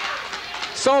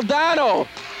 Soldano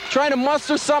trying to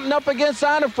muster something up against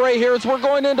Onofre here as we're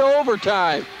going into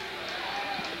overtime.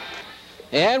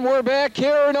 And we're back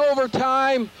here in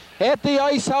overtime at the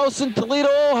IceHouse in Toledo,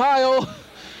 Ohio.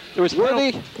 Where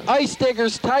the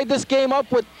IceDiggers tied this game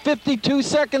up with 52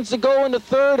 seconds to go in the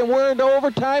third, and we're into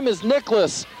overtime as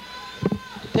Nicholas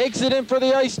takes it in for the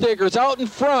IceDiggers out in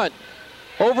front.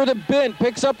 Over to Ben,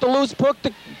 picks up the loose puck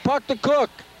to Cook.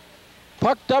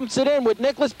 Puck dumps it in with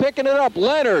Nicholas picking it up.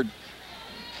 Leonard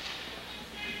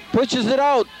pushes it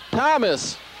out.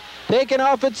 Thomas taken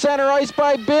off at center ice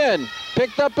by Ben.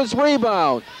 Picked up his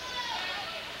rebound.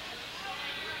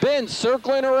 Ben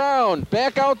circling around.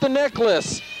 Back out to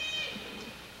Nicholas.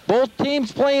 Both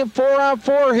teams playing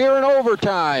 4-on-4 here in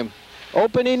overtime.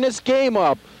 Opening this game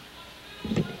up.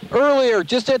 Earlier,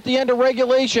 just at the end of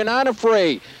regulation,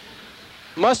 Onifray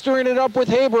mustering it up with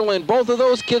Haberlin. Both of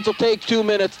those kids will take 2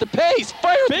 minutes. The pace,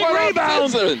 fires big one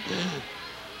rebound.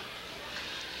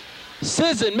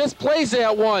 Sisson misplays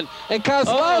that one, and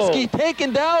Kozlowski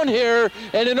taken down here,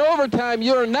 and in overtime,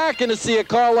 you're not going to see a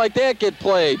call like that get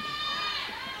played.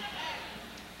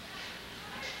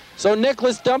 So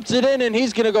Nicholas dumps it in, and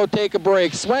he's going to go take a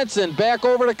break. Swenson back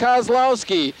over to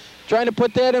Kozlowski, trying to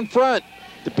put that in front.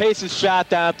 The pace is shot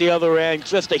down at the other end.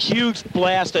 Just a huge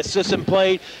blast that Sisson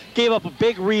played. Gave up a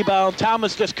big rebound.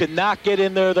 Thomas just could not get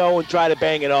in there, though, and try to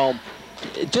bang it home.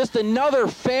 Just another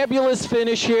fabulous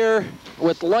finish here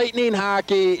with Lightning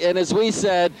hockey. And as we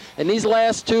said, in these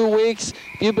last 2 weeks,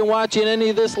 if you've been watching any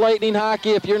of this Lightning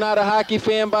hockey, if you're not a hockey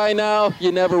fan by now,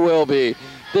 you never will be.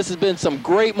 This has been some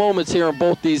great moments here in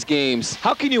both these games.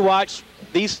 How can you watch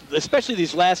these, especially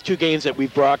these last 2 games that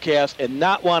we've broadcast, and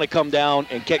not want to come down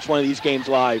and catch one of these games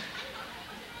live?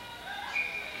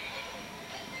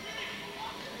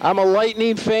 I'm a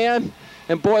Lightning fan,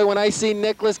 and boy, when I see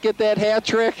Nicholas get that hat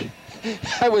trick,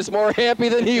 I was more happy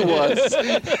than he was.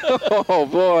 Oh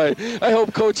boy, I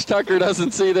hope Coach Tucker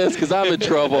doesn't see this because I'm in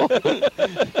trouble.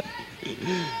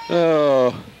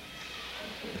 Oh.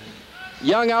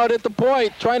 Young out at the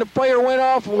point, trying to fire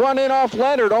one in off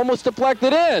Leonard, almost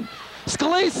deflected in.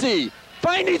 Scalisi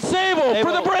finding Sable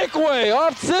for the breakaway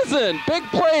off Sisson. Big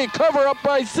play, cover up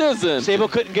by Sisson. Sable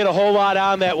couldn't get a whole lot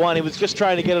on that one. He was just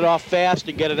trying to get it off fast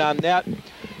and get it on net.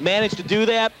 Managed to do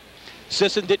that.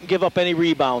 Sisson didn't give up any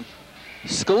rebound.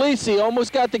 Scalisi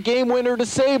almost got the game winner to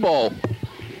Sable.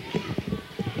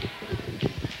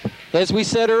 As we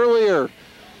said earlier,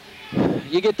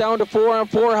 you get down to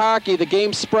 4-on-4 hockey, the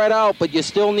game's spread out, but you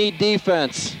still need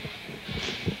defense.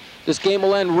 This game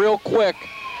will end real quick.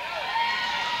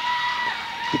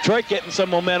 Detroit getting some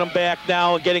momentum back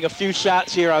now and getting a few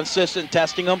shots here on Sisson,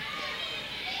 testing them.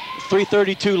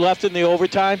 3:32 left in the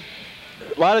overtime.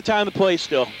 A lot of time to play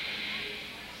still.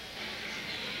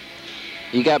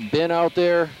 You got Ben out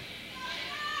there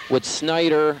with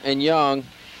Snyder and Young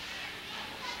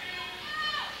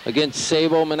against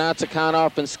Sable,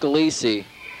 Manatsakanov, and Scalisi.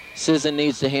 Sisson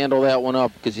needs to handle that one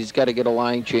up because he's got to get a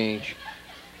line change.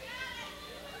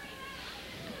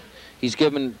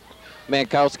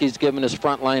 Mankowski's given his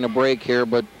front line a break here,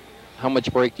 but how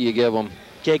much break do you give him?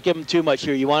 Can't give him too much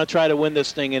here. You want to try to win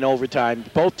this thing in overtime.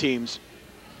 Both teams.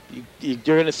 You're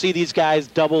going to see these guys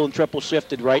double and triple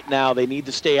shifted right now. They need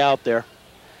to stay out there.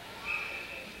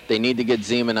 They need to get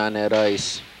Zeman on that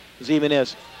ice. Zeman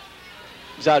is.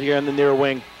 He's out here on the near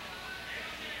wing.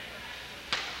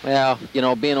 Well, you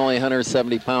know, being only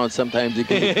 170 pounds, sometimes you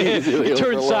can easily he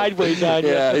turns sideways on you.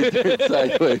 Yeah, he turns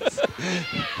sideways.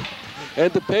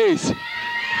 And the pace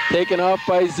taken off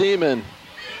by Zeman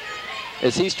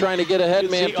as he's trying to get a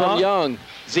head man from Young.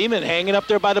 Zeman hanging up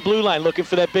there by the blue line looking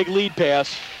for that big lead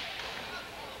pass.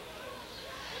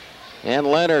 And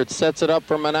Leonard sets it up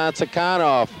for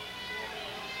Manatsakanov.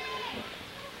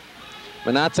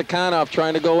 Manatsakanov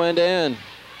trying to go end to end.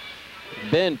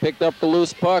 Ben picked up the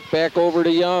loose puck, back over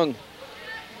to Young.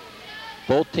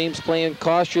 Both teams playing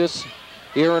cautious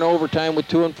here in overtime with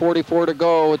 2:44 to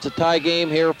go. It's a tie game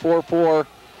here, 4-4,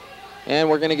 and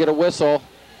we're going to get a whistle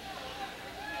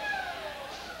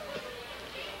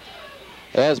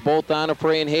as both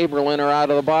Onifray and Haberlin are out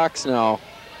of the box now.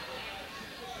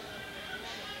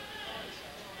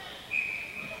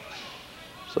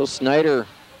 So Snyder,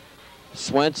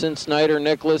 Swenson, Snyder,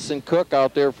 Nicholas, and Cook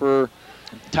out there for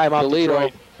timeout Toledo.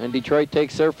 Detroit. And Detroit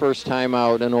takes their first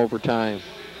timeout in overtime.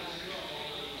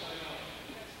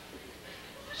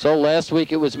 So last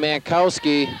week it was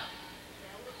Mankowski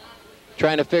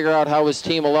trying to figure out how his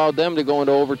team allowed them to go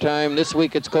into overtime. This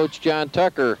week it's Coach John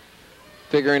Tucker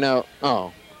figuring out,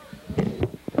 Are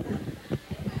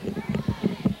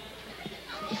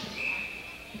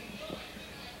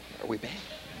we back?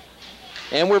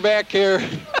 And we're back here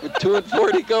with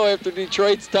 2:40 to go after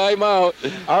Detroit's timeout.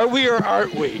 Are we or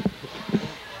aren't we?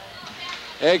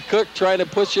 And Cook trying to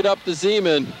push it up to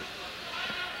Zeman,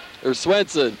 or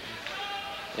Swenson.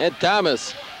 And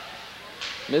Thomas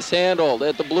mishandled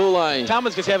at the blue line.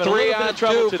 Thomas is having a little bit of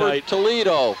trouble tonight. For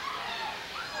Toledo.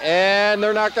 And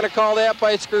they're not going to call that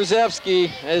by Skrzewski.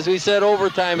 As we said,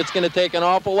 overtime, it's going to take an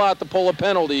awful lot to pull a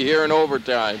penalty here in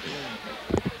overtime.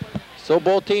 So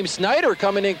both teams, Snyder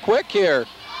coming in quick here.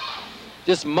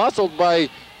 just muscled by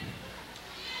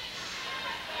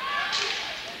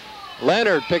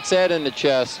Leonard. Picks that in the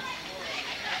chest.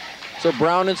 So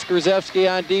Brown and Skrzewski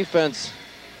on defense,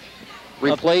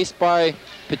 replaced by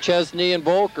Pachesny and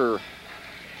Volker.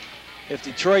 If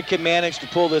Detroit can manage to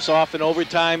pull this off in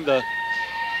overtime, the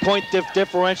point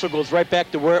differential goes right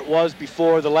back to where it was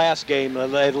before the last game, at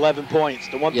 11 points.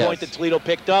 The 1 point that Toledo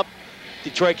picked up,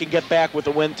 Detroit can get back with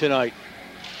a win tonight.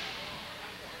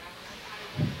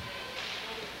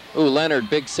 Ooh, Leonard,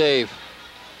 big save.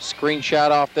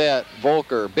 Screenshot off that.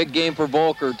 Volker, big game for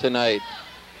Volker tonight.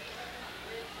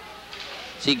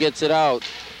 He gets it out.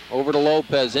 Over to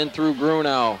Lopez, in through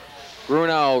Grunow.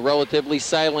 Grunow relatively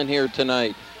silent here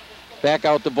tonight. Back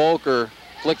out to Volker,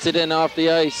 flicks it in off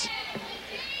the ice.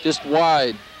 Just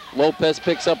wide. Lopez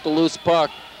picks up the loose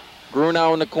puck.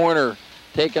 Grunow in the corner,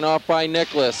 taken off by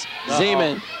Nicholas.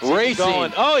 Zeman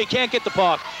racing. Oh, he can't get the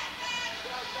puck.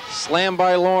 Slammed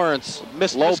by Lawrence.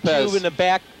 Missed Lopez in the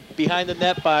back behind the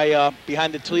net by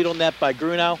behind the Toledo net by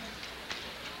Grunow.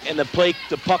 And the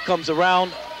puck comes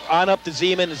around on up to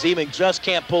Zeman, and Zeman just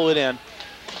can't pull it in.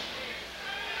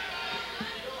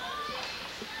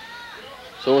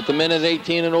 So with the minute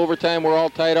 18 in overtime, we're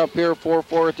all tied up here,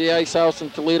 4-4 at the IceHouse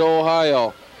in Toledo,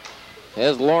 Ohio.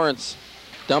 As Lawrence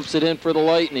dumps it in for the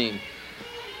Lightning.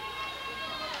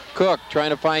 Cook trying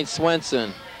to find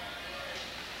Swenson.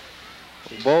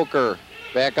 Volker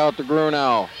back out to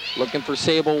Grunow, looking for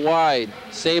Sable wide.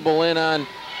 Sable in all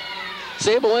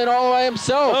by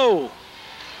himself. Oh.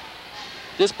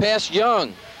 Just past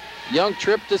Young. Young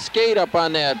tripped to skate up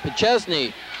on that.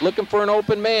 Pachesny looking for an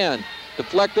open man.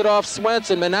 Deflected off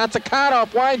Swenson.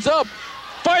 Manatsakanov winds up.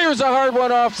 Fires a hard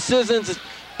one off Sisson's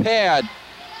pad.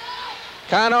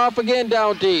 Konoff again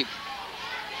down deep.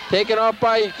 Taken off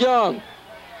by Young.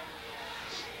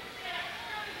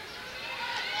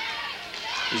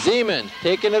 Zeman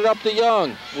taking it up to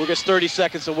Young. We're just 30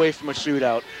 seconds away from a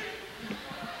shootout.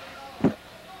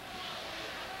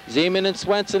 Zeman and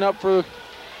Swenson up for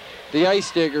the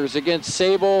IceDiggers against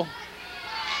Sable.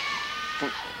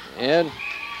 And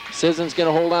Sisson's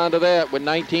going to hold on to that with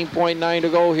 19.9 to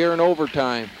go here in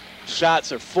overtime.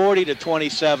 Shots are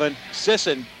 40-27.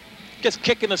 Sisson just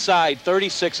kicking aside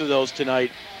 36 of those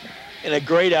tonight in a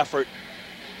great effort.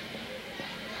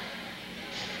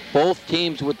 Both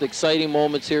teams with exciting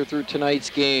moments here through tonight's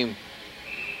game.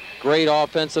 Great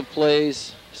offensive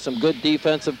plays, some good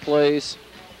defensive plays,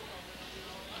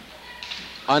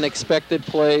 unexpected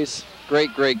plays.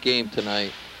 Great game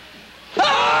tonight.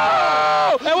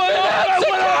 Oh!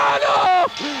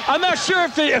 I'm not sure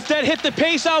if that hit the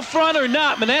pace out front or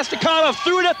not. Manastikhanov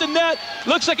threw it at the net.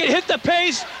 Looks like it hit the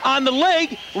pace on the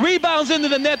leg. Rebounds into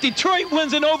the net. Detroit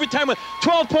wins in overtime with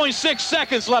 12.6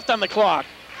 seconds left on the clock.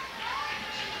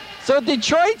 So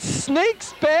Detroit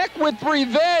sneaks back with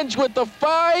revenge with the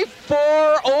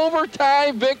 5-4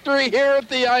 overtime victory here at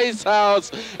the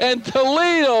IceHouse, and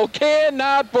Toledo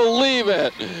cannot believe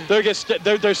it.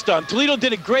 They're stunned. Toledo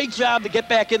did a great job to get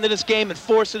back into this game and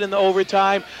force it into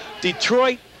overtime.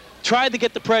 Detroit tried to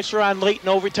get the pressure on late in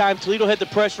overtime. Toledo had the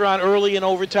pressure on early in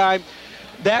overtime.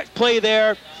 That play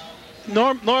there,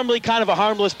 normally kind of a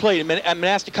harmless play. And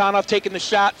Manastikhanov taking the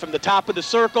shot from the top of the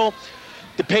circle,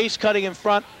 the pace cutting in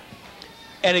front,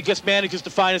 and it just manages to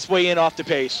find its way in off the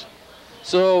pace.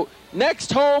 So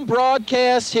next home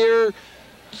broadcast here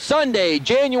Sunday,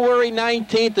 January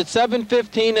 19th at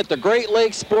 7:15 at the Great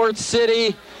Lakes Sports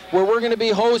City, where we're going to be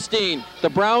hosting the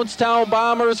Brownstown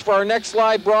Bombers for our next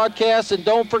live broadcast. And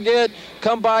don't forget,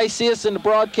 come by, see us in the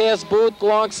broadcast booth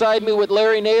alongside me with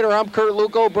Larry Nader. I'm Kurt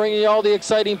Luckow, bringing you all the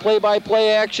exciting play-by-play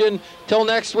action. Till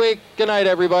next week, good night,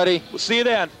 everybody. We'll see you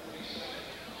then.